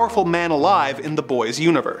most powerful man alive in the Boys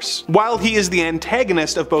universe. While he is the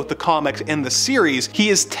antagonist of both the comics and the series, he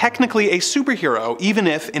is technically a superhero, even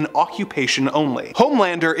if in occupation only.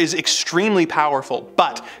 Homelander is extremely powerful,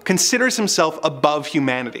 but considers himself above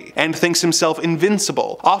humanity, and thinks himself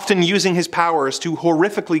invincible, often using his powers to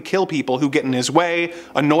horrifically kill people who get in his way,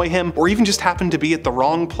 annoy him, or even just happen to be at the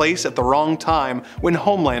wrong place at the wrong time when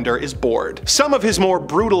Homelander is bored. Some of his more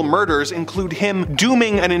brutal murders include him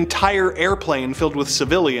dooming an entire airplane filled with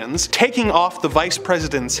civilians, taking off the vice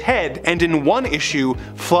president's head, and in one issue,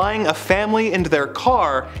 flying a family and their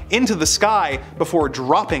car into the sky before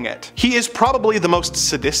dropping it. He is probably the most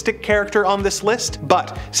sadistic character on this list,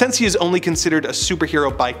 but since he is only considered a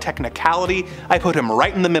superhero by technicality, I put him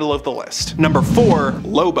right in the middle of the list. Number 4.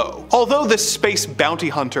 Lobo. Although this space bounty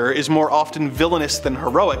hunter is more often villainous than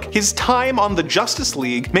heroic, his time on the Justice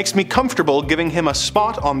League makes me comfortable giving him a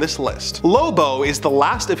spot on this list. Lobo is the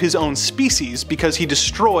last of his own species because he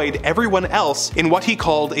destroyed everyone else in what he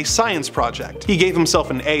called a science project. He gave himself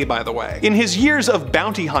an A, by the way. In his years of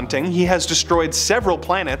bounty hunting, he has destroyed several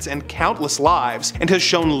planets and countless lives, and has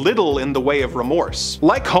shown little in the way of remorse.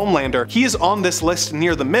 Like Homelander, he is on this list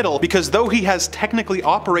near the middle because though he has technically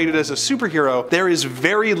operated as a superhero, there is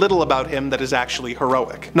very little about him that is actually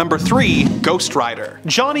heroic. Number 3. Ghost Rider.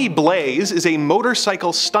 Johnny Blaze is a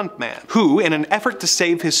motorcycle stuntman who, in an effort to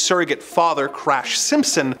save his surrogate father, Crash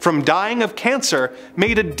Simpson, from dying of cancer,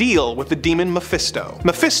 made a deal with the demon Mephisto.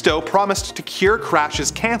 Mephisto promised to cure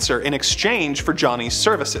Crash's cancer in exchange for Johnny's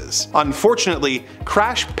services. Unfortunately,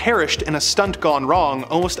 Crash perished in a stunt gone wrong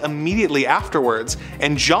almost immediately afterwards,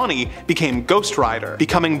 and Johnny became Ghost Rider,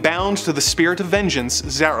 becoming bound to the spirit of vengeance,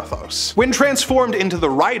 Zarathos. When transformed into the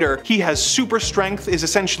Rider, he has super strength, is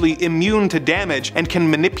essentially immune to damage, and can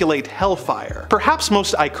manipulate hellfire. Perhaps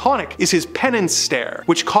most iconic is his penance stare,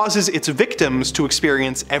 which causes its victims to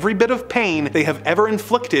experience every bit of pain they have ever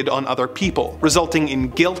inflicted on other people, resulting in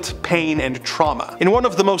guilt, pain, and trauma. In one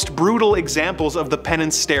of the most brutal examples of the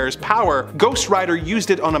penance stare's power, Ghost Rider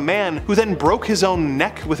used it on a man who then broke his own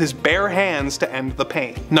neck with his bare hands to end the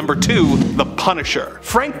pain. Number 2. The Punisher.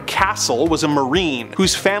 Frank Castle was a Marine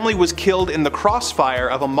whose family was killed in the crossfire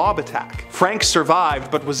of a mob attack. Frank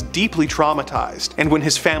survived but was deeply traumatized, and when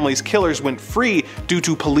his family's killers went free due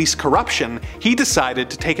to police corruption, he decided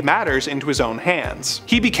to take matters into his own hands.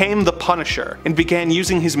 He became the Punisher and began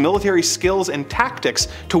using his military skills and tactics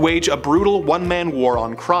to wage a brutal one-man war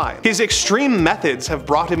on crime. His extreme methods have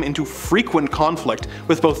brought him into frequent conflict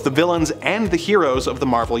with both the villains and the heroes of the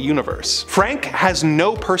Marvel Universe. Frank has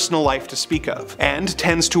no personal life to speak of, and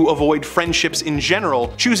tends to avoid friendships in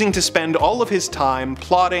general, choosing to spend all of his time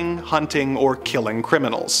plotting, hunting, or killing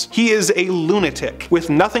criminals. He is a lunatic with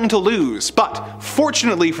nothing to lose, but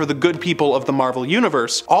fortunately for the good people of the Marvel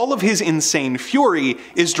Universe, all of his insane fury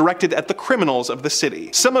is directed at the criminals of the city.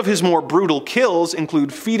 Some of his more brutal kills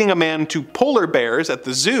include feeding a man to polar bears at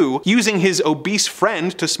the zoo, using his obese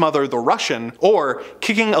friend to smother the Russian, or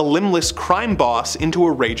kicking a limbless crime boss into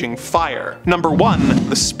a raging fire. Number 1.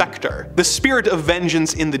 The Spectre. The spirit of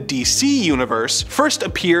vengeance in the DC universe first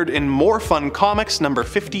appeared in More Fun Comics number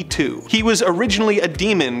 52. He was originally a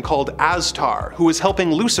demon called Aztar, who was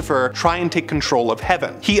helping Lucifer try and take control of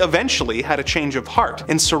heaven. He eventually had a change of heart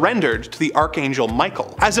and surrendered to the Archangel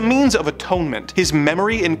Michael. As a means of atonement, his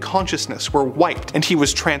memory and consciousness were wiped, and he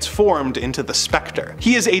was transformed into the Spectre.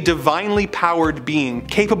 He is a divinely powered being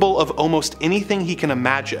capable of almost anything he can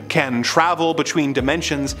imagine, can travel between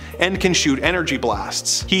dimensions, and can shoot energy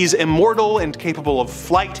blasts. He's immortal and capable of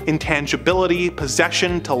flight, intangibility,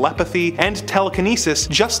 possession, telepathy, and telekinesis,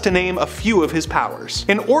 just to name a few of his powers.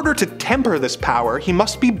 In order to temper this power, he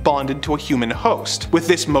must be bonded to a human host, with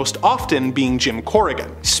this most often being Jim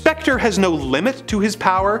Corrigan. Spectre has no limit to his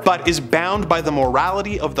power, but is bound by the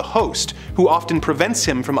morality of the host, who often prevents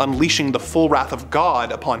him from unleashing the full wrath of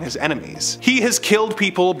God upon his enemies. He has killed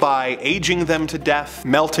people by aging them to death,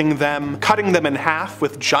 melting them, cutting them in half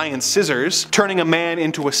with giant scissors, turning a man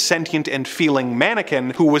into a sentient and feeling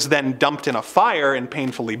mannequin who was then dumped in a fire and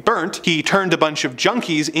painfully burnt. He turned a bunch of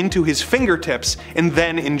junkies into his fingertips and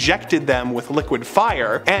then injected them with liquid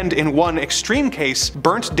fire, and in one extreme case,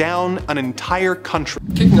 burnt down an entire country.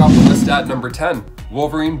 Kicking off the list at number 10.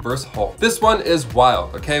 Wolverine vs. Hulk. This one is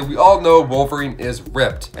wild, okay? We all know Wolverine is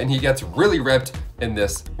ripped, and he gets really ripped in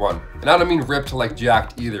this one. And I don't mean ripped like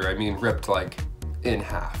jacked either, I mean ripped like in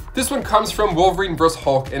half. This one comes from Wolverine vs.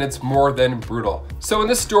 Hulk, and it's more than brutal. So in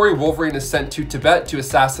this story, Wolverine is sent to Tibet to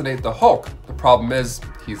assassinate the Hulk. The problem is,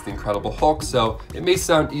 he's the Incredible Hulk, so it may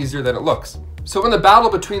sound easier than it looks. So when the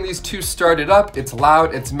battle between these two started up, it's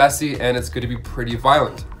loud, it's messy, and it's going to be pretty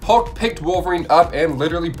violent. Hulk picked Wolverine up and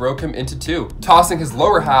literally broke him into two, tossing his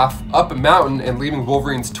lower half up a mountain and leaving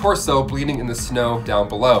Wolverine's torso bleeding in the snow down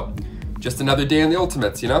below. Just another day in the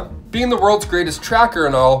Ultimates, you know? Being the world's greatest tracker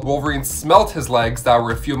and all, Wolverine smelt his legs that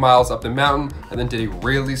were a few miles up the mountain and then did a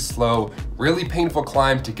really slow, really painful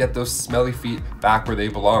climb to get those smelly feet back where they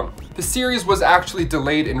belong. The series was actually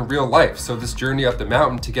delayed in real life, so this journey up the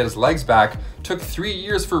mountain to get his legs back took 3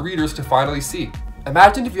 years for readers to finally see.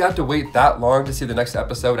 Imagine if you had to wait that long to see the next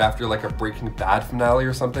episode after like a Breaking Bad finale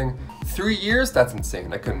or something. 3 years? That's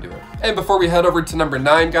insane. I couldn't do it. And before we head over to number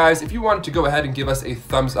 9, guys, if you wanted to go ahead and give us a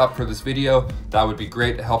thumbs up for this video, that would be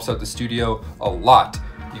great. It helps out the studio a lot.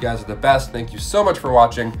 You guys are the best. Thank you so much for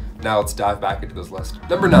watching. Now let's dive back into this list.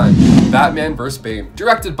 Number 9, Batman vs. Bane.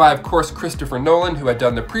 Directed by, of course, Christopher Nolan, who had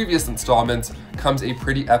done the previous installments, comes a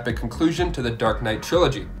pretty epic conclusion to the Dark Knight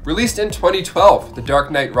trilogy. Released in 2012, The Dark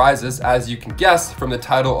Knight Rises, as you can guess from the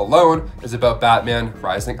title alone, is about Batman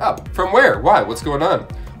rising up. From where? Why? What's going on?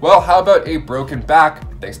 Well, how about a broken back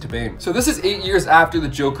thanks to Bane? So this is 8 years after the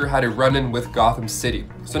Joker had a run-in with Gotham City.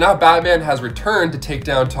 So now Batman has returned to take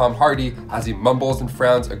down Tom Hardy as he mumbles and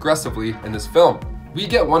frowns aggressively in this film. We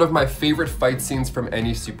get one of my favorite fight scenes from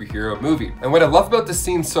any superhero movie. And what I love about this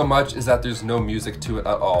scene so much is that there's no music to it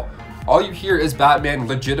at all. All you hear is Batman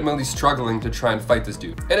legitimately struggling to try and fight this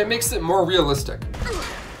dude. And it makes it more realistic.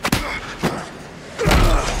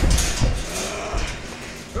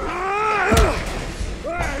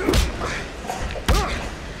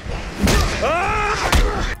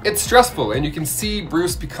 It's stressful, and you can see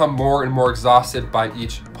Bruce become more and more exhausted by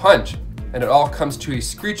each punch. And it all comes to a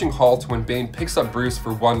screeching halt when Bane picks up Bruce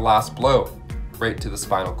for one last blow, right to the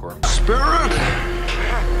spinal cord. Spirit!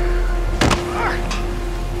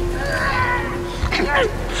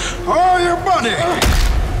 Oh, your buddy!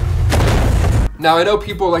 Now I know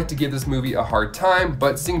people like to give this movie a hard time,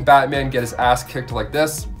 but seeing Batman get his ass kicked like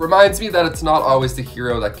this reminds me that it's not always the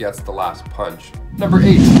hero that gets the last punch. Number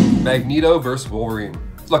 8, Magneto vs. Wolverine.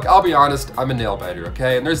 Look, I'll be honest, I'm a nail biter,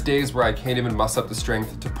 okay? And there's days where I can't even muster up the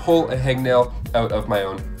strength to pull a hangnail out of my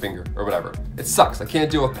own finger or whatever. It sucks, I can't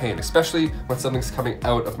deal with pain, especially when something's coming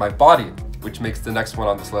out of my body, which makes the next one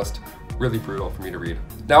on this list really brutal for me to read.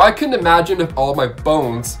 Now I couldn't imagine if all of my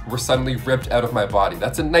bones were suddenly ripped out of my body.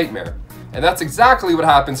 That's a nightmare. And that's exactly what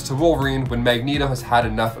happens to Wolverine when Magneto has had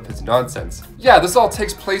enough of his nonsense. Yeah, this all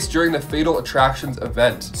takes place during the Fatal Attractions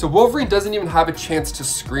event. So Wolverine doesn't even have a chance to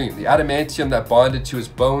scream. The adamantium that bonded to his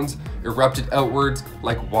bones erupted outwards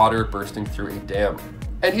like water bursting through a dam.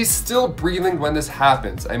 And he's still breathing when this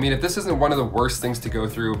happens. I mean, if this isn't one of the worst things to go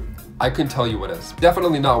through, I couldn't tell you what is.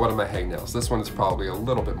 Definitely not one of my hangnails. This one is probably a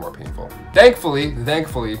little bit more painful. Thankfully,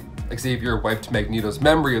 Xavier wiped Magneto's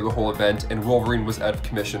memory of the whole event and Wolverine was out of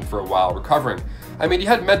commission for a while recovering. I mean, he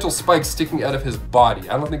had mental spikes sticking out of his body.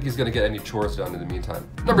 I don't think he's gonna get any chores done in the meantime.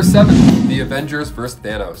 Number 7, the Avengers vs.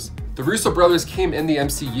 Thanos. The Russo brothers came in the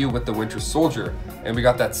MCU with the Winter Soldier, and we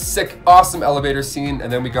got that sick, awesome elevator scene, and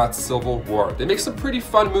then we got Civil War. They make some pretty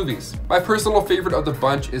fun movies. My personal favorite of the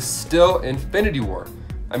bunch is still Infinity War.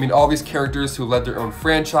 I mean, all these characters who led their own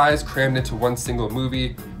franchise crammed into one single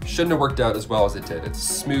movie shouldn't have worked out as well as it did. It's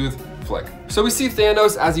a smooth flick. So we see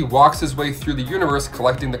Thanos as he walks his way through the universe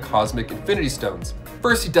collecting the cosmic Infinity Stones.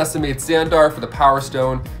 First he decimates Xandar for the Power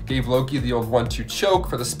Stone, gave Loki the old 1-2 choke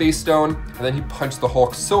for the Space Stone, and then he punched the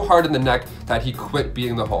Hulk so hard in the neck that he quit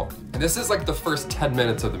being the Hulk. And this is like the first 10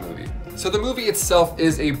 minutes of the movie. So the movie itself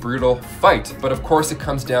is a brutal fight, but of course it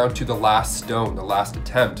comes down to the last stone, the last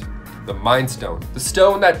attempt. The Mind Stone. The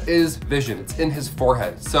stone that is Vision, it's in his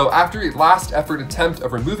forehead. So after a last effort attempt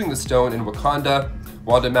of removing the stone in Wakanda,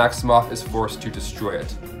 Wanda Maximoff is forced to destroy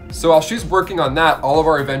it. So while she's working on that, all of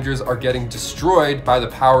our Avengers are getting destroyed by the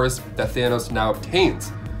powers that Thanos now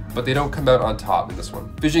obtains, but they don't come out on top in this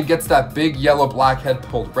one. Vision gets that big yellow blackhead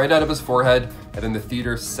pulled right out of his forehead, and then the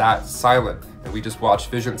theater sat silent, and we just watched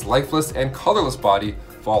Vision's lifeless and colorless body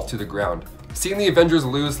fall to the ground. Seeing the Avengers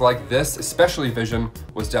lose like this, especially Vision,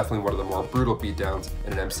 was definitely one of the more brutal beatdowns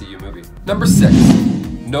in an MCU movie. Number 6,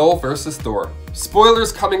 Null vs. Thor.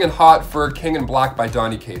 Spoilers coming in hot for King in Black by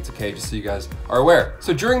Donny Cates, okay, just so you guys are aware.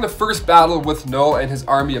 So during the first battle with Null and his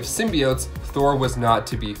army of symbiotes, Thor was not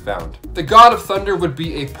to be found. The God of Thunder would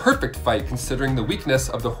be a perfect fight considering the weakness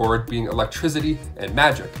of the Horde being electricity and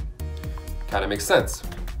magic. Kinda makes sense.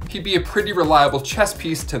 He'd be a pretty reliable chess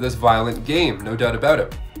piece to this violent game, no doubt about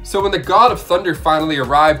it. So when the God of Thunder finally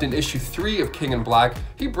arrived in issue 3 of King in Black,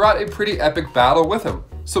 he brought a pretty epic battle with him.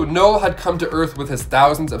 So Null had come to Earth with his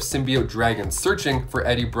thousands of symbiote dragons, searching for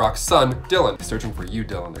Eddie Brock's son, Dylan. Searching for you,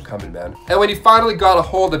 Dylan, they're coming, man. And when he finally got a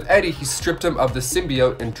hold of Eddie, he stripped him of the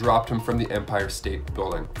symbiote and dropped him from the Empire State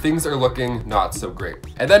Building. Things are looking not so great.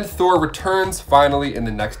 And then Thor returns finally in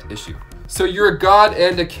the next issue. So you're a god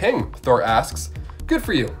and a king, Thor asks. Good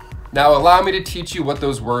for you. Now allow me to teach you what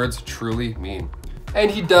those words truly mean. And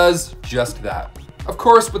he does just that. Of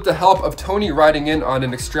course, with the help of Tony riding in on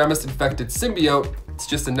an extremis infected symbiote, it's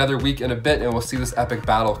just another week and a bit and we'll see this epic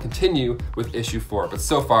battle continue with issue 4. But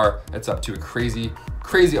so far, it's up to a crazy,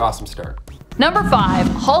 crazy awesome start. Number 5,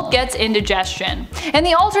 Hulk gets indigestion. In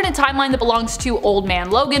the alternate timeline that belongs to Old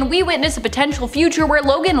Man Logan, we witness a potential future where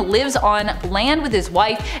Logan lives on land with his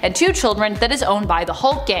wife and 2 children that is owned by the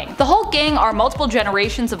Hulk Gang. The Hulk Gang are multiple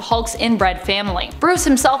generations of Hulk's inbred family. Bruce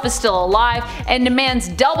himself is still alive and demands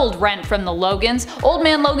doubled rent from the Logans. Old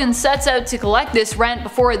Man Logan sets out to collect this rent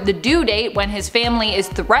before the due date when his family is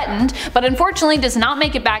threatened, but unfortunately does not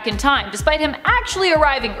make it back in time, despite him actually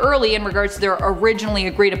arriving early in regards to their originally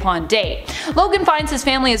agreed upon date. Logan finds his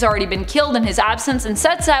family has already been killed in his absence and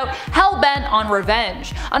sets out hell-bent on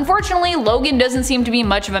revenge. Unfortunately, Logan doesn't seem to be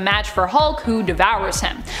much of a match for Hulk, who devours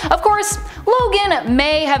him. Of course, Logan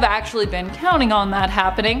may have actually been counting on that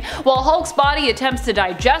happening. While Hulk's body attempts to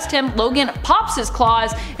digest him, Logan pops his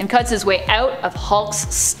claws and cuts his way out of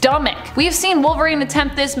Hulk's stomach. We have seen Wolverine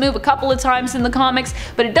attempt this move a couple of times in the comics,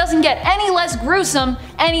 but it doesn't get any less gruesome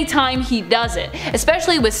anytime he does it,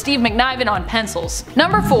 especially with Steve McNiven on pencils.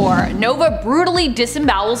 Number 4, Nova brutally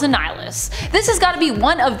disembowels Annihilus. This has got to be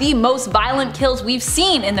one of the most violent kills we've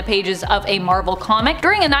seen in the pages of a Marvel comic.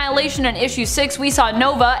 During Annihilation in issue 6, we saw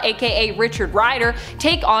Nova, aka Richard Rider,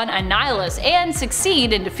 take on Annihilus and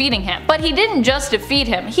succeed in defeating him. But he didn't just defeat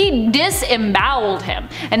him, he disemboweled him.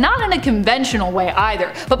 And not in a conventional way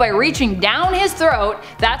either, but by reaching down his throat.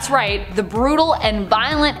 That's right, the brutal and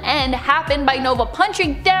violent end happened by Nova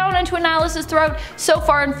punching down into analysis throughout, so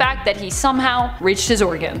far in fact that he somehow reached his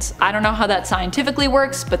organs. I don't know how that scientifically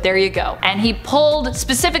works, but there you go. And he pulled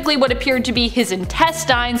specifically what appeared to be his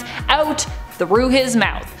intestines out through his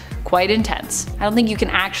mouth. Quite intense. I don't think you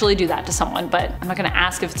can actually do that to someone, but I'm not gonna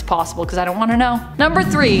ask if it's possible because I don't want to know. Number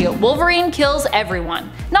 3. Wolverine kills everyone.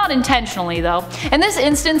 Not intentionally though. In this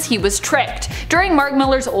instance, he was tricked. During Mark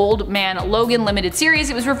Millar's Old Man Logan limited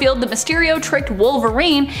series, it was revealed that Mysterio tricked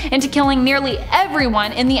Wolverine into killing nearly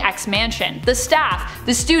everyone in the X-Mansion. The staff,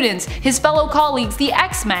 the students, his fellow colleagues, the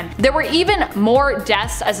X-Men. There were even more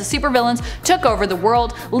deaths as the supervillains took over the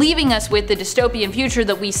world, leaving us with the dystopian future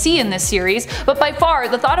that we see in this series, but by far,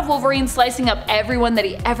 the thought of Wolverine slicing up everyone that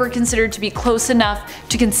he ever considered to be close enough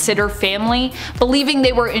to consider family, believing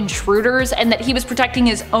they were intruders and that he was protecting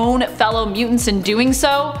his own fellow mutants in doing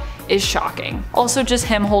so, is shocking. Also just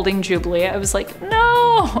him holding Jubilee, I was like,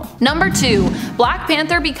 no! Number 2. Black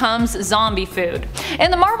Panther becomes zombie food.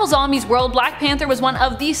 In the Marvel Zombies world, Black Panther was one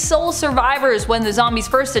of the sole survivors when the zombies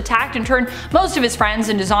first attacked and turned most of his friends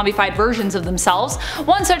into zombified versions of themselves.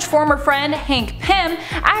 One such former friend, Hank Pym,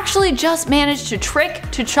 actually just managed to trick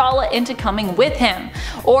T'Challa into coming with him.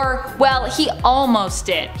 Or, well, he almost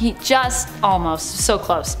did. He just almost. So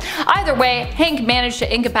close. Either way, Hank managed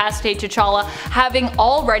to incapacitate T'Challa, having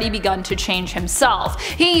already begun to change himself.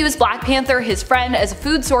 He used Black Panther, his friend, as a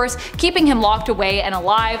food source, keeping him locked away and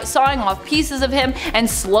alive, sawing off pieces of him and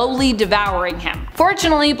slowly devouring him.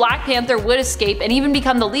 Fortunately, Black Panther would escape and even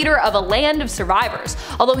become the leader of a land of survivors,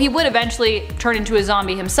 although he would eventually turn into a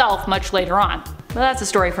zombie himself much later on. But that's a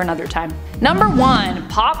story for another time. Number 1.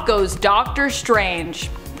 Pop goes Doctor Strange.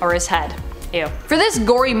 Or his head. Ew. For this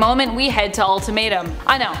gory moment, we head to Ultimatum.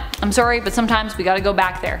 I know, I'm sorry, but sometimes we gotta go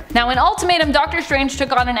back there. Now in Ultimatum, Doctor Strange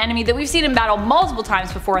took on an enemy that we've seen in battle multiple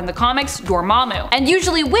times before in the comics, Dormammu, and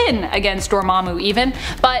usually win against Dormammu even,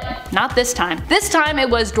 but not this time. This time it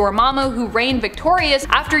was Dormammu who reigned victorious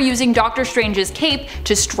after using Doctor Strange's cape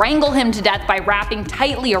to strangle him to death by wrapping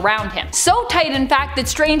tightly around him. So tight in fact that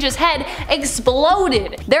Strange's head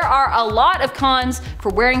exploded. There are a lot of cons for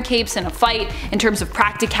wearing capes in a fight in terms of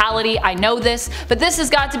practicality, I know this, but this has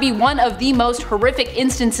got to be one of the most horrific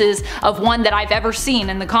instances of one that I've ever seen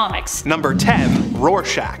in the comics. Number 10.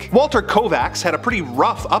 Rorschach. Walter Kovacs had a pretty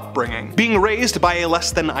rough upbringing, being raised by a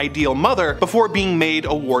less than ideal mother before being made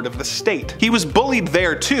a ward of the state. He was bullied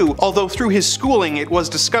there too, although through his schooling it was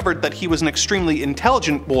discovered that he was an extremely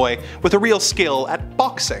intelligent boy with a real skill at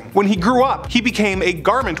boxing. When he grew up, he became a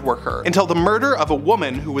garment worker until the murder of a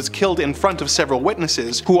woman who was killed in front of several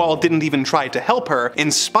witnesses, who all didn't even try to help her,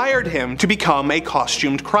 inspired him to become a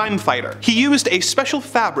costumed crime fighter. He used a special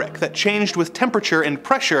fabric that changed with temperature and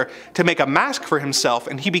pressure to make a mask for himself,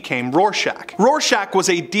 and he became Rorschach. Rorschach was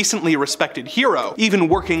a decently respected hero, even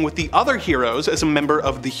working with the other heroes as a member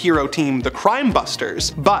of the hero team the Crime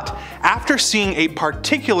Busters, but after seeing a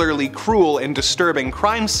particularly cruel and disturbing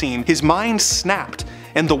crime scene, his mind snapped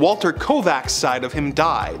and the Walter Kovacs side of him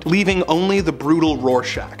died, leaving only the brutal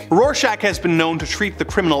Rorschach. Rorschach has been known to treat the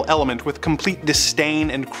criminal element with complete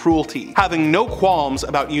disdain and cruelty, having no qualms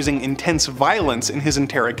about using intense violence in his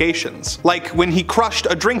interrogations, like when he crushed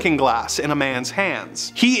a drinking glass in a man's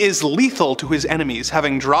hands. He is lethal to his enemies,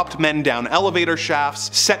 having dropped men down elevator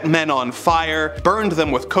shafts, set men on fire, burned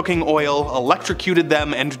them with cooking oil, electrocuted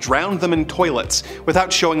them, and drowned them in toilets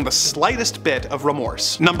without showing the slightest bit of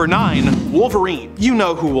remorse. Number 9. Wolverine. You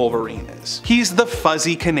know who Wolverine is. He's the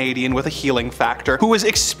fuzzy Canadian with a healing factor who was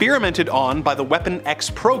experimented on by the Weapon X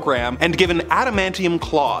program and given adamantium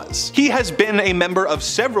claws. He has been a member of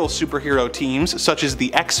several superhero teams such as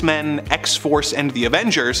the X-Men, X-Force, and the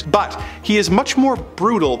Avengers, but he is much more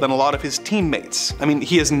brutal than a lot of his teammates. I mean,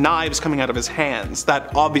 he has knives coming out of his hands.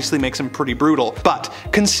 That obviously makes him pretty brutal, but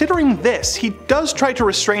considering this, he does try to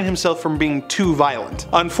restrain himself from being too violent.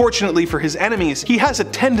 Unfortunately for his enemies, he has a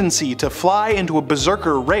tendency to fly into a berserker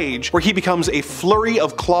rage where he becomes a flurry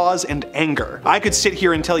of claws and anger. I could sit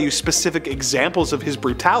here and tell you specific examples of his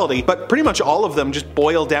brutality, but pretty much all of them just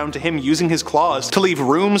boil down to him using his claws to leave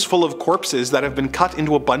rooms full of corpses that have been cut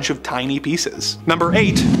into a bunch of tiny pieces. Number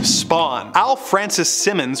 8. Spawn. Al Francis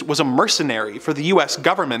Simmons was a mercenary for the US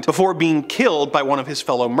government before being killed by one of his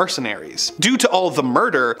fellow mercenaries. Due to all the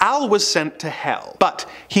murder, Al was sent to hell, but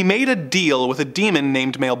he made a deal with a demon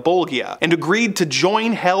named Malbolgia and agreed to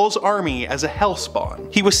join Hell's army as a Hellspawn. Spawn.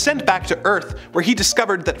 He was sent back to Earth, where he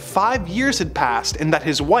discovered that 5 years had passed and that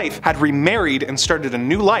his wife had remarried and started a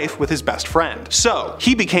new life with his best friend. So,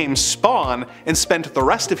 he became Spawn and spent the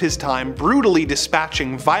rest of his time brutally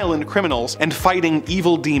dispatching violent criminals and fighting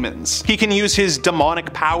evil demons. He can use his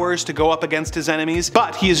demonic powers to go up against his enemies,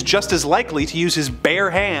 but he is just as likely to use his bare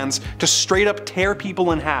hands to straight up tear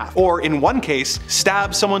people in half, or in one case,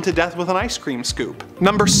 stab someone to death with an ice cream scoop.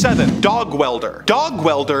 Number 7. Dog Welder. Dog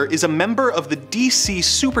Welder is a member of the DC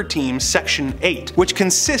Super Team Section 8, which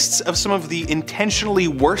consists of some of the intentionally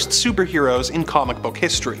worst superheroes in comic book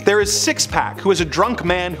history. There is Six-Pack, who is a drunk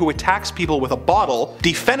man who attacks people with a bottle,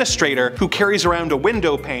 Defenestrator, who carries around a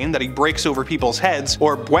window pane that he breaks over people's heads,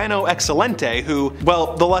 or Bueno Excelente, who,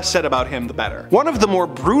 well, the less said about him the better. One of the more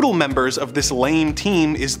brutal members of this lame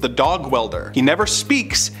team is the Dog Welder. He never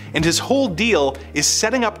speaks, and his whole deal is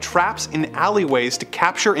setting up traps in alleyways to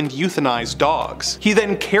capture and euthanize dogs. He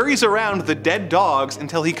then carries around the dead dogs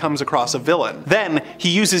until he comes across a villain. Then, he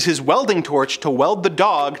uses his welding torch to weld the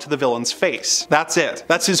dog to the villain's face. That's it.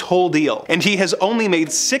 That's his whole deal. And he has only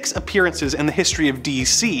made 6 appearances in the history of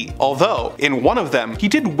DC, although, in one of them, he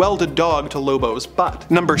did weld a dog to Lobo's butt.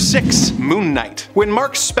 Number 6. Moon Knight. When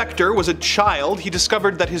Mark Spector was a child, he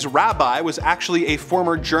discovered that his rabbi was actually a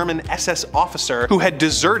former German SS officer who had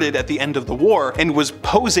deserted at the end of the war and was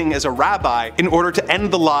posing as a rabbi in order to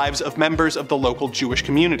end the lives of members of the local Jewish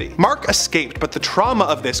community. Mark escaped, but the trauma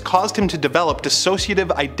of this caused him to develop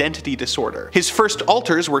dissociative identity disorder. His first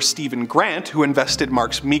alters were Stephen Grant, who invested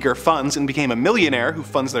Mark's meager funds and became a millionaire who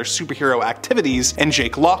funds their superhero activities, and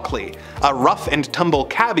Jake Lockley, a rough and tumble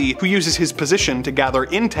cabbie who uses his position to gather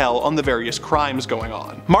intel on the various crimes going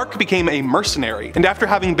on. Mark became a mercenary, and after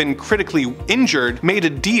having been critically injured, made a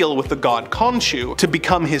deal with the god Khonshu to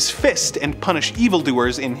become his fist and punish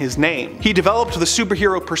evildoers in his name. He developed the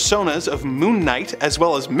superhero personas of Moon Knight as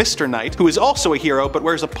well as Mr. Knight, who is also a hero but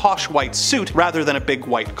wears a posh white suit rather than a big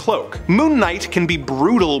white cloak. Moon Knight can be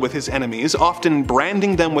brutal with his enemies, often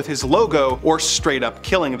branding them with his logo or straight up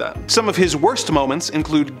killing them. Some of his worst moments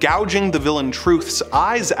include gouging the villain Truth's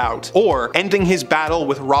eyes out, or ending his battle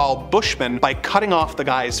with Raoul Bushman by cutting off the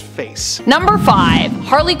guy's face. Number 5.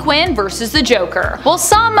 Harley Quinn versus the Joker. While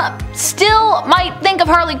some still might think of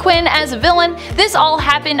Harley Quinn as a villain, this all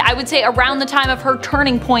happened, I would say, around the time of her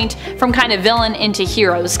turning point from kind of villain into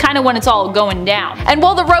hero. This is kind of when it's all going down. And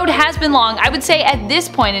while the road has been long, I would say at this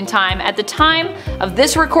point in time, at the time of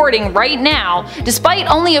this recording right now, despite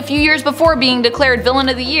only a few years before being declared Villain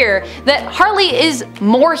of the Year, that Harley is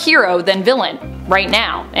more hero than villain right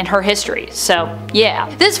now in her history. So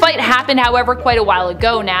yeah. This fight happened, however, quite a while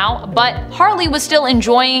ago now, but Harley was still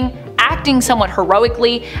enjoying acting somewhat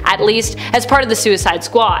heroically, at least, as part of the Suicide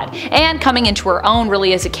Squad, and coming into her own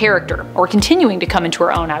really as a character, or continuing to come into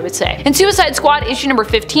her own, I would say. In Suicide Squad issue number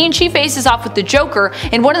 15, she faces off with the Joker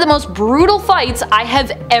in one of the most brutal fights I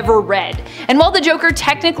have ever read. And while the Joker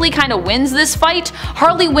technically kind of wins this fight,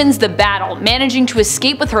 Harley wins the battle, managing to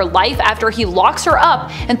escape with her life after he locks her up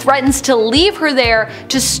and threatens to leave her there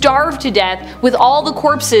to starve to death with all the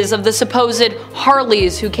corpses of the supposed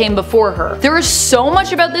Harleys who came before her. There is so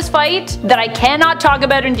much about this fight that I cannot talk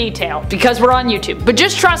about in detail because we're on YouTube, but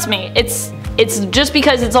just trust me, it's just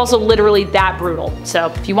because it's also literally that brutal. So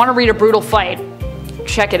if you want to read a brutal fight,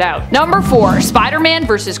 check it out. Number 4. Spider-Man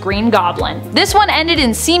vs. Green Goblin. This one ended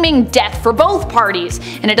in seeming death for both parties,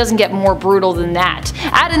 and it doesn't get more brutal than that.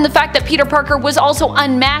 Add in the fact that Peter Parker was also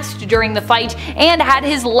unmasked during the fight and had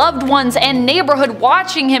his loved ones and neighborhood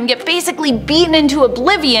watching him get basically beaten into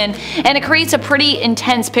oblivion, and it creates a pretty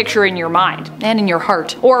intense picture in your mind and in your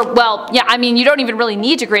heart. Or, well, yeah, I mean, you don't even really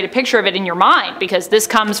need to create a picture of it in your mind because this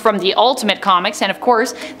comes from the Ultimate Comics, and of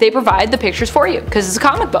course, they provide the pictures for you because it's a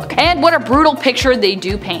comic book. And what a brutal picture they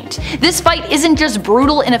do paint. This fight isn't just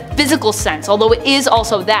brutal in a physical sense, although it is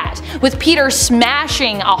also that, with Peter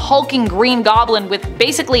smashing a hulking Green Goblin with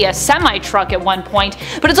basically a semi-truck at one point,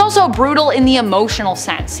 but it's also brutal in the emotional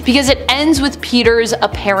sense, because it ends with Peter's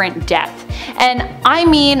apparent death. And I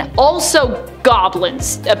mean also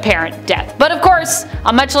Goblin's apparent death. But of course,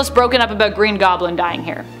 I'm much less broken up about Green Goblin dying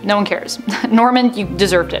here. No one cares. Norman, you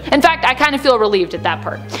deserved it. In fact, I kind of feel relieved at that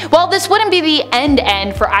part. While this wouldn't be the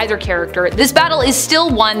end for either character, this battle is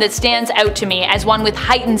still one that stands out to me as one with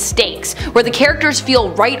heightened stakes, where the characters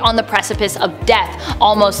feel right on the precipice of death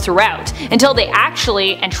almost throughout, until they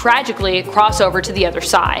actually and tragically cross over to the other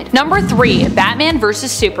side. Number 3. Batman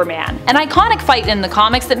vs. Superman. An iconic fight in the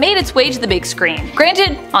comics that made its way to the big screen.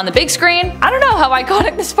 Granted, on the big screen, I don't know how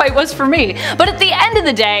iconic this fight was for me, but at the end of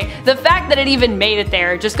the day, the fact that it even made it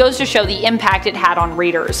there just goes to show the impact it had on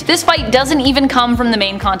readers. This fight doesn't even come from the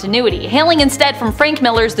main continuity, hailing instead from Frank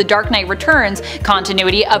Miller's The Dark Knight Returns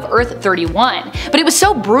continuity of Earth 31. But it was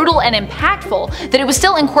so brutal and impactful that it was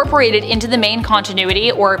still incorporated into the main continuity,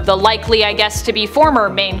 or the likely, I guess, to be former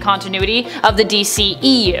main continuity of the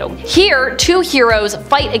DCEU. Here, two heroes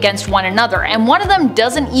fight against one another, and one of them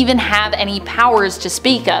doesn't even have any powers to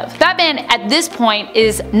speak of. Batman at this point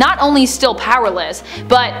is not only still powerless,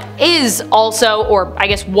 but is also, or I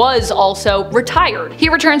guess was also, retired. He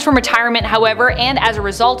returns from retirement, however, and as a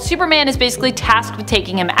result, Superman is basically tasked with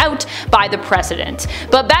taking him out by the President.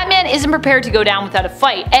 But Batman isn't prepared to go down without a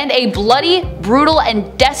fight, and a bloody, brutal,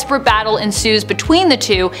 and desperate battle ensues between the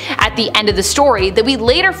two at the end of the story that we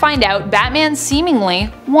later find out Batman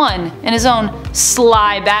seemingly won in his own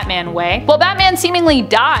sly Batman way. Well, Batman seemingly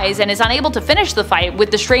dies and is unable to finish the fight,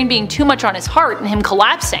 with the strain being too much on his heart and him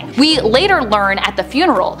collapsing. We later learn at the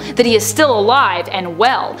funeral that he is still alive and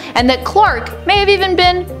well, and that Clark may have even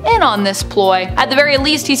been in on this ploy. At the very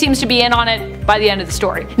least, he seems to be in on it by the end of the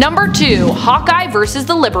story. Number 2. Hawkeye vs.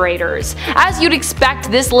 the Liberators. As you'd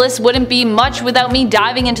expect, this list wouldn't be much without me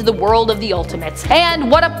diving into the world of the Ultimates.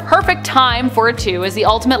 And what a perfect time for it too, as the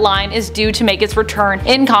Ultimate line is due to make its return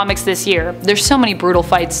in comics this year. There's so many brutal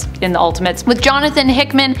fights in the Ultimates, with Jonathan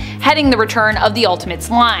Hickman heading the return of the Ultimates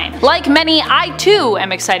line. Like many, I too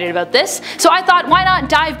am excited about this, so I thought why not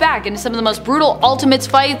dive back into some of the most brutal Ultimates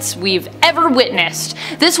fights we've ever witnessed.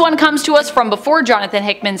 This one comes to us from before Jonathan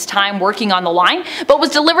Hickman's time working on the line, but was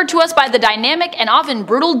delivered to us by the dynamic and often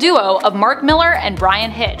brutal duo of Mark Miller and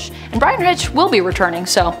Brian Hitch. And Brian Hitch will be returning,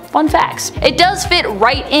 so fun facts. It does fit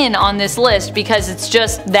right in on this list because it's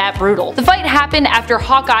just that brutal. The fight happened after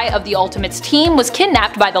Hawkeye of the Ultimates team was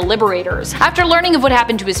kidnapped by the Liberators. After learning of what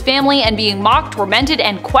happened to his family and being mocked, tormented,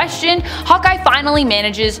 and questioned, Hawkeye finally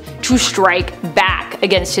manages to strike back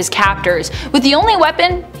against his captors with the only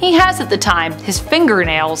weapon he has at the time, his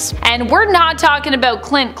fingernails. And we're not talking about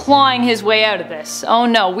Clint clawing his way out of this. Oh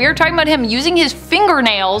no, we're talking about him using his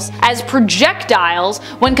fingernails as projectiles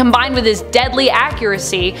when combined with his deadly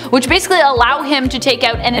accuracy, which basically allow him to take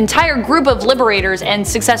out an entire group of Liberators and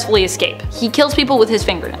successfully escape. He kills people with his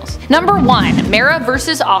fingernails. Number 1. Mera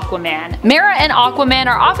vs. Aquaman. Mera and Aquaman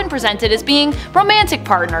are often presented as being romantic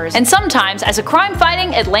partners, and sometimes as a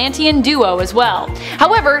crime-fighting Atlantean duo as well.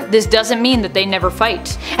 However, this doesn't mean that they never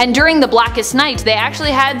fight. And during the Blackest Night, they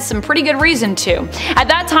actually had some pretty good reason to. At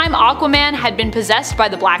that time, Aquaman had been possessed by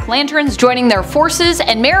the Black Lanterns, joining their forces,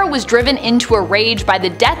 and Mera was driven into a rage by the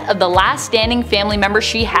death of the last standing family member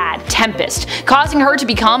she had, Tempest, causing her to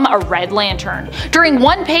become a Red Lantern. During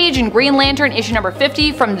one page in Green Lantern issue number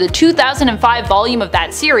 50 from the 2005 volume of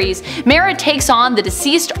that series, Mera takes on the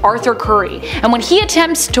deceased Arthur Curry, and when he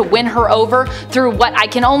attempts to win her over through what I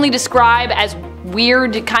can only describe as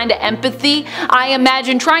weird kind of empathy, I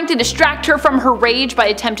imagine trying to distract her from her rage by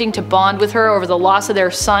attempting to bond with her over the loss of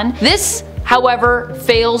their son. This, however,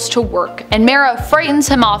 fails to work, and Mera frightens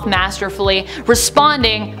him off masterfully,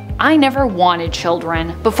 responding, "I never wanted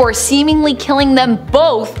children," before seemingly killing them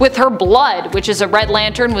both with her blood, which as a Red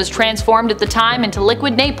Lantern was transformed at the time into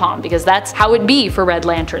liquid napalm, because that's how it be for Red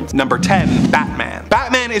Lanterns. Number 10. Batman.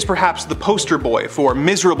 Batman is perhaps the poster boy for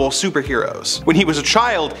miserable superheroes. When he was a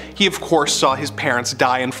child, he of course saw his parents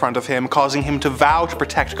die in front of him, causing him to vow to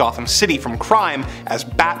protect Gotham City from crime as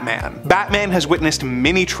Batman. Batman has witnessed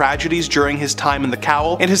many tragedies during his time in the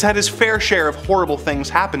cowl, and has had his fair share of horrible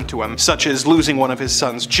things happen to him, such as losing one of his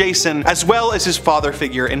sons, Jason, as well as his father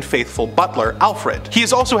figure and faithful butler, Alfred. He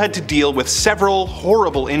has also had to deal with several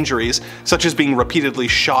horrible injuries, such as being repeatedly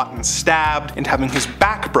shot and stabbed, and having his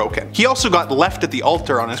back broken. He also got left at the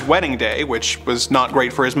altar on his wedding day, which was not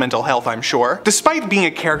great for his mental health, I'm sure. Despite being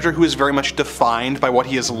a character who is very much defined by what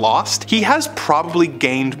he has lost, he has probably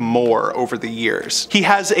gained more over the years. He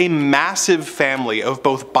has a massive family of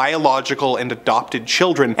both biological and adopted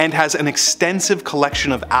children, and has an extensive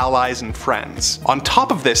collection of allies and friends. On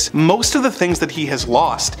top of this, most of the things that he has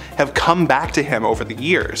lost have come back to him over the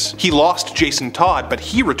years. He lost Jason Todd, but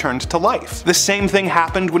he returned to life. The same thing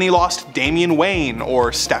happened when he lost Damian Wayne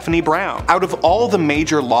or Stephanie Brown. Out of all the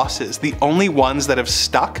major losses, the only ones that have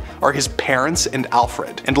stuck are his parents and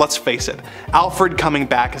Alfred. And let's face it, Alfred coming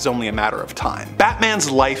back is only a matter of time. Batman's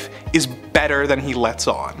life is better than he lets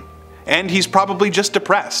on. and he's probably just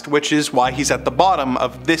depressed, which is why he's at the bottom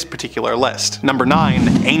of this particular list. Number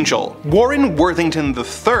 9. Angel. Warren Worthington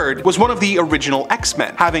III was one of the original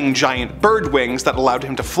X-Men, having giant bird wings that allowed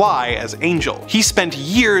him to fly as Angel. He spent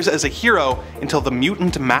years as a hero until the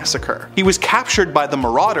Mutant Massacre. He was captured by the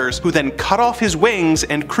Marauders, who then cut off his wings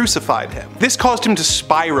and crucified him. This caused him to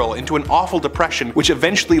spiral into an awful depression, which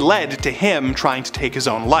eventually led to him trying to take his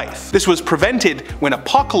own life. This was prevented when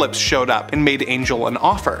Apocalypse showed up and made Angel an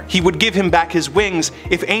offer. He would give him back his wings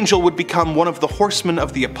if Angel would become one of the Horsemen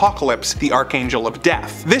of the Apocalypse, the Archangel of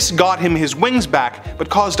Death. This got him his wings back, but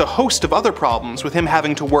caused a host of other problems, with him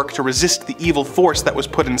having to work to resist the evil force that was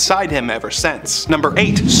put inside him ever since. Number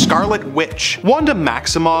 8. Scarlet Witch. Wanda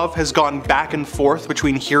Maximoff has gone back and forth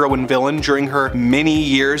between hero and villain during her many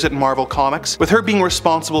years at Marvel Comics, with her being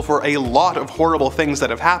responsible for a lot of horrible things that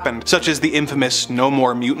have happened, such as the infamous No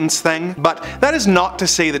More Mutants thing, but that is not to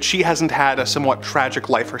say that she hasn't had a somewhat tragic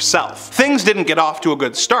life herself. Things didn't get off to a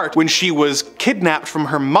good start when she was kidnapped from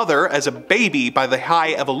her mother as a baby by the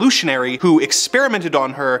High Evolutionary, who experimented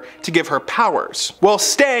on her to give her powers. While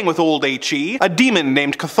staying with old HE, a demon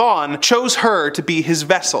named Chthon chose her to be his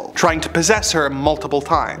vessel, trying to possess her multiple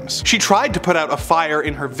times. She tried to put out a fire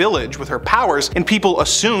in her village with her powers, and people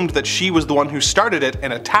assumed that she was the one who started it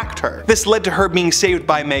and attacked her. This led to her being saved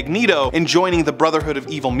by Magneto and joining the Brotherhood of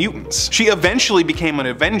Evil Mutants. She eventually became an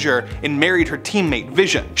Avenger and married her teammate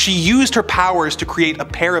Vision. She used her powers to create a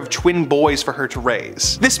pair of twin boys for her to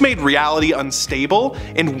raise. This made reality unstable,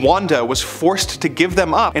 and Wanda was forced to give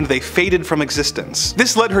them up, and they faded from existence.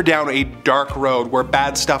 This led her down a dark road where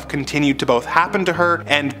bad stuff continued to both happen to her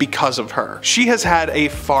and because of her. She has had a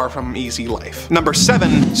far from easy life. Number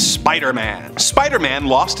 7. Spider-Man. Spider-Man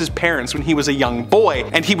lost his parents when he was a young boy,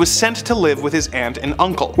 and he was sent to live with his aunt and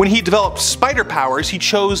uncle. When he developed spider powers, he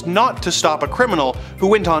chose not to stop a criminal who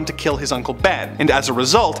went on to kill his Uncle Ben, and as a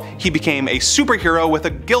result, he became a superhero with a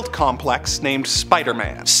guilt complex named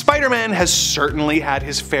Spider-Man. Spider-Man has certainly had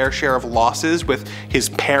his fair share of losses with his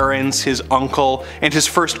parents, his uncle, and his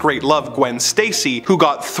first great love Gwen Stacy, who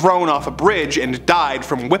got thrown off a bridge and died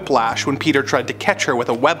from whiplash when Peter tried to catch her with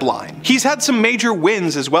a web line. He's had some major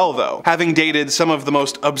wins as well though, having dated some of the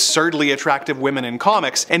most absurdly attractive women in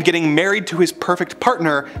comics and getting married to his perfect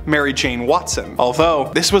partner, Mary Jane Watson.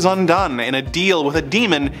 Although, this was undone in a deal with a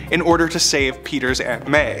demon in order to save Peter's Aunt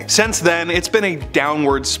May. Since then, it's been a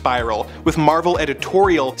downward spiral, with Marvel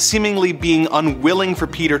editorial seemingly being unwilling for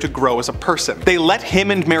Peter to grow as a person. They let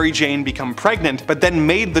him and Mary Jane become pregnant, but then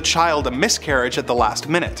made the child a miscarriage at the last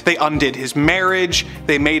minute. They undid his marriage,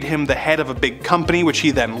 they made him the head of a big company which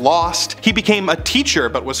he then lost. He became a teacher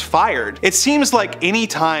but was fired. It seems like any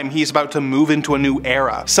time he's about to move into a new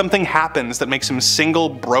era, something happens that makes him single,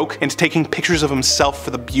 broke, and taking pictures of himself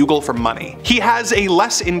for the Bugle for money. He has a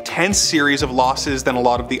less intense series of losses than a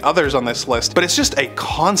lot of the others on this list, but it's just a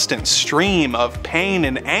constant stream of pain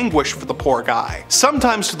and anguish for the poor guy.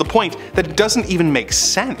 Sometimes to the point that it doesn't even make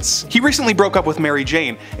sense. He recently broke up with Mary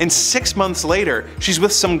Jane, and 6 months later, she's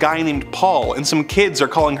with some guy named Paul, and some kids are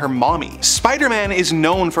calling her mommy. Spider-Man is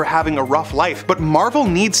known for having a rough life, but Marvel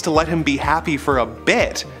needs to let him be happy for a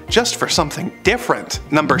bit, just for something different.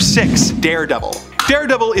 Number 6. Daredevil.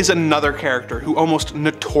 Daredevil is another character who almost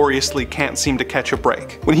notoriously can't seem to catch a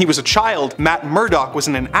break. When he was a child, Matt Murdock was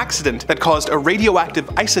in an accident that caused a radioactive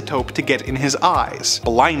isotope to get in his eyes,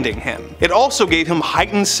 blinding him. It also gave him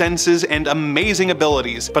heightened senses and amazing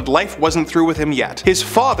abilities, but life wasn't through with him yet. His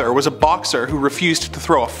father was a boxer who refused to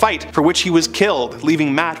throw a fight, for which he was killed,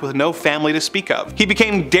 leaving Matt with no family to speak of. He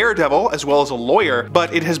became Daredevil as well as a lawyer,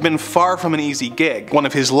 but it has been far from an easy gig. One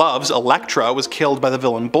of his loves, Elektra, was killed by the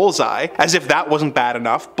villain Bullseye. As if that wasn't bad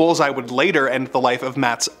enough, Bullseye would later end the life of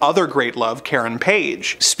Matt's other great love, Karen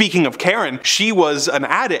Page. Speaking of Karen, she was an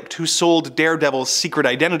addict who sold Daredevil's secret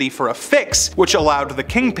identity for a fix, which allowed the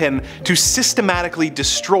Kingpin to systematically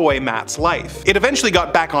destroy Matt's life. It eventually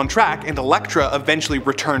got back on track, and Elektra eventually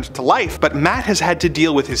returned to life, but Matt has had to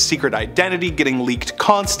deal with his secret identity getting leaked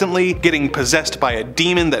constantly, getting possessed by a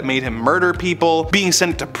demon that made him murder people, being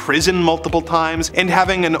sent to prison multiple times, and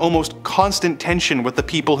having an almost constant tension with the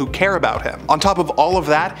people who care about him. On top of all of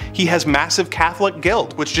that, he has massive Catholic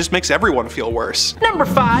guilt, which just makes everyone feel worse. Number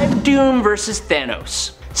 5. Doom vs.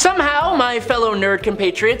 Thanos. Somehow, my fellow nerd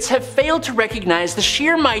compatriots have failed to recognize the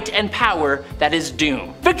sheer might and power that is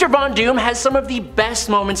Doom. Victor Von Doom has some of the best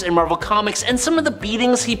moments in Marvel Comics, and some of the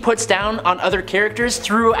beatings he puts down on other characters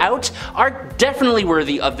throughout are definitely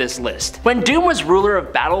worthy of this list. When Doom was ruler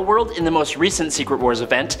of Battleworld in the most recent Secret Wars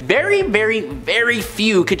event, very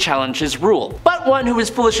few could challenge his rule, but one who was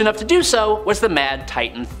foolish enough to do so was the Mad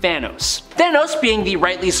Titan Thanos. Thanos, being the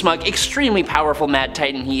rightly smug, extremely powerful Mad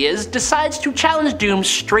Titan he is, decides to challenge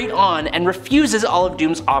Doom's straight on and refuses all of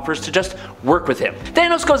Doom's offers to just work with him.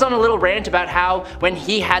 Thanos goes on a little rant about how when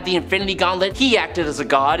he had the Infinity Gauntlet, he acted as a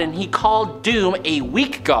god and he called Doom a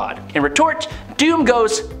weak god. In retort, Doom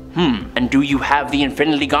goes, and do you have the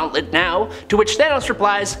Infinity Gauntlet now? To which Thanos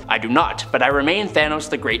replies, I do not, but I remain Thanos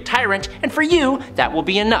the Great Tyrant, and for you, that will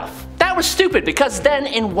be enough. That was stupid because then,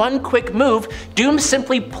 in one quick move, Doom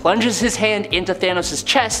simply plunges his hand into Thanos'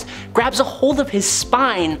 chest, grabs a hold of his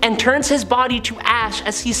spine, and turns his body to ash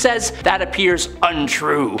as he says, that appears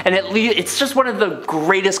untrue. And it's just one of the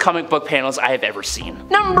greatest comic book panels I have ever seen.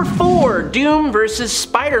 Number 4, Doom vs.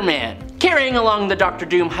 Spider-Man. Carrying along the Dr.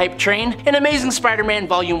 Doom hype train, in Amazing Spider-Man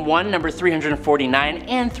Volume 1, number 349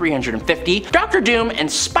 and 350, Dr. Doom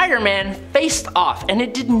and Spider-Man faced off, and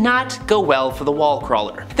it did not go well for the wall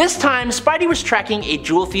crawler. This time, Spidey was tracking a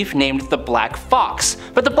jewel thief named the Black Fox,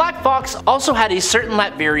 but the Black Fox also had a certain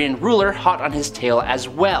Latvian ruler hot on his tail as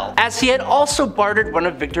well, as he had also bartered one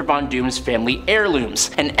of Victor Von Doom's family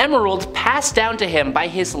heirlooms, an emerald passed down to him by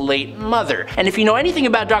his late mother. And if you know anything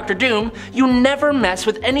about Dr. Doom, you never mess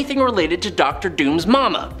with anything related to Dr. Doom's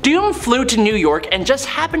mama. Doom flew to New York and just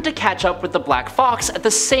happened to catch up with the Black Fox at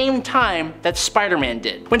the same time that Spider-Man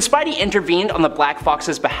did. When Spidey intervened on the Black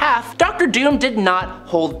Fox's behalf, Dr. Doom did not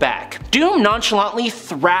hold back. Doom nonchalantly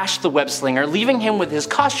thrashed the web-slinger, leaving him with his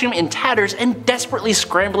costume in tatters and desperately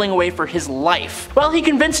scrambling away for his life. While he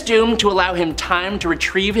convinced Doom to allow him time to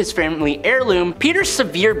retrieve his family heirloom, Peter's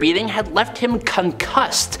severe beating had left him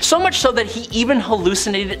concussed, so much so that he even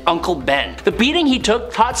hallucinated Uncle Ben. The beating he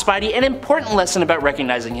took taught Spidey an important lesson about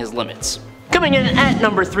recognizing his limits. Coming in at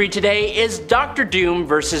number 3 today is Dr. Doom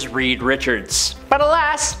vs. Reed Richards. But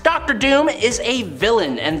alas, Dr. Doom is a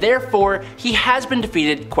villain, and therefore he has been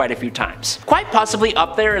defeated quite a few times. Quite possibly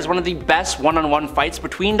up there as one of the best one-on-one fights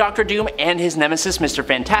between Dr. Doom and his nemesis Mr.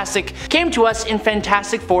 Fantastic came to us in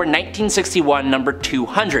Fantastic Four 1961 number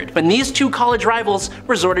 200, when these two college rivals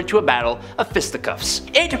resorted to a battle of fisticuffs.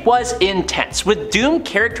 It was intense, with Doom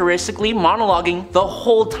characteristically monologuing the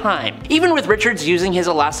whole time. Even with Richards using his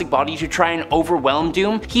elastic body to try and overwhelm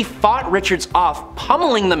Doom, he fought Richards off,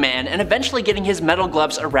 pummeling the man and eventually getting his metal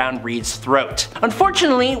gloves around Reed's throat.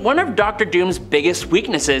 Unfortunately, one of Dr. Doom's biggest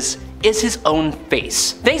weaknesses is his own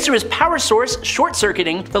face. Thanks to his power source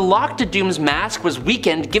short-circuiting, the lock to Doom's mask was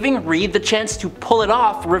weakened, giving Reed the chance to pull it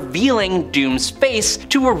off, revealing Doom's face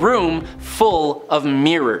to a room full of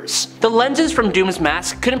mirrors. The lenses from Doom's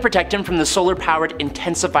mask couldn't protect him from the solar-powered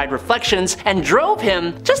intensified reflections and drove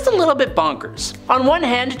him just a little bit bonkers. On one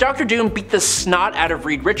hand, Dr. Doom beat the snot out of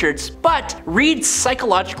Reed Richards, but Reed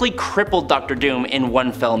psychologically crippled Dr. Doom in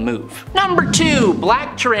one fell move. Number 2,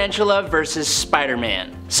 Black Tarantula vs.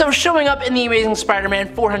 Spider-Man. So showing up in the Amazing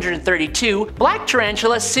Spider-Man 432, Black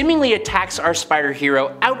Tarantula seemingly attacks our spider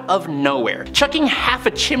hero out of nowhere, chucking half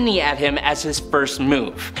a chimney at him as his first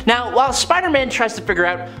move. Now, while Spider-Man tries to figure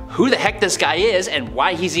out who the heck this guy is and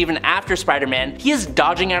why he's even after Spider-Man, he is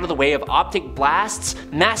dodging out of the way of optic blasts,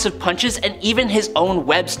 massive punches, and even his own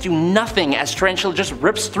webs do nothing as Tarantula just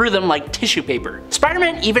rips through them like tissue paper.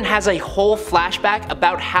 Spider-Man even has a whole flashback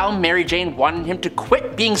about how Mary Jane wanted him to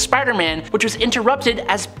quit being Spider-Man, which was interrupted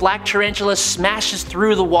as Black Tarantula smashes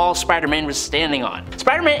through the wall Spider-Man was standing on.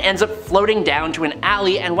 Spider-Man ends up floating down to an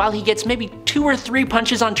alley, and while he gets maybe 2 or 3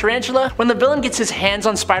 punches on Tarantula, when the villain gets his hands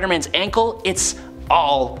on Spider-Man's ankle, it's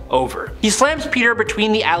all over. He slams Peter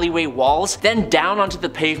between the alleyway walls, then down onto the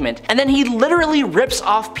pavement, and then he literally rips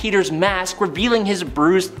off Peter's mask, revealing his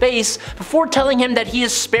bruised face before telling him that he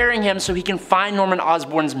is sparing him so he can find Norman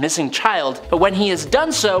Osborn's missing child. But when he has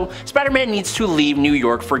done so, Spider-Man needs to leave New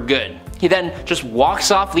York for good. He then just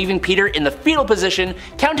walks off, leaving Peter in the fetal position,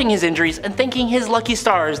 counting his injuries and thanking his lucky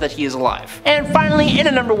stars that he is alive. And finally, in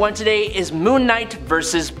a number 1 today is Moon Knight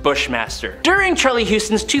vs. Bushmaster. During Charlie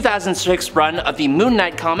Huston's 2006 run of the Moon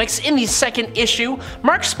Knight comics, in the 2nd issue,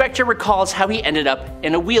 Mark Spector recalls how he ended up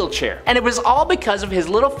in a wheelchair. And it was all because of his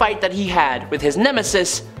little fight that he had with his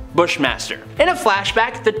nemesis, Bushmaster. In a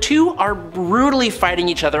flashback, the two are brutally fighting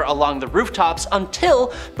each other along the rooftops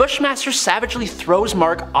until Bushmaster savagely throws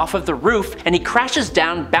Mark off of the roof and he crashes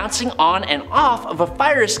down, bouncing on and off of a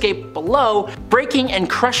fire escape below, breaking and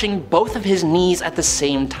crushing both of his knees at the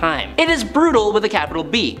same time. It is brutal with a capital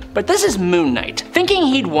B, but this is Moon Knight. Thinking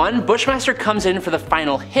he'd won, Bushmaster comes in for the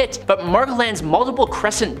final hit, but Mark lands multiple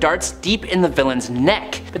crescent darts deep in the villain's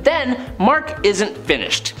neck. But then, Mark isn't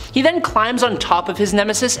finished. He then climbs on top of his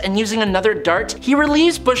nemesis, and using another dart, he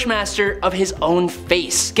relieves Bushmaster of his own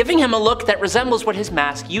face, giving him a look that resembles what his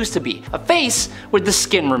mask used to be, a face with the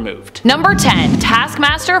skin removed. Number 10,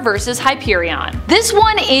 Taskmaster vs. Hyperion. This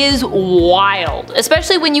one is wild. wild,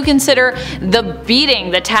 especially when you consider the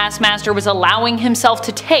beating the Taskmaster was allowing himself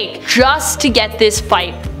to take just to get this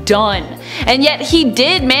fight done. And yet he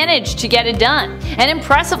did manage to get it done, and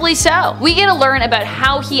impressively so. We get to learn about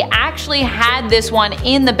how he actually had this one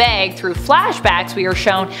in the bag through flashbacks we are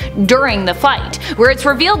shown during the fight, where it's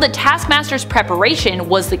revealed that Taskmaster's preparation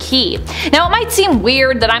was the key. Now it might seem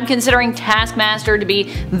weird that I'm considering Taskmaster to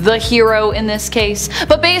be the hero in this case,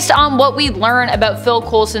 but based on what we learn about Phil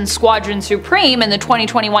Coulson's Squadron Supreme in the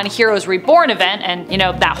 2021 Heroes Reborn event, and you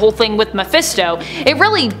know, that whole thing with Mephisto, it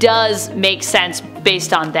really does make sense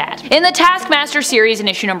based on that. In the Taskmaster series in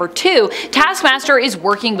issue number 2, Taskmaster is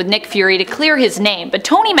working with Nick Fury to clear his name, but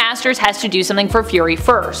Tony Masters has to do something for Fury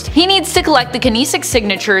first. He needs to collect the kinesic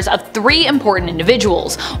signatures of 3 important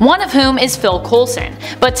individuals, one of whom is Phil Coulson.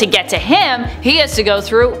 But to get to him, he has to go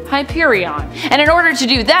through Hyperion. And in order to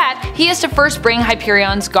do that, he has to first bring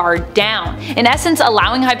Hyperion's guard down, in essence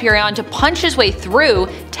allowing Hyperion to punch his way through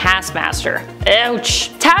Taskmaster.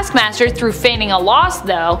 Ouch! Taskmaster, through feigning a loss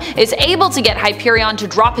though, is able to get Hyperion to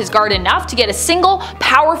drop his guard enough to get a single,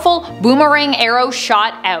 powerful boomerang arrow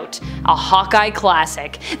shot out. A Hawkeye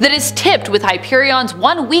classic that is tipped with Hyperion's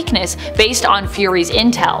one weakness based on Fury's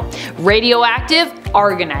intel: radioactive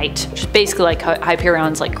Argonite, which is basically like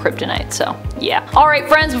Hyperion's like kryptonite, so yeah. Alright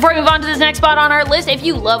friends, before we move on to this next spot on our list, if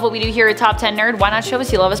you love what we do here at Top 10 Nerd, why not show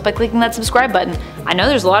us you love us by clicking that subscribe button? I know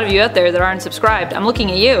there's a lot of you out there that aren't subscribed. I'm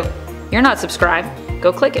looking at you. You're not subscribed.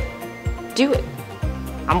 Go click it. Do it.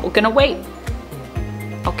 I'm gonna wait.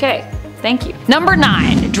 Okay. Thank you. Number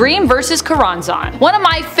 9. Dream vs. Karanzan. One of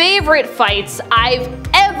my favorite fights I've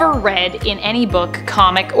ever read in any book,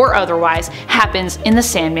 comic, or otherwise happens in the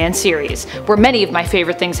Sandman series, where many of my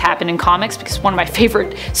favorite things happen in comics because it's one of my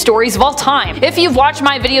favorite stories of all time. If you've watched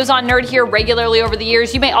my videos on Nerd here regularly over the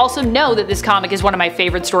years, you may also know that this comic is one of my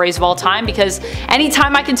favorite stories of all time because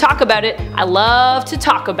anytime I can talk about it, I love to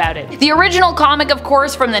talk about it. The original comic, of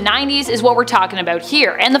course, from the 90s is what we're talking about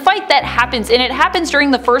here, and the fight that happens in it happens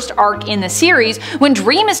during the first arc in the series when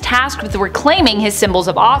Dream is tasked with reclaiming his symbols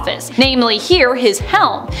of office, namely here his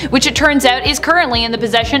helm, which it turns out is currently in the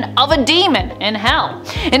possession of a demon in hell.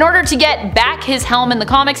 In order to get back his helm in the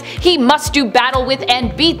comics, he must do battle with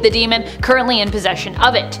and beat the demon currently in possession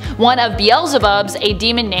of it, one of Beelzebub's, a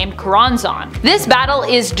demon named Karanzan. This battle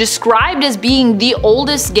is described as being the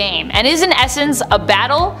oldest game and is in essence a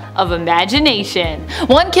battle of imagination.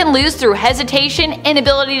 One can lose through hesitation,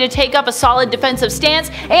 inability to take up a solid defensive stance,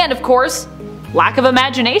 and of course, lack of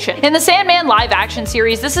imagination. In the Sandman live action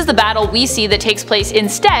series, this is the battle we see that takes place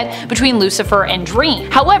instead between Lucifer and Dream.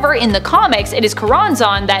 However, in the comics, it is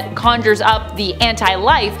Karanzan that conjures up the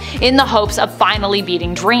anti-life in the hopes of finally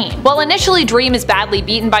beating Dream. While initially Dream is badly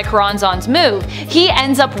beaten by Karanzan's move, he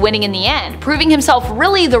ends up winning in the end, proving himself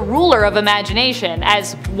really the ruler of imagination,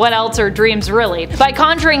 as what else are dreams really, by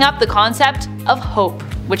conjuring up the concept of hope,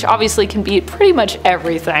 which obviously can be pretty much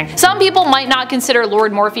everything. Some people might not consider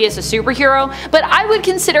Lord Morpheus a superhero, but I would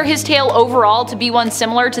consider his tale overall to be one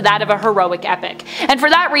similar to that of a heroic epic. And for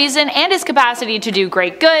that reason, and his capacity to do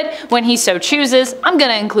great good when he so chooses, I'm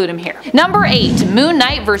gonna include him here. Number 8. Moon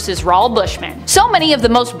Knight vs. Raoul Bushman. So many of the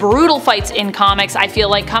most brutal fights in comics I feel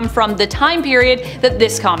like come from the time period that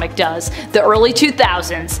this comic does, the early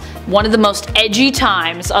 2000s. One of the most edgy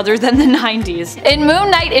times other than the 90s. In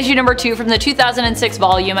Moon Knight issue number 2 from the 2006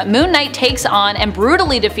 volume, Moon Knight takes on and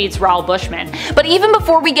brutally defeats Raoul Bushman. But even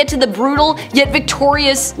before we get to the brutal yet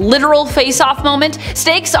victorious literal face-off moment,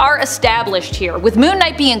 stakes are established here, with Moon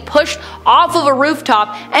Knight being pushed off of a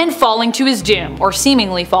rooftop and falling to his doom, or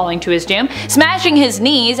seemingly falling to his doom, smashing his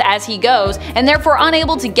knees as he goes, and therefore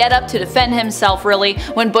unable to get up to defend himself really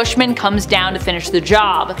when Bushman comes down to finish the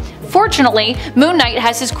job. Fortunately, Moon Knight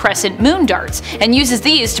has his crescent moon darts, and uses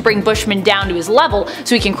these to bring Bushman down to his level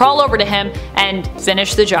so he can crawl over to him and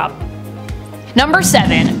finish the job. Number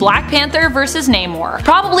 7. Black Panther vs. Namor.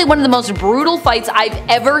 Probably one of the most brutal fights I've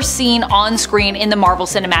ever seen on screen in the Marvel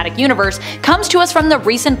Cinematic Universe comes to us from the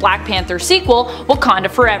recent Black Panther sequel, Wakanda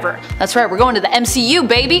Forever. That's right, we're going to the MCU,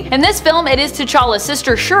 baby! In this film, it is T'Challa's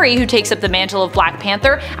sister Shuri who takes up the mantle of Black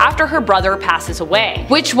Panther after her brother passes away,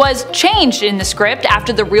 which was changed in the script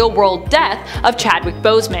after the real-world death of Chadwick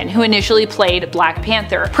Boseman, who initially played Black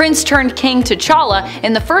Panther, Prince turned King T'Challa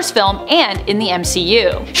in the first film and in the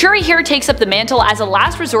MCU. Shuri here takes up the mantle mantle as a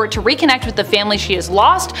last resort to reconnect with the family she has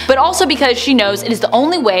lost, but also because she knows it is the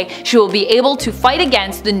only way she will be able to fight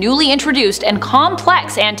against the newly introduced and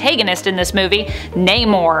complex antagonist in this movie,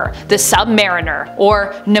 Namor, the Submariner,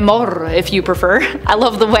 or Namor if you prefer. I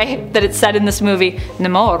love the way that it's said in this movie,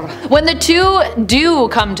 Namor. When the two do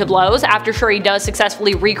come to blows, after Shuri does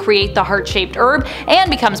successfully recreate the heart-shaped herb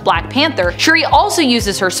and becomes Black Panther, Shuri also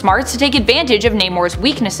uses her smarts to take advantage of Namor's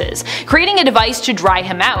weaknesses, creating a device to dry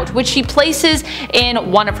him out, which she places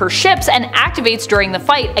in one of her ships and activates during the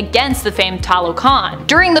fight against the famed Talokan.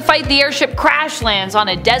 During the fight, the airship crash lands on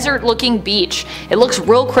a desert-looking beach. It looks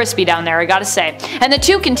real crispy down there, I gotta say. And the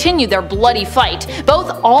two continue their bloody fight,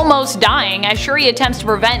 both almost dying as Shuri attempts to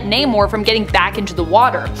prevent Namor from getting back into the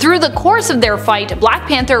water. Through the course of their fight, Black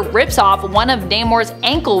Panther rips off one of Namor's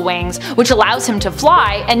ankle wings, which allows him to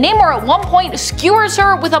fly, and Namor at one point skewers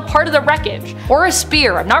her with a part of the wreckage. Or a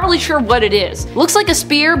spear, I'm not really sure what it is. It looks like a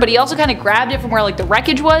spear, but he also kind of grabbed it from where like the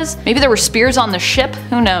wreckage was. Maybe there were spears on the ship,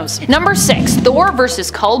 who knows. Number 6, Thor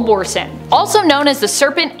vs. Kull Borson. Also known as the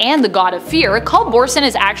Serpent and the God of Fear, Kull Borson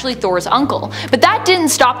is actually Thor's uncle, but that didn't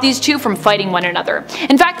stop these two from fighting one another.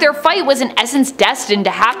 In fact, their fight was in essence destined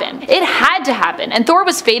to happen. It had to happen, and Thor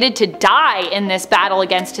was fated to die in this battle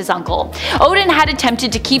against his uncle. Odin had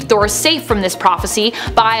attempted to keep Thor safe from this prophecy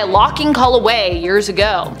by locking Kull away years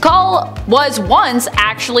ago. Kull was once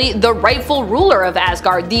actually the rightful ruler of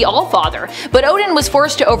Asgard, the Allfather, but Odin was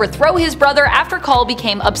forced to overthrow his brother after Kull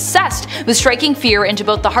became obsessed with striking fear into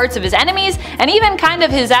both the hearts of his enemies and even kind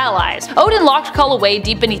of his allies. Odin locked Kull away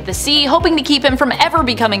deep beneath the sea, hoping to keep him from ever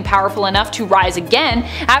becoming powerful enough to rise again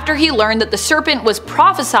after he learned that the serpent was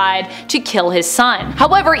prophesied to kill his son.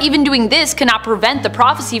 However, even doing this could not prevent the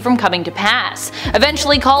prophecy from coming to pass.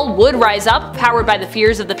 Eventually, Kull would rise up, powered by the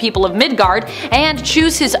fears of the people of Midgard, and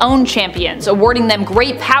choose his own champions, awarding them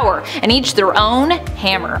great power and each their own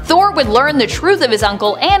hammer. Thor would learn the truth of his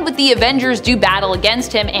uncle and with the Avengers do battle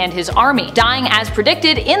against him and his army, dying as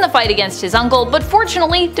predicted in the fight against his uncle, but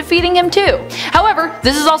fortunately defeating him too. However,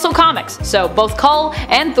 this is also comics, so both Kull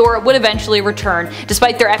and Thor would eventually return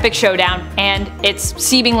despite their epic showdown and its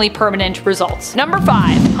seemingly permanent results. Number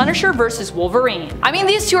 5, Punisher vs. Wolverine. I mean,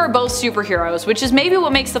 these two are both superheroes, which is maybe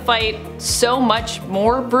what makes the fight so much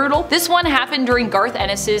more brutal. This one happened during Garth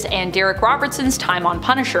Ennis's and Derek Robertson's time on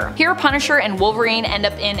Punisher. Here, Punisher and Wolverine end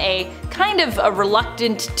up in a kind of a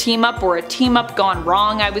reluctant team-up, or a team-up gone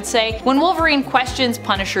wrong, I would say, when Wolverine questions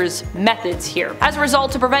Punisher's methods here. As a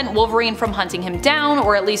result, to prevent Wolverine from hunting him down,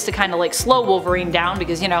 or at least to kind of like slow Wolverine down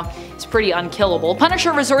because, you know, it's pretty unkillable,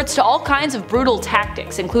 Punisher resorts to all kinds of brutal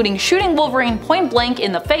tactics, including shooting Wolverine point blank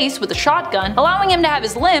in the face with a shotgun, allowing him to have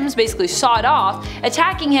his limbs basically sawed off,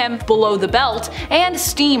 attacking him below the belt, and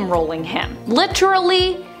steamrolling him.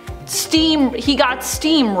 Literally, he got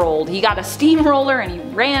steamrolled. He got a steamroller and he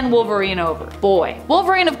ran Wolverine over. Boy.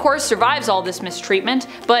 Wolverine of course survives all this mistreatment,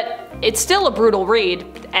 but it's still a brutal read,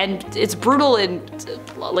 and it's brutal in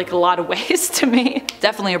like a lot of ways to me.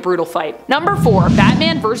 Definitely a brutal fight. Number 4,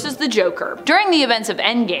 Batman vs. the Joker. During the events of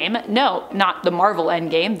Endgame, no, not the Marvel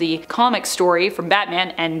Endgame, the comic story from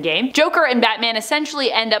Batman Endgame, Joker and Batman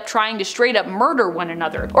essentially end up trying to straight up murder one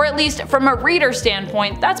another, or at least from a reader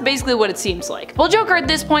standpoint, that's basically what it seems like. Well, Joker at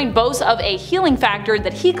this point boasts of a healing factor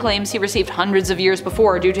that he claims he received hundreds of years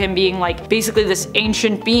before due to him being like basically this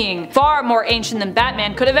ancient being, far more ancient than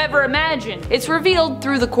Batman could have ever imagined. It's revealed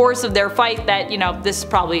through the course of their fight that, you know, this is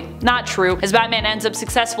probably not true, as Batman ends up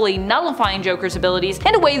successfully nullifying Joker's abilities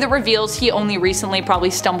in a way that reveals he only recently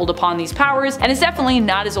probably stumbled upon these powers and is definitely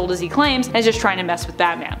not as old as he claims and is just trying to mess with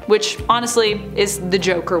Batman, which honestly is the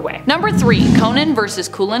Joker way. Number 3, Conan vs.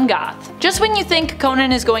 Kulan Gath. Just when you think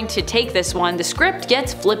Conan is going to take this one, the script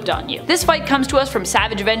gets flipped on you. This fight comes to us from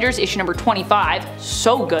Savage Avengers issue number 25,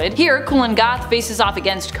 so good. Here, Kulan Gath faces off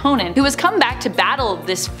against Conan, who has come back to battle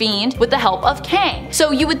this fiend with the help of Kang.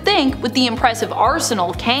 So you would think, with the impressive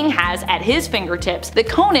arsenal Kang has at his fingertips, that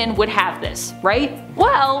Conan would have this, right?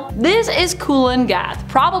 Well, this is Kulan Gath,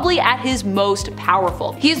 probably at his most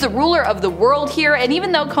powerful. He is the ruler of the world here, and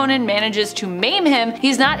even though Conan manages to maim him,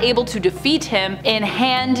 he's not able to defeat him in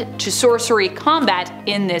hand-to-sorcery combat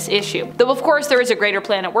in this issue. Though of course there is a greater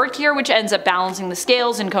plan at work here which ends up balancing the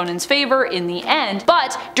scales in Conan's favor in the end,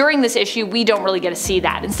 but during this issue we don't really get to see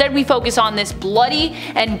that. Instead we focus on this bloody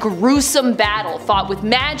and gruesome battle fought with with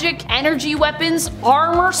magic, energy weapons,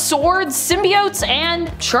 armor, swords, symbiotes,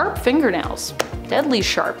 and sharp fingernails. Deadly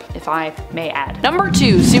sharp, if I may add. Number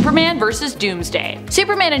 2, Superman vs. Doomsday.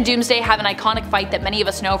 Superman and Doomsday have an iconic fight that many of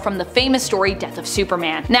us know from the famous story Death of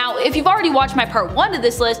Superman. Now, if you've already watched my part 1 of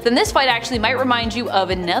this list, then this fight actually might remind you of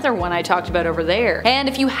another one I talked about over there. And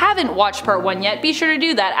if you haven't watched part 1 yet, be sure to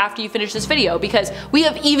do that after you finish this video, because we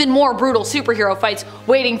have even more brutal superhero fights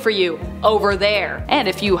waiting for you over there. And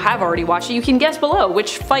if you have already watched it, you can guess below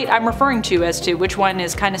which fight I'm referring to as to which one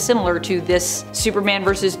is kind of similar to this Superman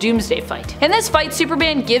vs. Doomsday fight. In this fight,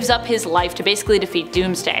 Superman gives up his life to basically defeat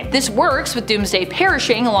Doomsday. This works with Doomsday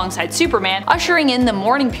perishing alongside Superman, ushering in the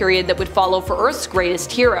mourning period that would follow for Earth's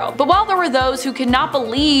greatest hero. But while there were those who could not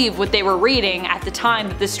believe what they were reading at the time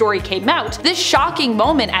that this story came out, this shocking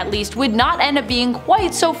moment at least would not end up being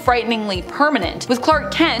quite so frighteningly permanent, with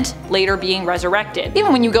Clark Kent later being resurrected.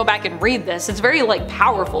 Even when you go back and read this, it's very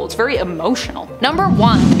powerful, it's very emotional. Number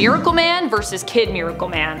 1, Miracle Man vs. Kid Miracle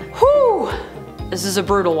Man. Whew! This is a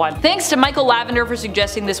brutal one. Thanks to Michael Lavender for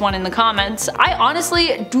suggesting this one in the comments. I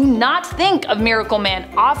honestly do not think of Miracle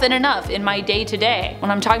Man often enough in my day-to-day.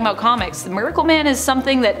 When I'm talking about comics, the Miracle Man is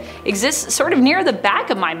something that exists sort of near the back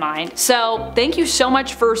of my mind. So thank you so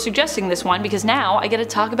much for suggesting this one, because now I get to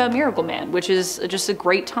talk about Miracle Man, which is just a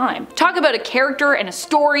great time. Talk about a character and a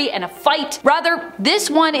story and a fight. Rather, this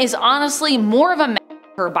one is honestly more of a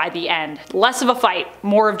massacre by the end. Less of a fight,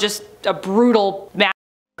 more of just a brutal massacre.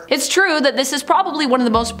 It's true that this is probably one of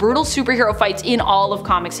the most brutal superhero fights in all of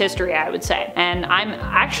comics history, I would say. And I'm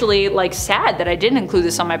actually sad that I didn't include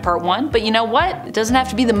this on my part 1, but you know what? It doesn't have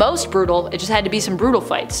to be the most brutal, it just had to be some brutal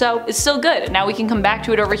fights. So it's still good, and now we can come back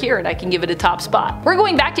to it over here and I can give it a top spot. We're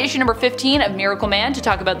going back to issue number 15 of Miracle Man to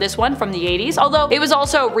talk about this one from the 80s, although it was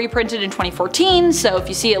also reprinted in 2014, so if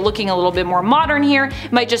you see it looking a little bit more modern here,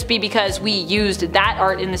 it might just be because we used that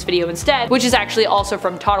art in this video instead, which is actually also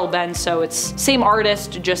from Toddleben, so it's same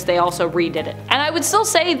artist, just they also redid it. And I would still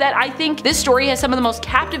say that I think this story has some of the most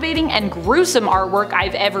captivating and gruesome artwork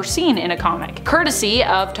I've ever seen in a comic, courtesy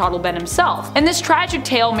of Toddleben himself. In this tragic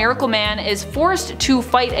tale, Miracle Man is forced to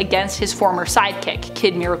fight against his former sidekick,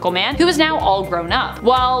 Kid Miracle Man, who is now all grown up.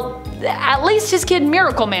 Well, at least his Kid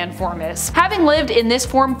Miracle Man form is. Having lived in this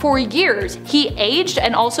form for years, he aged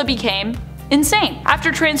and also became insane.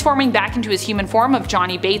 After transforming back into his human form of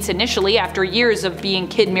Johnny Bates initially, after years of being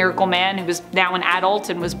Kid Miracle Man, who was now an adult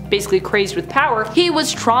and was basically crazed with power, he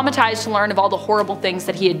was traumatized to learn of all the horrible things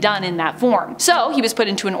that he had done in that form. So he was put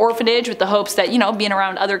into an orphanage with the hopes that, being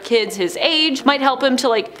around other kids his age might help him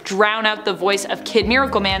to drown out the voice of Kid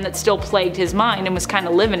Miracle Man that still plagued his mind and was kind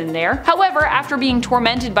of living in there. However, after being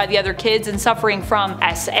tormented by the other kids and suffering from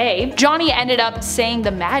SA, Johnny ended up saying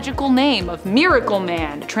the magical name of Miracle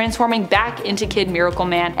Man, transforming back into Kid Miracle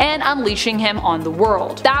Man and unleashing him on the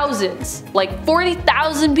world. Thousands,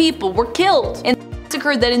 40,000 people were killed in the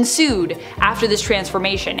massacre that ensued after this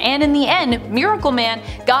transformation, and in the end, Miracle Man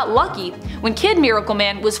got lucky when Kid Miracle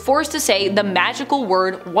Man was forced to say the magical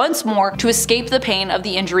word once more to escape the pain of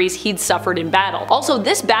the injuries he'd suffered in battle. Also,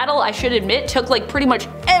 this battle, I should admit, took pretty much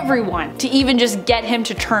everyone to even just get him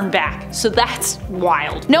to turn back, so that's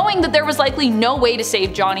wild. Knowing that there was likely no way to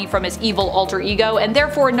save Johnny from his evil alter ego, and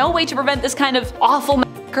therefore no way to prevent this kind of awful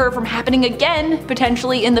massacre from happening again,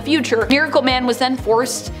 potentially in the future, Miracle Man was then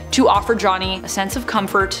forced to offer Johnny a sense of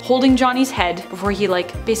comfort, holding Johnny's head before he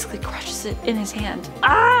basically crushes it in his hand.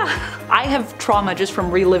 I have trauma just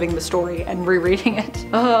from reliving the story and rereading it.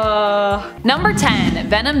 Number 10,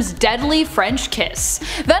 Venom's deadly French kiss.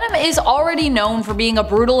 Venom is already known for being a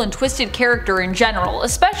brutal and twisted character in general,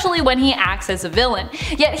 especially when he acts as a villain,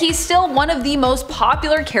 yet he's still one of the most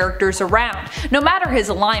popular characters around, no matter his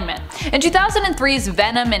alignment. In 2003's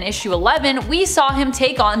Venom in issue 11, we saw him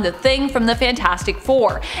take on the Thing from the Fantastic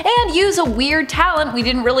Four, and use a weird talent we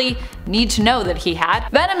didn't really need to know that he had.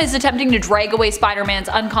 Venom is attempting to drag away Spider-Man's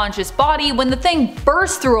unconscious body when the Thing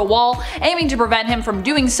bursts through a wall, aiming to prevent him from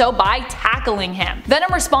doing so by tackling him.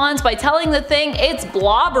 Venom responds by telling the Thing it's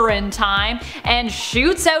blobberin' time and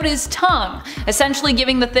shoots out his tongue, essentially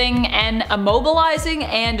giving the Thing an immobilizing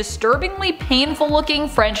and disturbingly painful looking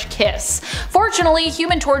French kiss. Fortunately,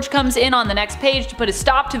 Human Torch comes in on the next page to put a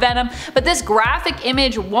stop to Venom, but this graphic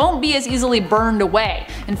image won't be as easily burned away.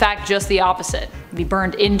 In fact, just the opposite. Be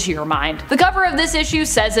burned into your mind. The cover of this issue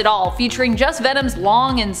says it all, featuring just Venom's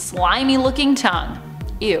long and slimy looking tongue.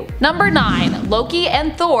 Ew. Number 9. Loki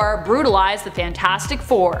and Thor brutalize the Fantastic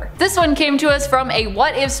Four. This one came to us from a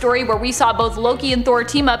what if story where we saw both Loki and Thor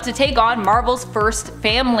team up to take on Marvel's first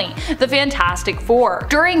family, the Fantastic Four.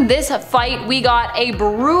 During this fight, we got a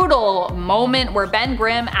brutal moment where Ben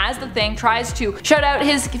Grimm as the Thing tries to shout out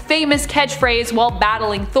his famous catchphrase while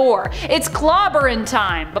battling Thor. It's clobberin'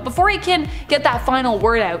 time! But before he can get that final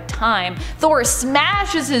word out, time, Thor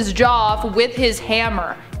smashes his jaw off with his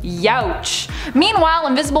hammer. Youch. Meanwhile,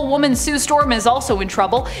 Invisible Woman Sue Storm is also in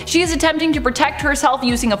trouble. She is attempting to protect herself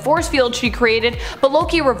using a force field she created, but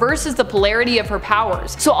Loki reverses the polarity of her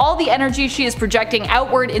powers, so all the energy she is projecting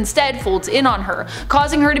outward instead folds in on her,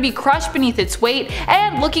 causing her to be crushed beneath its weight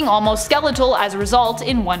and looking almost skeletal as a result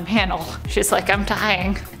in one panel. She's like, I'm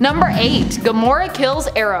dying. Number 8. Gamora kills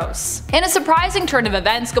Eros. In a surprising turn of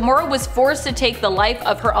events, Gamora was forced to take the life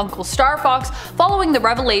of her uncle Star Fox following the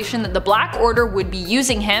revelation that the Black Order would be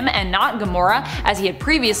using him and not Gamora, as he had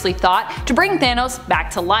previously thought, to bring Thanos back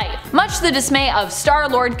to life. Much to the dismay of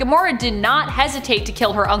Star-Lord, Gamora did not hesitate to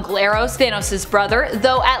kill her uncle Eros, Thanos' brother,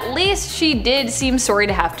 though at least she did seem sorry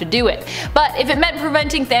to have to do it. But if it meant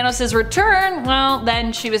preventing Thanos' return, well,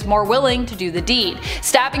 then she was more willing to do the deed,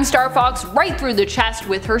 stabbing Star Fox right through the chest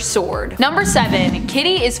with her sword. Number 7.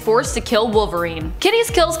 Kitty is forced to kill Wolverine. Kitty's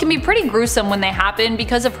kills can be pretty gruesome when they happen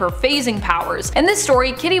because of her phasing powers. In this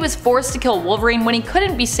story, Kitty was forced to kill Wolverine when he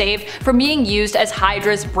couldn't be saved from being used as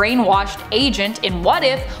Hydra's brainwashed agent in What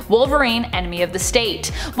If Wolverine Enemy of the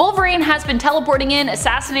State. Wolverine has been teleporting in,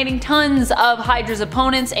 assassinating tons of Hydra's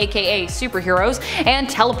opponents, aka superheroes, and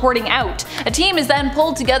teleporting out. A team is then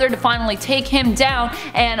pulled together to finally take him down,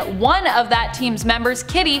 and one of that team's members,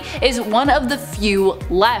 Kitty, is one of the few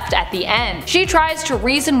left at the end. She tries to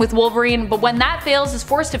reason with Wolverine, but when that fails is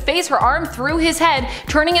forced to phase her arm through his head,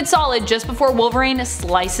 turning it solid just before Wolverine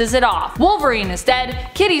slices it off. Wolverine is dead,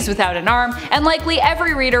 Kitty's without an arm, and likely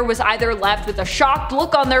every reader was either left with a shocked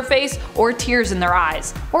look on their face or tears in their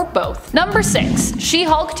eyes, or both. Number 6.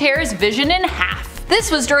 She-Hulk tears Vision in half. This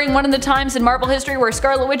was during one of the times in Marvel history where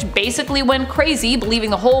Scarlet Witch basically went crazy, believing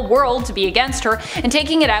the whole world to be against her and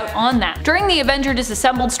taking it out on them. During the Avenger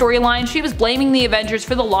Disassembled storyline, she was blaming the Avengers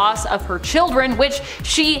for the loss of her children, which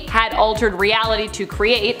she had altered reality to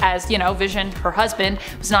create, as, you know, Vision, her husband,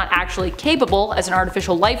 was not actually capable as an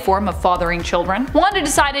artificial life form of fathering children. Wanda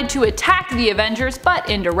decided to attack the Avengers, but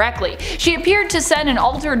indirectly. She appeared to send an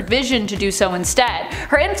altered Vision to do so instead.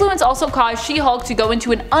 Her influence also caused She-Hulk to go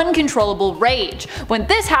into an uncontrollable rage. When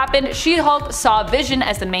this happened, She-Hulk saw Vision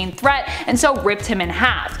as the main threat and so ripped him in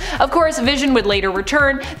half. Of course, Vision would later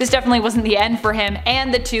return. This definitely wasn't the end for him,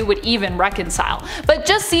 and the two would even reconcile. But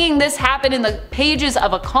just seeing this happen in the pages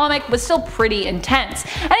of a comic was still pretty intense.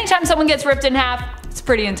 Anytime someone gets ripped in half, it's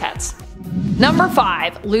pretty intense. Number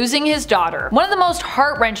 5. Losing his daughter. One of the most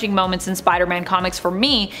heart-wrenching moments in Spider-Man comics for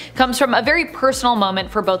me comes from a very personal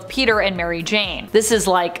moment for both Peter and Mary Jane. This is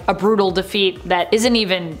like a brutal defeat that isn't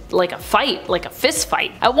even like a fight, like a fist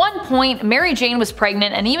fight. At one point, Mary Jane was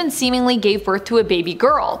pregnant and even seemingly gave birth to a baby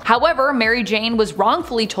girl. However, Mary Jane was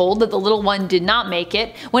wrongfully told that the little one did not make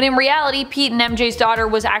it, when in reality Pete and MJ's daughter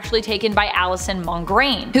was actually taken by Allison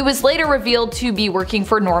Mongrain, who was later revealed to be working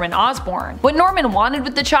for Norman Osborn. What Norman wanted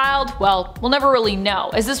with the child, well, we'll never really know,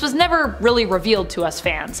 as this was never really revealed to us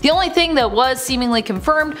fans. The only thing that was seemingly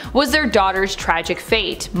confirmed was their daughter's tragic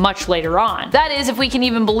fate, much later on. That is, if we can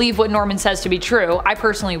even believe what Norman says to be true. I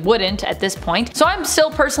personally wouldn't at this point, so I'm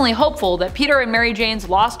still personally hopeful that Peter and Mary Jane's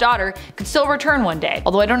lost daughter could still return one day.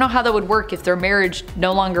 Although I don't know how that would work if their marriage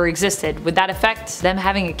no longer existed. Would that affect them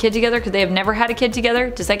having a kid together? Could they have never had a kid together?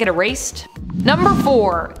 Does that get erased? Number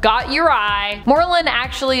 4. Got your eye. Morlun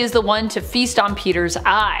actually is the one to feast on Peter's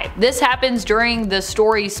eye. This happens during the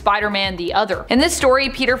story Spider-Man the Other. In this story,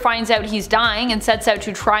 Peter finds out he's dying and sets out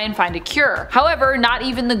to try and find a cure. However, not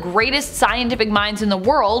even the greatest scientific minds in the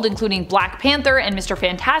world, including Black Panther and Mr.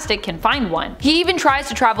 Fantastic, can find one. He even tries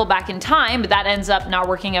to travel back in time, but that ends up not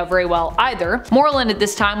working out very well either. Morlun at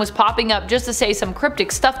this time was popping up just to say some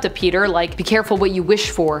cryptic stuff to Peter, like, be careful what you wish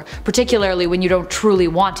for, particularly when you don't truly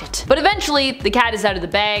want it. But eventually, the cat is out of the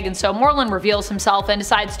bag, and so Morlun reveals himself and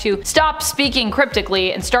decides to stop speaking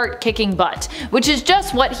cryptically and start kicking butt, which is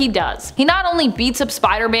just what he does. He not only beats up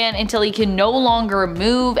Spider-Man until he can no longer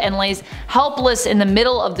move and lays helpless in the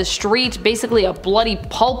middle of the street, basically a bloody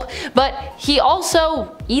pulp, but he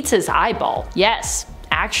also eats his eyeball. Yes,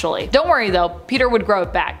 actually. Don't worry though, Peter would grow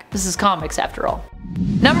it back. This is comics after all.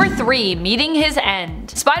 Number 3. Meeting his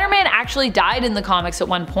end. Spider-Man actually died in the comics at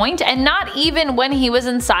one point, and not even when he was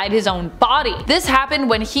inside his own body. This happened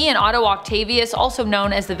when he and Otto Octavius, also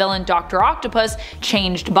known as the villain Dr. Octopus,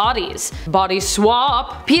 changed bodies. Body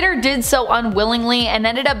swap! Peter did so unwillingly and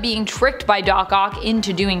ended up being tricked by Doc Ock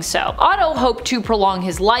into doing so. Otto hoped to prolong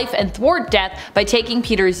his life and thwart death by taking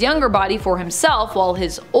Peter's younger body for himself, while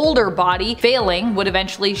his older body, failing, would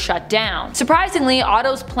eventually shut down. Surprisingly,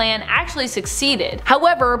 Otto's plan actually succeeded.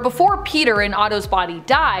 However, before Peter and Otto's body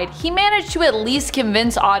died, he managed to at least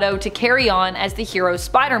convince Otto to carry on as the hero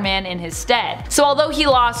Spider-Man in his stead. So although he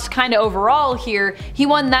lost kinda overall here, he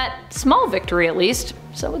won that small victory at least,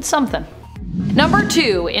 so it's something. Number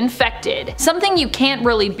 2. Infected. Something you can't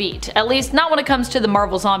really beat, at least not when it comes to the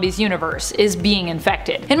Marvel Zombies universe, is being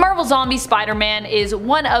infected. In Marvel Zombies, Spider-Man is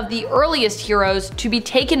one of the earliest heroes to be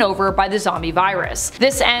taken over by the zombie virus.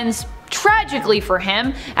 This ends tragically for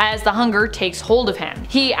him as the hunger takes hold of him.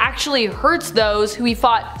 He actually hurts those who he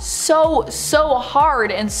fought so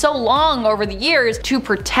hard and so long over the years to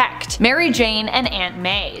protect, Mary Jane and Aunt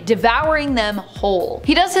May, devouring them whole.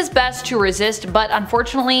 He does his best to resist, but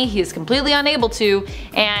unfortunately he is completely unable to,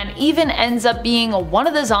 and even ends up being one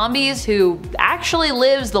of the zombies who actually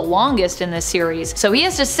lives the longest in this series. So he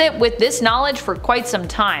has to sit with this knowledge for quite some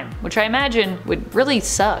time, which I imagine would really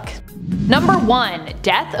suck. Number 1.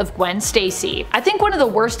 Death of Gwen Stacy. I think one of the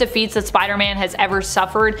worst defeats that Spider-Man has ever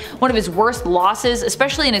suffered, one of his worst losses,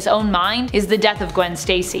 especially in his own mind, is the death of Gwen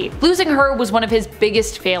Stacy. Losing her was one of his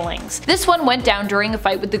biggest failings. This one went down during a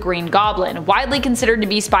fight with the Green Goblin, widely considered to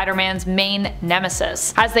be Spider-Man's main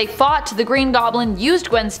nemesis. As they fought, the Green Goblin used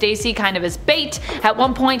Gwen Stacy kind of as bait. At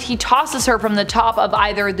one point he tosses her from the top of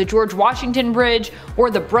either the George Washington Bridge or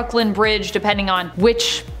the Brooklyn Bridge, depending on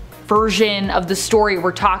which version of the story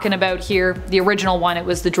we're talking about here. The original one, it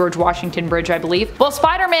was the George Washington Bridge, I believe. While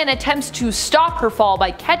Spider-Man attempts to stop her fall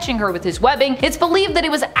by catching her with his webbing, it's believed that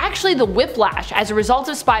it was actually the whiplash as a result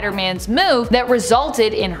of Spider-Man's move that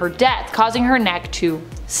resulted in her death, causing her neck to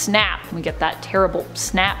snap. We get that terrible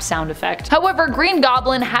snap sound effect. However, Green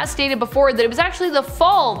Goblin has stated before that it was actually the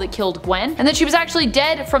fall that killed Gwen, and that she was actually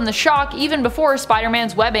dead from the shock even before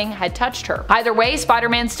Spider-Man's webbing had touched her. Either way,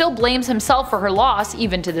 Spider-Man still blames himself for her loss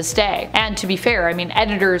even to this day. And to be fair, I mean,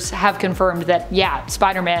 editors have confirmed that yeah,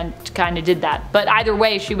 Spider-Man kinda did that. But either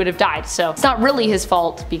way, she would have died, so it's not really his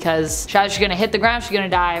fault, because she's gonna hit the ground, she's gonna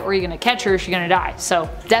die, or you're gonna catch her, she's gonna die. So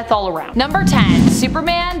death all around. Number 10.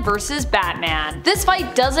 Superman vs. Batman. This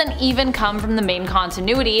fight doesn't even come from the main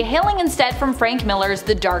continuity, hailing instead from Frank Miller's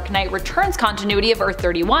The Dark Knight Returns continuity of Earth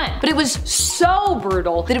 31. But it was so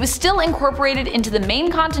brutal that it was still incorporated into the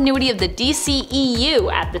main continuity of the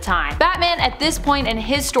DCEU at the time. Batman at this point in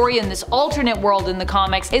his story in this alternate world in the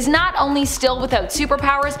comics is not only still without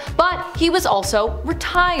superpowers, but he was also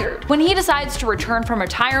retired. When he decides to return from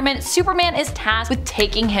retirement, Superman is tasked with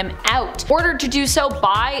taking him out, ordered to do so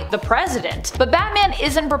by the president. But Batman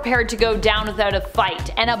isn't prepared to go down without a fight,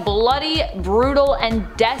 and a bloody, brutal, and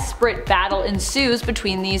desperate battle ensues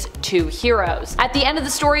between these two heroes. At the end of the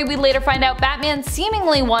story, we later find out Batman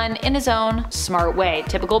seemingly won in his own smart way,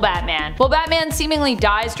 typical Batman. While Batman seemingly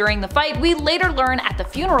dies during the fight, we later learn at the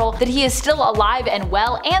funeral that he is still alive and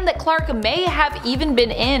well, and that Clark may have even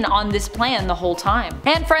been in on this plan the whole time.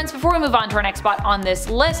 And friends, before we move on to our next spot on this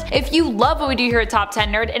list, if you love what we do here at Top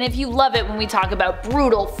 10 Nerd, and if you love it when we talk about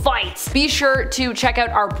brutal fights, be sure to check out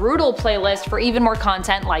our brutal playlist for even more content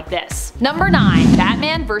like this. Number 9.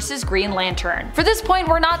 Batman vs. Green Lantern. For this point,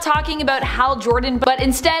 we're not talking about Hal Jordan, but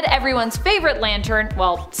instead everyone's favorite Lantern,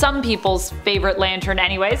 well, some people's favorite Lantern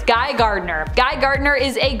anyways, Guy Gardner. Guy Gardner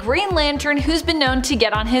is a Green Lantern who's been known to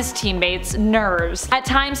get on his teammates' nerves. At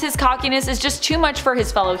times, his cockiness is just too much for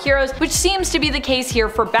his fellow heroes, which seems to be the case here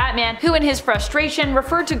for Batman, who in his frustration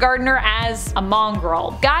referred to Gardner as a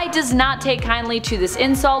mongrel. Guy does not take kindly to this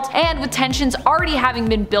insult, and with tensions already having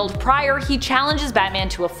been built prior, he challenges Batman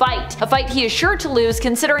to a fight he is sure to lose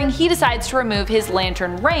considering he decides to remove his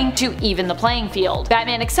lantern ring to even the playing field.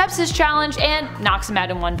 Batman accepts his challenge and knocks him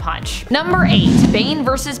out in one punch. Number 8. Bane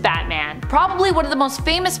vs. Batman. Probably one of the most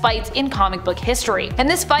famous fights in comic book history. In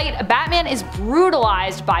this fight, Batman is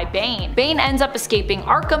brutalized by Bane. Bane ends up escaping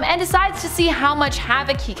Arkham and decides to see how much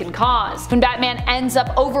havoc he can cause. When Batman ends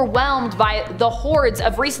up overwhelmed by the hordes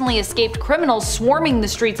of recently escaped criminals swarming the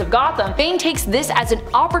streets of Gotham, Bane takes this as an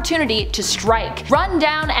opportunity to strike. Run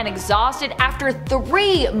down and exhausted after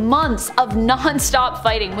 3 months of non-stop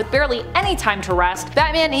fighting with barely any time to rest,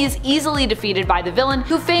 Batman is easily defeated by the villain,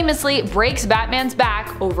 who famously breaks Batman's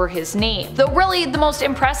back over his knee. Though really the most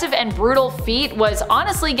impressive and brutal feat was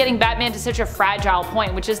honestly getting Batman to such a fragile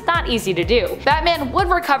point, which is not easy to do. Batman would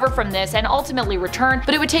recover from this and ultimately return,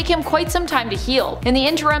 but it would take him quite some time to heal. In the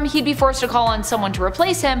interim, he'd be forced to call on someone to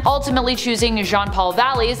replace him, ultimately choosing Jean-Paul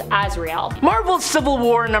Valley's Azrael. Marvel's Civil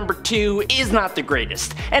War #2 is not the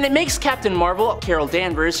greatest, and it makes Captain Marvel, Carol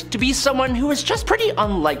Danvers, to be someone who is just pretty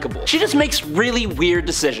unlikable. She just makes really weird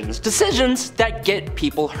decisions that get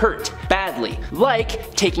people hurt badly,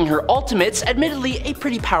 like taking her Ultimates, admittedly a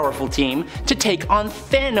pretty powerful team, to take on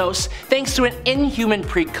Thanos thanks to an inhuman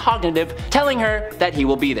precognitive telling her that he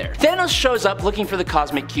will be there. Thanos shows up looking for the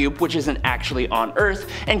Cosmic Cube, which isn't actually on Earth,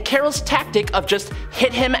 and Carol's tactic of just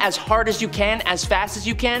hit him as hard as you can, as fast as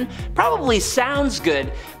you can, probably sounds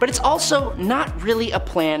good, but it's also not really a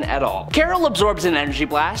plan at all. Carol absorbs an energy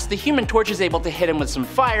blast, the Human Torch is able to hit him with some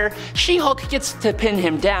fire, She-Hulk gets to pin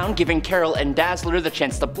him down, giving Carol and Dazzler the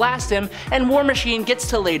chance to blast him, and War Machine gets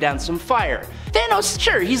to lay down some fire. Thanos,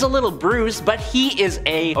 sure, he's a little bruised, but he is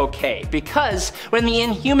a-okay, because when the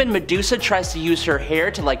Inhuman Medusa tries to use her hair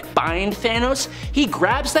to bind Thanos, he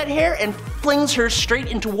grabs that hair and flings her straight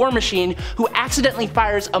into War Machine, who accidentally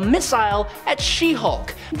fires a missile at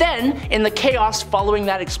She-Hulk. Then, in the chaos following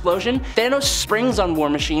that explosion, Thanos springs on War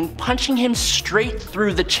Machine, punching him straight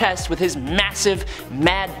through the chest with his massive,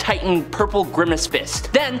 Mad Titan purple grimace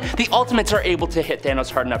fist. Then, the Ultimates are able to hit Thanos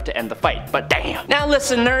hard enough to end the fight, but damn. Now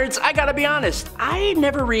listen nerds, I gotta be honest, I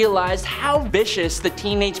never realized how vicious the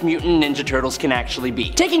Teenage Mutant Ninja Turtles can actually be.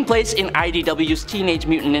 Taking place in IDW's Teenage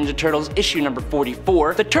Mutant Ninja Turtles issue number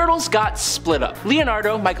 44, the Turtles got split up.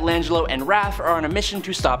 Leonardo, Michelangelo, and Raph are on a mission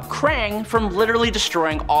to stop Krang from literally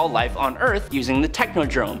destroying all life on Earth using the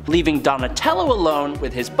Technodrome, leaving Donatello alone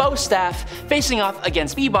with his bow staff facing off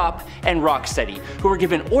against Bebop and Rocksteady, who were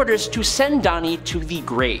given orders to send Donnie to the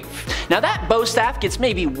grave. Now that bow staff gets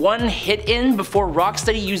maybe one hit in before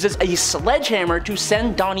Rocksteady uses a sledgehammer to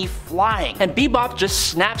send Donnie flying, and Bebop just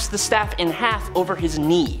snaps the staff in half over his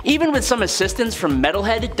knee. Even with some assistance from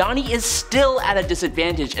Metalhead, Donnie is still at a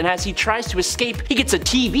disadvantage, and as he tries to escape, he gets a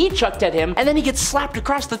TV chucked at him, and then he gets slapped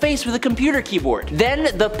across the face with a computer keyboard.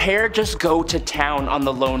 Then the pair just go to town on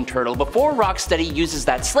the lone turtle before Rocksteady uses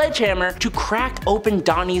that sledgehammer to crack open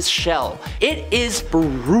Donnie's shell. It is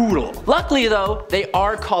brutal. Luckily though, they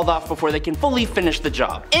are called off before they can fully finish the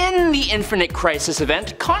job. In the Infinite Crisis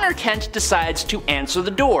event, Connor Kent decides to answer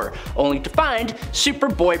the door, only to find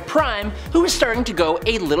Superboy Prime, who is starting to go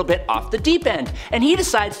a little bit off the deep end, and he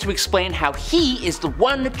decides to explain how he is the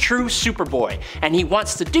one true Superboy, and he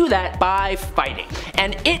wants to do that by fighting.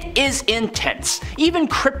 And it is intense. Even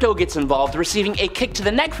Crypto gets involved, receiving a kick to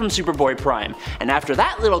the neck from Superboy Prime, and after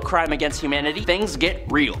that little crime against humanity, things get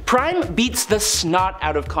real. Prime beats the snot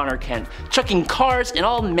out of Connor Kent, chucking cars and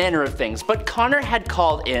all manner of things, but Connor had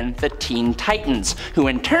called in the Teen Titans, who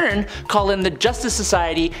in turn call in the Justice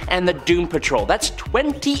Society and the Doom Patrol. That's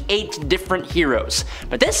 28 different heroes.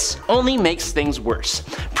 But this only makes things worse.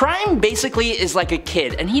 Prime basically is like a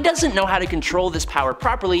kid, and he doesn't know how to control this power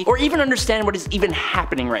properly or even understand what is even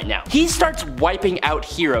happening right now. He starts wiping out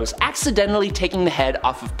heroes, accidentally taking the head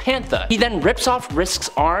off of Panther. He then rips off Risk's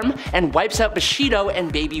arm and wipes out Bushido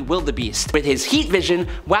and Baby Wildebeest with his heat vision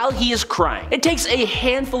while he is crying. It takes a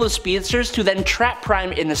handful of speedsters to then trap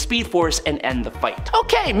Prime in the Speed Force and end the fight.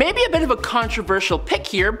 Okay, maybe a bit of a controversial pick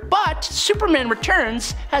here, but Superman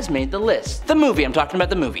Returns has made the list. The movie, I'm talking about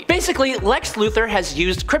the movie. Basically, Lex Luthor has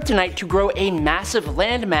used kryptonite to grow a massive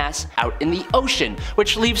landmass out in the ocean,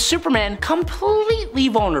 which leaves Superman completely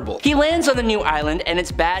vulnerable. He lands on the new island, and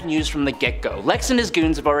it's bad news from the get-go. Lex and his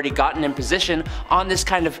goons have already gotten in position on this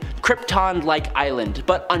kind of Krypton-like island,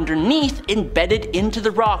 but underneath, embedded into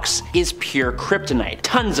the rocks, is pure kryptonite.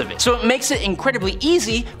 Tons of it. So it makes it incredibly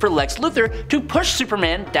easy for Lex Luthor to push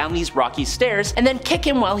Superman down these rocky stairs and then kick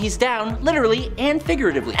him while he's down, literally and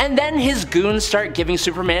figuratively. And then his goons start giving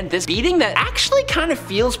Superman this beating that actually kind of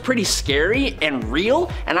feels pretty scary and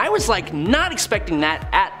real, and I was not expecting that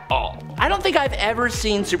at all. I don't think I've ever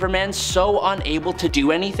seen Superman so unable to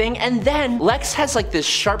do anything, and then Lex has this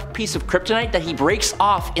sharp piece of kryptonite that he breaks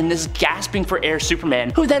off in this gasping for air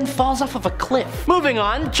Superman, who then falls off of a cliff. Moving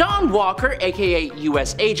on, John Walker, aka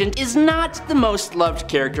US Agent, is not the most loved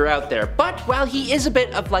character out there, but while he is a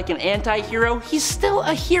bit of an anti-hero, he's still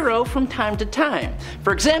a hero from time to time.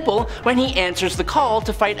 For example, when he answers the call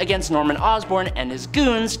to fight against Norman Osborn and his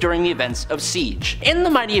goons during the events of Siege. In the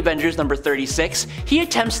Mighty Avengers number 36, he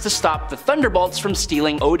attempts to stop the Thunderbolts from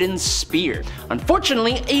stealing Odin's spear.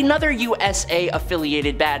 Unfortunately, another USA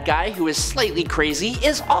affiliated bad guy who is slightly crazy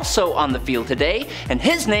is also on the field today, and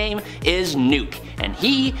his name is Nuke, and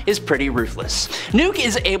he is pretty ruthless. Nuke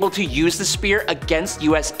is able to use the spear against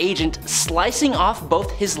US Agent, slicing off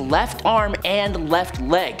both his left arm and left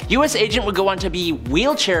leg. US Agent would go on to be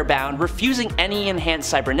wheelchair bound, refusing any enhanced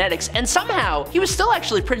cybernetics, and somehow he was still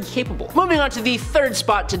actually pretty capable. Moving on to the third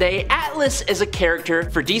spot today, Atlas is a character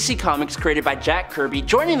for DC Comics created by Jack Kirby,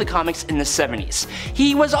 joining the comics in the 70s.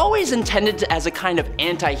 He was always intended as a kind of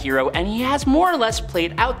anti-hero, and he has more or less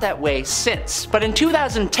played out that way since. But in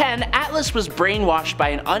 2010, Atlas was brainwashed by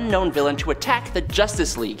an unknown villain to attack the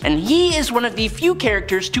Justice League, and he is one of the few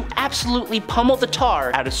characters to absolutely pummel the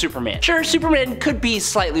tar out of Superman. Sure, Superman could be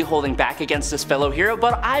slightly holding back against this fellow hero,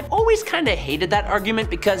 but I've always kinda hated that argument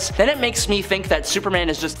because then it makes me think that Superman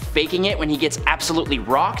is just faking it when he gets absolutely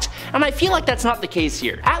rocked, and I feel like that's not the case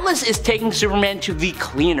here. Atlas is taking Superman to the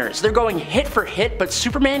cleaners. They're going hit for hit, but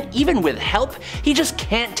Superman, even with help, he just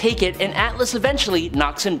can't take it, and Atlas eventually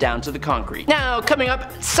knocks him down to the concrete. Now, coming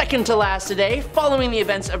up second to last today, following the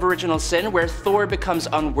events of Original Sin where Thor becomes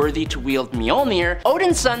unworthy to wield Mjolnir,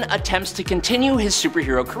 Odin's son attempts to continue his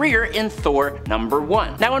superhero career in Thor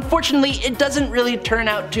 #1. Now unfortunately, it doesn't really turn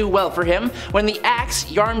out too well for him when the axe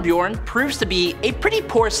Jarnbjorn proves to be a pretty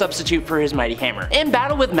poor substitute for his mighty hammer. In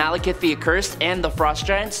battle with Malekith the Accursed and the Frost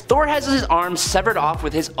Giants, Thor has his arms severed off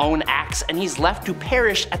with his own axe, and he's left to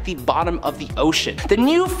perish at the bottom of the ocean. The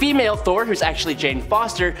new female Thor, who's actually Jane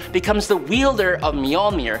Foster, becomes the wielder of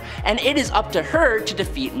Mjolnir, and it is up to her to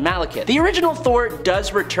defeat Malekith. The original Thor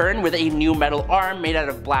does return with a new metal arm made out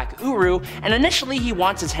of black uru, and initially he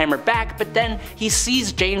wants his hammer back, but then he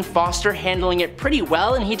sees Jane Foster handling it pretty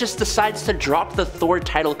well, and he just decides to drop the Thor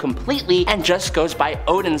title completely and just goes by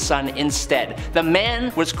Odin's son instead. The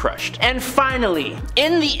man was crushed. And finally,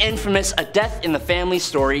 in the infamous A Death in the Family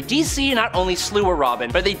story, DC not only slew a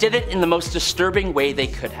Robin, but they did it in the most disturbing way they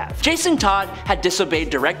could have. Jason Todd had disobeyed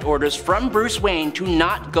direct orders from Bruce Wayne to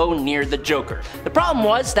not go near the Joker. The problem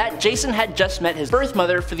was that Jason had just met his birth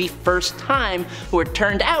mother for the first time, who it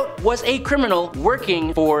turned out was a criminal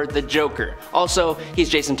working for the Joker. Also, he's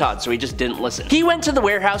Jason Todd, so he just didn't listen. He went to the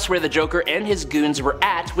warehouse where the Joker and his goons were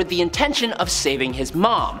at with the intention of saving his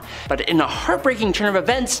mom. But in a heartbreaking turn of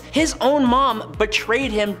events, his own mom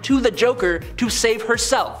betrayed him to the Joker to save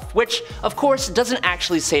herself, which of course doesn't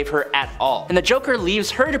actually save her at all. And the Joker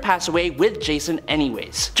leaves her to pass away with Jason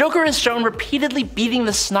anyways. Joker is shown repeatedly beating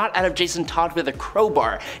the snot out of Jason Todd with a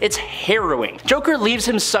crowbar. It's harrowing. Joker leaves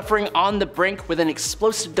him suffering on the brink with an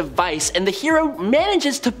explosive device, and the hero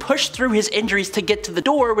manages to push through his injuries to get to the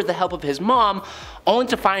door with the help of his mom, only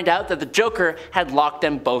to find out that the Joker had locked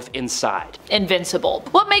them both inside. Invincible.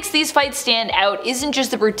 What makes these fights stand out isn't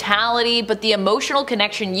just the brutality, but the emotional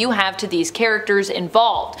connection you have to these characters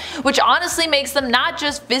involved, which honestly makes them not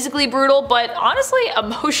just physically brutal, but honestly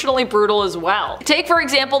emotionally brutal as well. Take for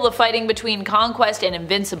example the fighting between Conquest and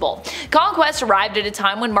Invincible. Conquest arrived at a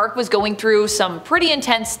time when Mark was going through some pretty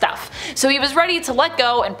intense stuff, so he was ready to let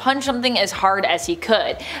go and punch something as hard as he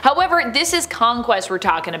could. However, this is Conquest we're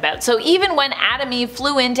talking about, so even when Adam Eve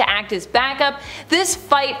flew in to act as backup, this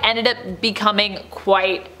fight ended up becoming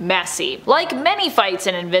quite messy. Like many fights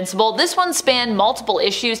in Invincible, this one spanned multiple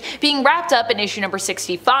issues, being wrapped up in issue number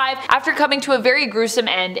 65 after coming to a very gruesome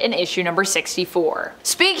end in issue number 64.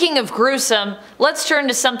 Speaking of gruesome, let's turn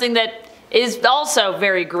to something that is also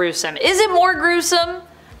very gruesome. Is it more gruesome?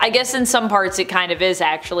 I guess in some parts it kind of is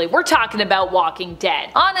actually. We're talking about Walking Dead.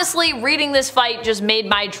 Honestly, reading this fight just made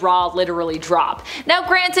my jaw literally drop. Now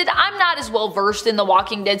granted, I'm not as well versed in the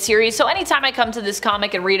Walking Dead series, so anytime I come to this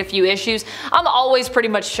comic and read a few issues, I'm always pretty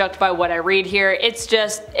much shocked by what I read here. It's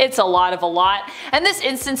a lot of a lot. And this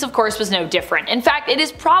instance of course was no different. In fact, it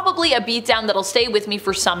is probably a beatdown that'll stay with me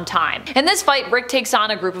for some time. In this fight, Rick takes on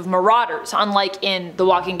a group of marauders, unlike in the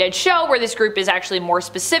Walking Dead show where this group is actually more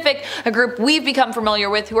specific, a group we've become familiar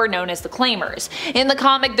with who are known as the Claimers. In the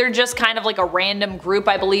comic, they're just kind of like a random group,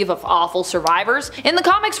 I believe, of awful survivors. In the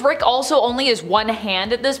comics, Rick also only has one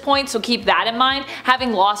hand at this point, so keep that in mind,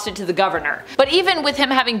 having lost it to the governor. But even with him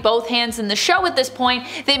having both hands in the show at this point,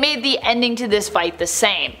 they made the ending to this fight the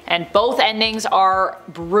same, and both endings are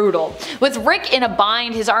brutal. With Rick in a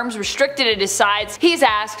bind, his arms restricted at his sides, he's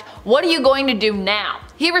asked, "What are you going to do now?"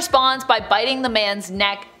 He responds by biting the man's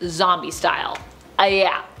neck, zombie style.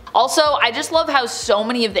 Yeah. Also, I just love how so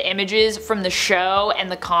many of the images from the show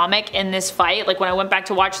and the comic in this fight, like when I went back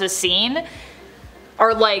to watch the scene,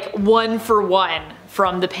 are like one for one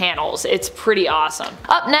from the panels. It's pretty awesome.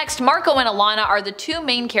 Up next, Marco and Alana are the two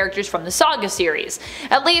main characters from the Saga series.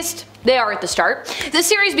 At least, they are at the start. The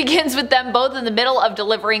series begins with them both in the middle of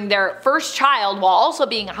delivering their first child while also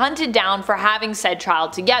being hunted down for having said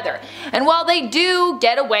child together. And while they do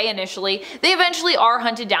get away initially, they eventually are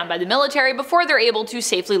hunted down by the military before they're able to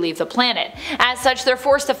safely leave the planet. As such, they're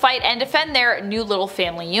forced to fight and defend their new little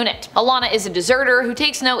family unit. Alana is a deserter who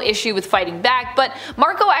takes no issue with fighting back, but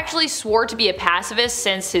Marco actually swore to be a pacifist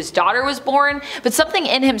since his daughter was born, but something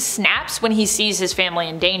in him snaps when he sees his family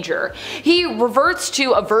in danger. He reverts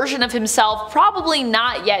to a version of himself probably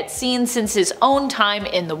not yet seen since his own time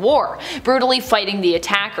in the war, brutally fighting the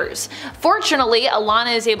attackers. Fortunately,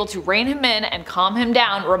 Alana is able to rein him in and calm him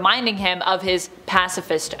down, reminding him of his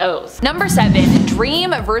pacifist oath. Number 7.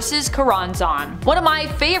 Dream vs. Karanzan. One of my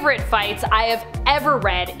favorite fights I have ever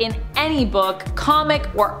read in any book, comic,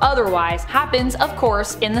 or otherwise happens, of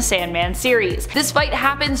course, in the Sandman series. This fight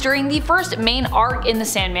happens during the first main arc in the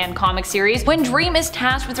Sandman comic series when Dream is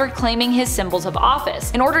tasked with reclaiming his symbols of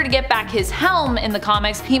office. In order to get back his helm in the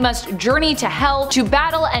comics, he must journey to Hell to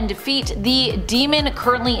battle and defeat the demon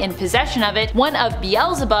currently in possession of it, one of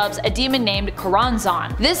Beelzebub's, a demon named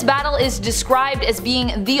Karanzan. This battle is described as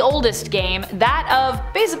being the oldest game, that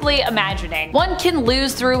of basically imagining. One can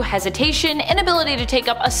lose through hesitation, inability to take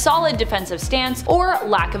up a solid defensive stance, or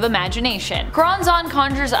lack of imagination. Karanzan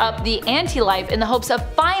conjures up the anti-life in the hopes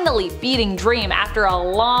of finally beating Dream after a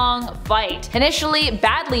long fight. Initially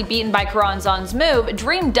badly beaten by Karanzan's move,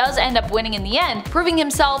 Dream does end up winning in the end, proving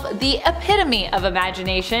himself the epitome of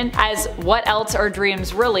imagination, as what else are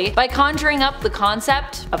dreams really, by conjuring up the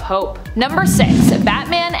concept of hope. Number 6.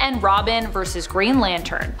 Batman and Robin vs. Green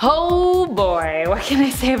Lantern. Oh boy, what can I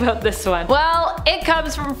say about this one? Well, it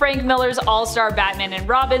comes from Frank Miller's All-Star Batman and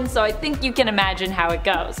Robin, so I think you can imagine how it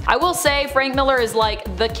goes. I will say Frank Miller is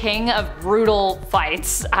like the king of brutal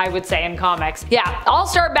fights, I would say, in comics. Yeah,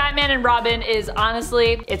 All-Star Batman and Robin is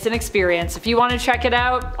honestly, it's an experience. If you want to check it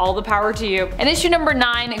out, all the power to you. In issue number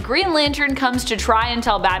 9, Green Lantern comes to try and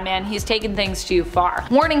tell Batman he's taken things too far,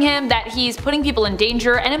 warning him that he's putting people in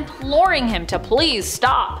danger and imploring him to please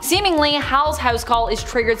stop. Seemingly, Hal's house call is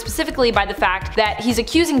triggered specifically by the fact that he's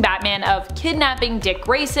accusing Batman of kidnapping Dick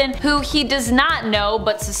Grayson, who he does not know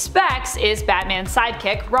but suspects is Batman's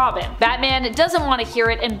sidekick, Robin. Batman doesn't want to hear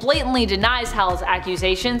it and blatantly denies Hal's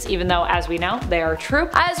accusations, even though, as we know, they are true.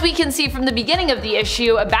 As we can see from the beginning of the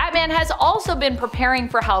issue, Batman has also been preparing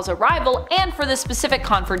for Hal's arrival and for this specific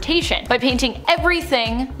confrontation by painting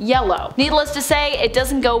everything yellow. Needless to say, it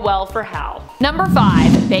doesn't go well for Hal. Number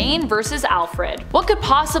 5. Bane vs. Alfred. What could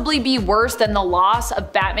possibly be worse than the loss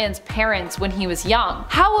of Batman's parents when he was young?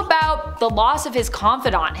 How about the loss of his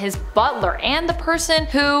confidant, his butler, and the person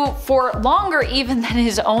who, for longer even than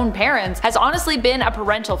his own parents, has honestly been a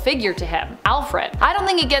parental figure to him, Alfred? I don't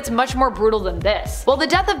think it gets much more brutal than this. While the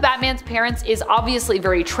death of Batman's parents is obviously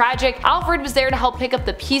very tragic, Alfred was there to help pick up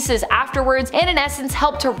the pieces afterwards and in essence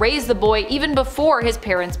helped to raise the boy even before his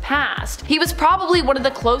parents passed. He was probably one of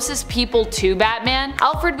the closest people to Batman.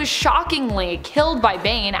 Alfred was shockingly killed by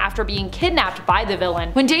Bane after being kidnapped by the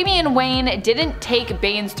villain. When Damian Wayne didn't take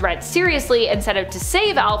Bane's threat seriously and set out to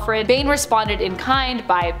save Alfred, Bane responded in kind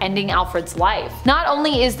by ending Alfred's life. Not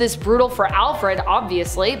only is this brutal for Alfred,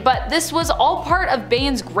 obviously, but this was all part of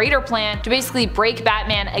Bane's greater plan to basically break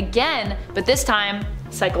Batman again, but this time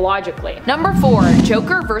psychologically. Number 4.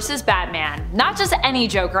 Joker vs. Batman. Not just any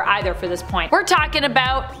Joker either for this point. We're talking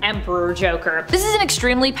about Emperor Joker. This is an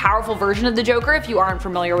extremely powerful version of the Joker if you aren't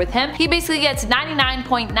familiar with him. He basically gets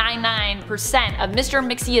 99.99% of Mr.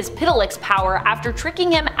 Mixia's Pitilix power after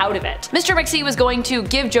tricking him out of it. Mr. Mixia was going to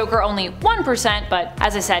give Joker only 1%, but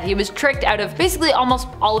as I said, he was tricked out of basically almost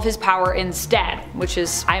all of his power instead, which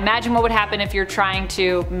is, I imagine, what would happen if you're trying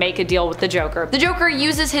to make a deal with the Joker. The Joker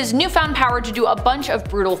uses his newfound power to do a bunch of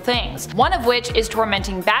brutal things, one of which is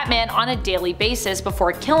tormenting Batman on a daily basis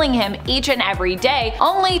before killing him each and every day,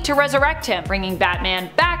 only to resurrect him, bringing Batman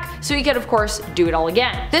back so he could of course do it all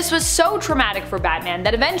again. This was so traumatic for Batman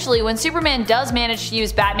that eventually when Superman does manage to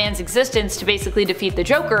use Batman's existence to basically defeat the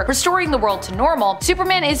Joker, restoring the world to normal,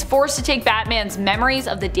 Superman is forced to take Batman's memories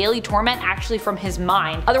of the daily torment actually from his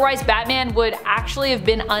mind. Otherwise, Batman would actually have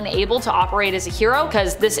been unable to operate as a hero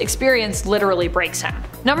because this experience literally breaks him.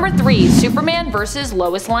 Number 3. Superman vs.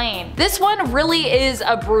 Lois Lane. This one really is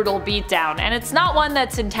a brutal beatdown, and it's not one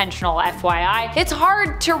that's intentional, FYI. It's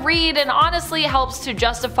hard to read and honestly helps to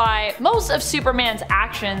justify most of Superman's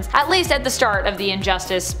actions, at least at the start of the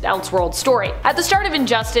Injustice Elseworld story. At the start of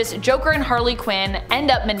Injustice, Joker and Harley Quinn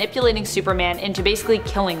end up manipulating Superman into basically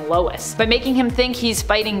killing Lois, by making him think he's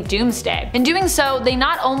fighting Doomsday. In doing so, they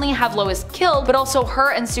not only have Lois killed, but also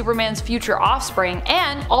her and Superman's future offspring,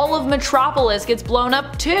 and all of Metropolis gets blown up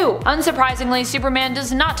too. Unsurprisingly, Superman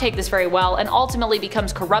does not take this very well and ultimately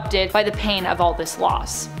becomes corrupted by the pain of all this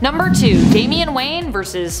loss. Number 2. Damian Wayne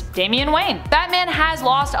vs. Damian Wayne. Batman has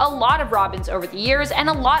lost a lot of Robins over the years and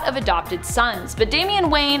a lot of adopted sons, but Damian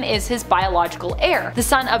Wayne is his biological heir, the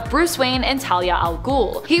son of Bruce Wayne and Talia al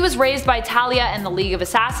Ghul. He was raised by Talia and the League of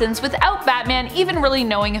Assassins without Batman even really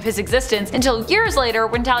knowing of his existence until years later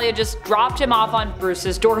when Talia just dropped him off on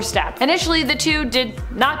Bruce's doorstep. Initially, the two did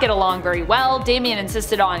not get along very well. Damian insisted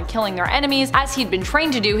on killing their enemies as he'd been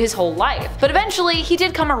trained to do his whole life. But eventually, he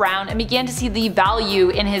did come around and began to see the value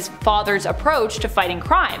in his father's approach to fighting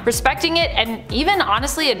crime, respecting it and even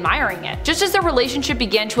honestly admiring it. Just as their relationship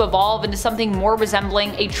began to evolve into something more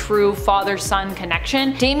resembling a true father-son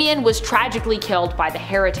connection, Damian was tragically killed by the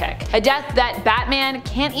Heretic, a death that Batman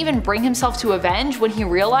can't even bring himself to avenge when he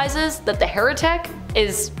realizes that the Heretic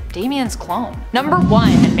is Damian's clone. Number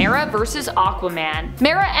 1. Mera vs. Aquaman.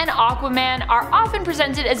 Mera and Aquaman are often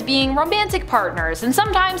presented as being romantic partners, and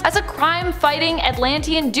sometimes as a crime-fighting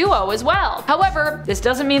Atlantean duo as well. However, this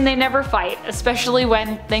doesn't mean they never fight, especially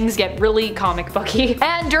when things get really comic booky.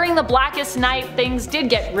 And during the Blackest Night, things did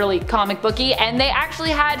get really comic booky, and they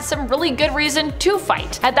actually had some really good reason to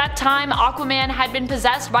fight. At that time, Aquaman had been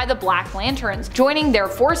possessed by the Black Lanterns, joining their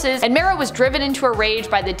forces, and Mera was driven into a rage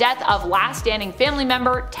by the death of last standing family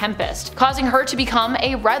member Tempest, causing her to become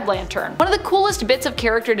a Red Lantern. One of the coolest bits of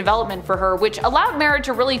character development for her, which allowed Mera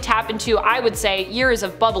to really tap into, I would say, years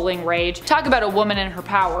of bubbling rage. Talk about a woman and her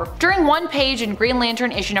power. During one page in Green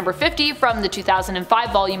Lantern issue number 50 from the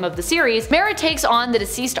 2005 volume of the series, Mera takes on the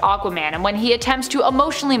deceased Aquaman, and when he attempts to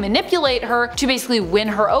emotionally manipulate her to basically win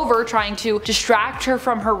her over, trying to distract her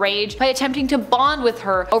from her rage by attempting to bond with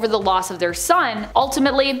her over the loss of their son,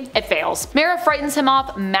 ultimately it fails. Mera frightens him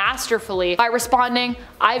off masterfully by responding,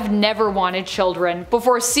 "I've never wanted children,"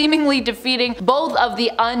 before seemingly defeating both of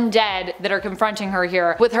the undead that are confronting her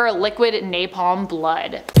here with her liquid napalm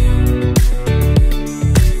blood.